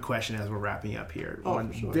one question as we're wrapping up here.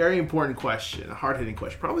 One very important question, a hard-hitting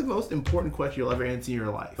question, probably the most important question you'll ever answer in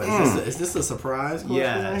your life. Is this a surprise question?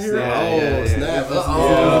 Yes. Right here? Yeah, Snap. This is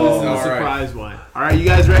All a right. surprise one. All right, you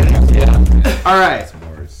guys ready? Yeah. All right.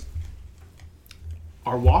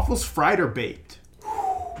 Are waffles fried or baked?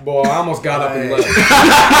 Boy, I almost got up and left.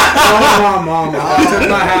 Oh, my mama. I took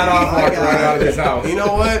my hat off, walked right out of this house. You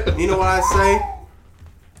know what? You know what I'd say?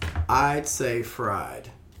 I'd say fried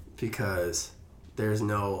because there's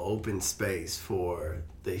no open space for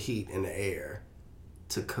the heat and the air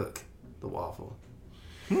to cook the waffle.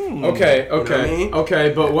 Okay, what I mean?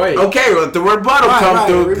 okay, but wait. Okay, well, the rebuttal come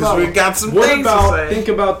through because we got some What things about, to say. think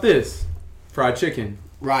about this. Fried chicken,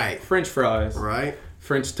 Right. French fries, Right.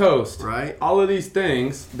 French toast. Right. All of these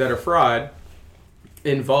things that are fried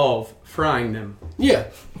involve frying them. Yeah.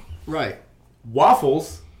 Right.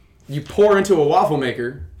 Waffles, you pour into a waffle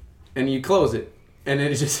maker and you close it. And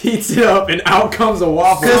then it just heats it up and out comes a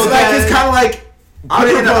waffle. Because it's kind of like put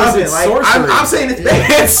it in the propose oven. it's Like, sorcery. I'm saying it's baked.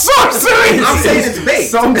 It's sorcery. I'm saying it's baked.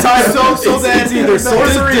 Sometimes So then- it's either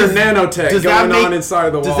sorcery or nanotech does that going make- on inside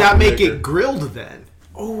of the waffle Does that make maker. it grilled then?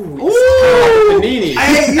 Panini.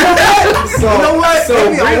 Hey, you know what? You know what? so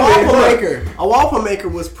Maybe really, a waffle look. maker. A waffle maker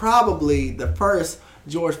was probably the first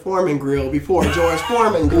George Foreman grill before George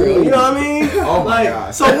Foreman grill. You know what I mean? Oh my Like,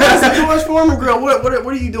 gosh. so what's a George Foreman grill? What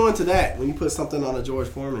are you doing to that when you put something on a George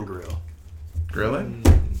Foreman grill? Grilling?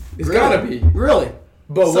 It's gotta be. Really?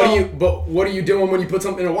 But So- what are you doing when you put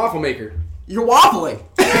something in a waffle maker? You're waffling.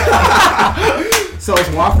 So is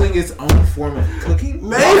waffling its own form of cooking?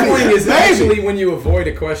 Waffling is Maybe. actually when you avoid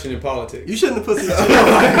a question in politics. You shouldn't have put these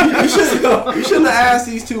two. You shouldn't have asked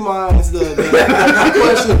these two minds the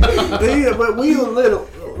question. But we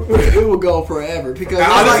will go forever because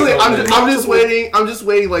Honestly, like- I'm just waiting. I'm just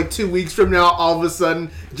waiting. Like 2 weeks from now, all of a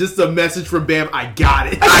sudden, just a message from Bam. I got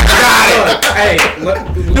it. Hey,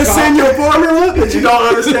 the senior formula that you don't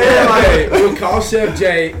understand. Hey, Like, we'll call Chef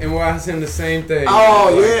Jay and we'll ask him the same thing.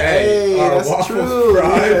 oh Like, yeah, hey, are that's waffles true.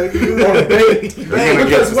 fried Yeah, or baked?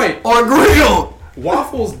 Because wait, or grilled.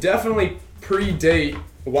 waffles definitely predate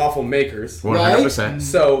waffle makers. 100%.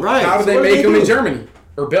 So Right, how do so they what do make they them in do? Germany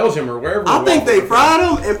or Belgium or wherever? I think they waffles are fried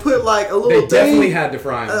them and put like a little They thing. definitely had to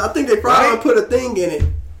fry them. I think they fried them and put a thing in it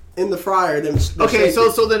in the fryer. Then Okay, shake so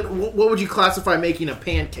it. so then, what would you classify making a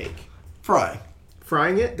pancake? fry.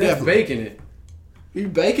 Frying it? That's baking it. You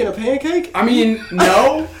baking a pancake? I mean,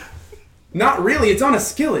 no, not really. It's on a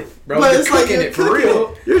skillet, bro. But You're it's like cooking you're it for cooking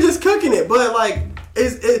real. it. You're just cooking it, but like,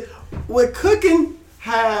 would cooking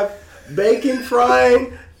have bacon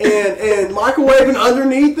frying and microwaving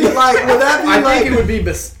underneath it? Like, would that be I like? think it would be.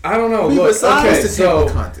 I don't know. Be Look, besides okay, the so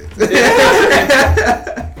Content.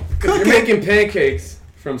 if you're making pancakes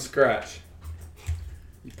from scratch,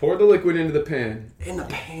 you pour the liquid into the pan, in the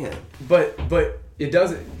pan. but it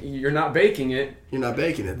doesn't. You're not baking it, You're not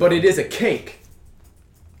baking it, but it is a cake.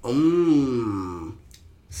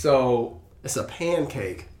 So it's a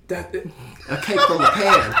pancake. that A cake from a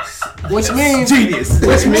pan, which means Genius.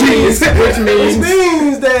 which means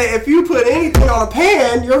that if you put anything on a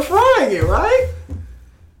pan, you're frying it, right?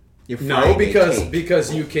 You're no, frying a because cake.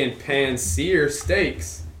 because you can pan sear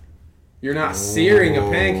steaks. You're not searing a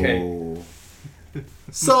pancake.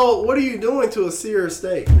 So what are you doing to a seared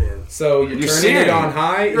steak, man? So you're turning searing it it. on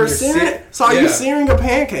high. and You're searing it. So are you yeah, searing a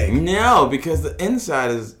pancake? No, because the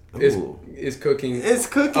inside is. Ooh. is cooking. It's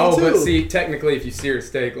cooking Oh, too. but see, technically, if you sear a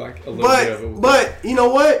steak, like a little bit of it. But you know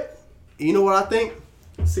what? You know what I think?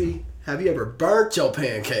 See, have you ever burnt your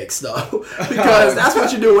pancakes though? Because that's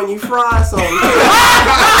what you do when you fry something.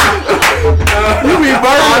 You be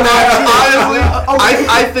burning that. Honestly,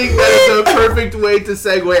 I think that is the perfect way to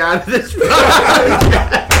segue out of this.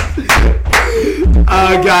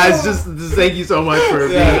 Guys, just thank you so much for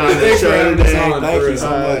being on the show today. Thank you so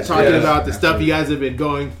much. Talking about the stuff you guys have been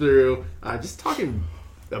going through. Just talking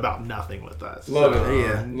about nothing with us. Love So, it.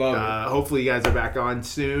 Yeah. Love it. Hopefully you guys are back on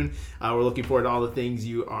soon. We're looking forward to all the things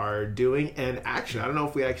you are doing. And actually, I don't know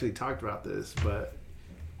if we actually talked about this, but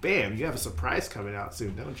Bam, you have a surprise coming out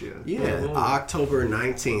soon, don't you? Yeah, October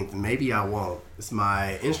 19th. Maybe I won't. It's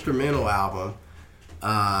my instrumental album.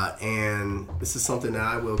 And this is something that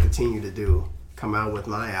I will continue to do. Come out with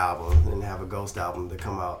my album and have a Ghost album to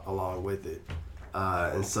come out along with it.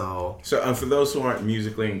 And so for those who aren't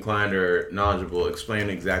musically inclined or knowledgeable, explain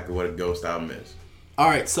exactly what a Ghost album is. all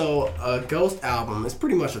right, so a Ghost album is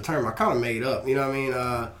pretty much a term I kind of made up. You know what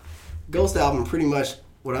I mean? Ghost album, pretty much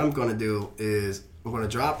what I'm going to do is I'm going to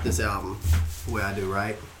drop this album the way I do,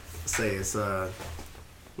 right? Say it's, you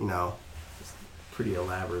know, it's a pretty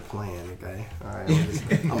elaborate plan, okay? All right,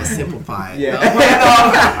 I'm going to simplify it. Yeah.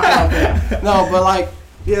 No, but like,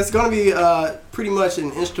 yeah, it's going to be pretty much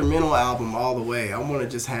an instrumental album all the way. I want to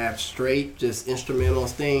just have straight, just instrumental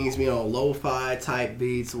things, you know, lo-fi type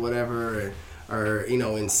beats, whatever, or you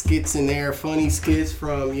know, and skits in there, funny skits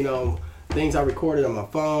from, you know, things I recorded on my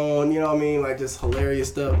phone, you know what I mean? Like just hilarious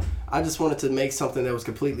stuff. I just wanted to make something that was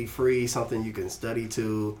completely free, something you can study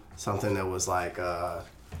to, something that was like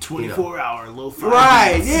 24-hour lo-fi.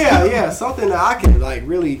 right, beats. yeah, something that I can like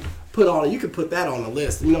really put on. You could put that on the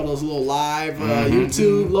list. You know those little live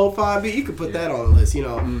YouTube lo-fi beat. You could put that on the list. You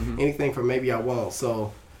know anything from Maybe I Won't.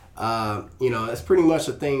 So you know it's pretty much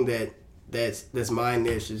a thing that's my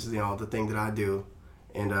niche. Is, you know, the thing that I do,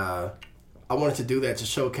 and I wanted to do that to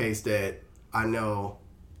showcase that I know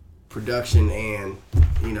production and,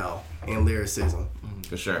 you know, and lyricism.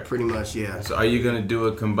 For sure. Pretty much, yeah. So are you gonna do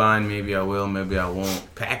a combined Maybe I Will, Maybe I Won't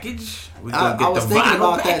package? We I gonna was the thinking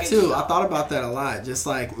vinyl about package? that too. I thought about that a lot. Just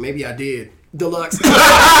like Maybe I Did Deluxe. Maybe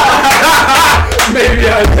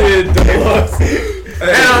I did deluxe. And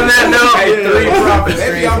on that note,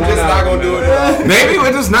 Maybe I'm just not gonna do it at all. maybe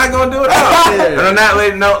we're just not gonna do it at all. And on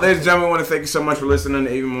that note, ladies and gentlemen, I want to thank you so much for listening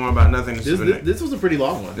to Even More About Nothing. This was a pretty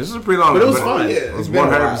long one. This was a pretty long But it one, was fun. It Yeah, was it's been a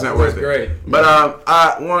 100% while. worth it. Great. But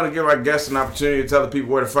I want to give our guests an opportunity to tell the people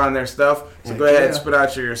where to find their stuff. So go ahead and spit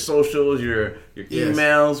out your socials, your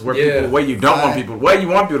emails, where you don't want people, where you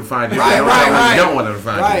want people to find you. Right. You don't want them to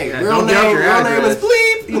find Right, you. real don't give out name, your real name is address.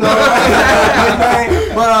 Bleep, you know.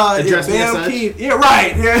 But Address me as Bam such. Keith, yeah,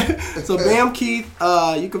 right. Yeah. So Bam Keith,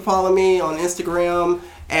 you can follow me on Instagram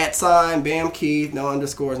 @ Bam Keith, no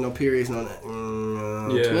underscores, no periods, no.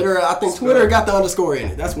 Twitter, I think Twitter got the underscore in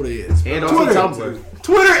it. That's what it is. And also Twitter. Tumblr.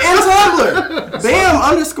 Twitter and Tumblr.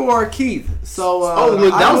 Bam_Keith. So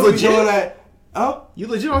look, that I was will be legit? doing that. Oh You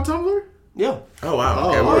legit on Tumblr? yeah. Oh wow.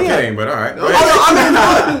 Okay, we Oh, were yeah. kidding, but all right. Oh, no, I mean,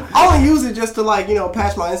 I only use it just to, like, you know,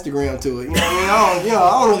 patch my Instagram to it. You know what I mean?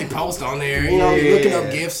 I don't really post on there. You know, looking up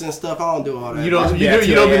gifts and stuff. I don't do all that. You don't be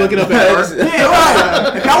looking up at art? Yeah,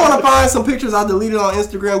 right. If y'all want to find some pictures I deleted on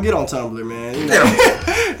Instagram, get on Tumblr, man. You know?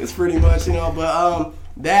 It's pretty much, you know. But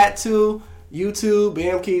that too, YouTube,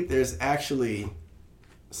 Bam Keith. There's actually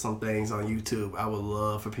some things on YouTube I would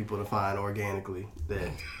love for people to find organically that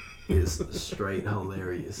is straight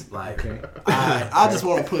hilarious. Like, I just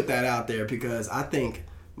want to put that out there because I think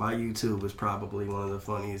my YouTube is probably one of the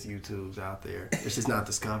funniest YouTubes out there. It's just not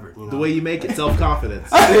discovered, you know. The way you make it, self-confidence.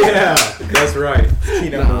 Yeah, that's right. Key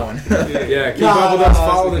number one. Yeah, keep No, up with no, us. no,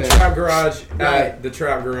 Follow it's the okay. Trap Garage Right. at the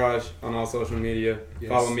Trap Garage on all social media.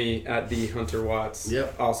 Follow me at the Hunter Watts.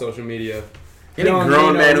 Yep. All social media. Any You know,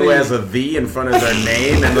 grown man who me. has a "the" in front of their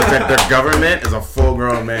name and looks at their government is a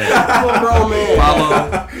full-grown man. Full grown man.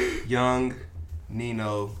 Follow Young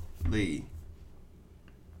Nino Lee.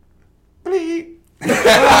 Bleep. He said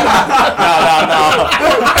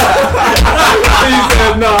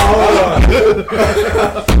no. Hold on.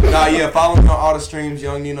 Nah, yeah, follow me on all the streams.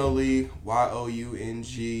 Young Nino Lee,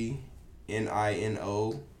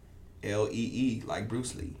 YOUNGNINOLEE, like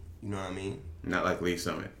Bruce Lee. You know what I mean? Not like Lee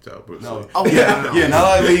Summit, so Bruce No. Lee. Oh, Yeah, yeah, not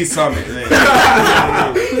like Lee Summit.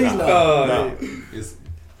 Please no. No. It's,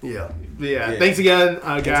 Yeah. Yeah. Yeah. Thanks again, Into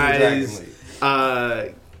the Dragon guys.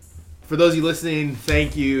 League. For those of you listening,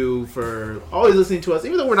 thank you for always listening to us,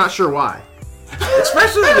 even though we're not sure why.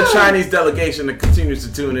 Especially the Chinese delegation that continues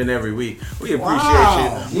to tune in every week. We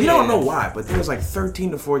appreciate you. We don't know why, but there's like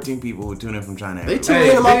 13 to 14 people who tune in from China. They tune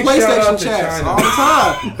in my big shout out PlayStation to chats China. all the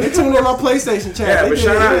time. They tune in my PlayStation chats. Yeah, They but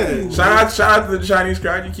do it. shout out to the Chinese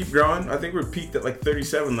crowd. You keep growing. I think we're peaked at like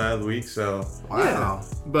 37 last week. So Wow.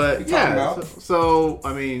 But yeah, about? so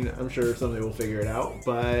I mean, I'm sure someday we'll figure it out.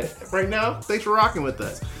 But right now, thanks for rocking with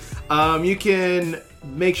us. You can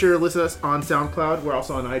make sure to listen to us on SoundCloud. We're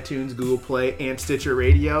also on iTunes, Google Play, and Stitcher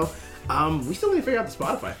Radio. We still need to figure out the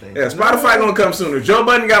Spotify thing. yeah, Spotify gonna come soon. If Joe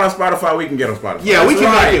Budden got on Spotify, we can get on Spotify. Yeah, we can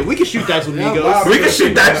right. make it. We can shoot dice with Yeah, Migos. wow. We can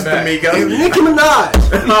shoot dice with Hey, Migos. Nicki Minaj.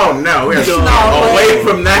 Oh no, we're No, away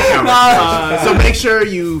from that conversation. So make sure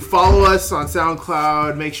you follow us on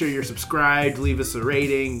SoundCloud. Make sure you're subscribed. Leave us a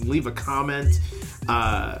rating. Leave a comment.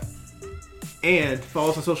 And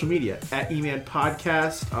follow us on social media at eMan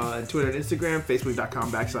Podcast on Twitter and Instagram,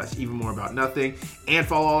 Facebook.com/evenmoreaboutnothing, and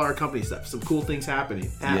follow all our company stuff. Some cool things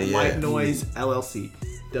happening at Yeah. White Noise LLC,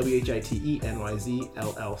 WHITENYZ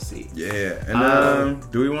LLC. Yeah, and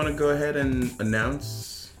do we want to go ahead and announce?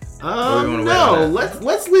 Or we wanna wait No, on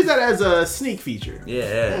let's leave that as a sneak feature.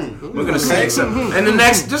 Yeah, we're gonna say something. And the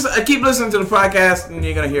next, just keep listening to the podcast, and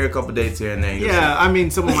you're gonna hear a couple dates here and there. You'll Yeah, I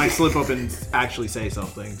mean, someone might slip up and actually say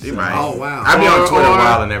something. see. You so- might. Oh, wow. I'll be on Or- Twitter or-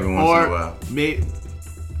 wilding every once in a while. Maybe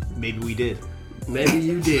we did. Maybe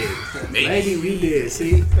you did. Maybe we did.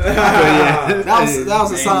 See, Yeah. that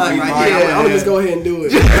was a sign right here. Yeah. I'm gonna just go ahead and do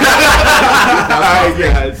it. All right,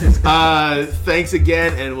 guys. Thanks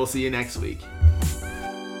again, and we'll see you next week.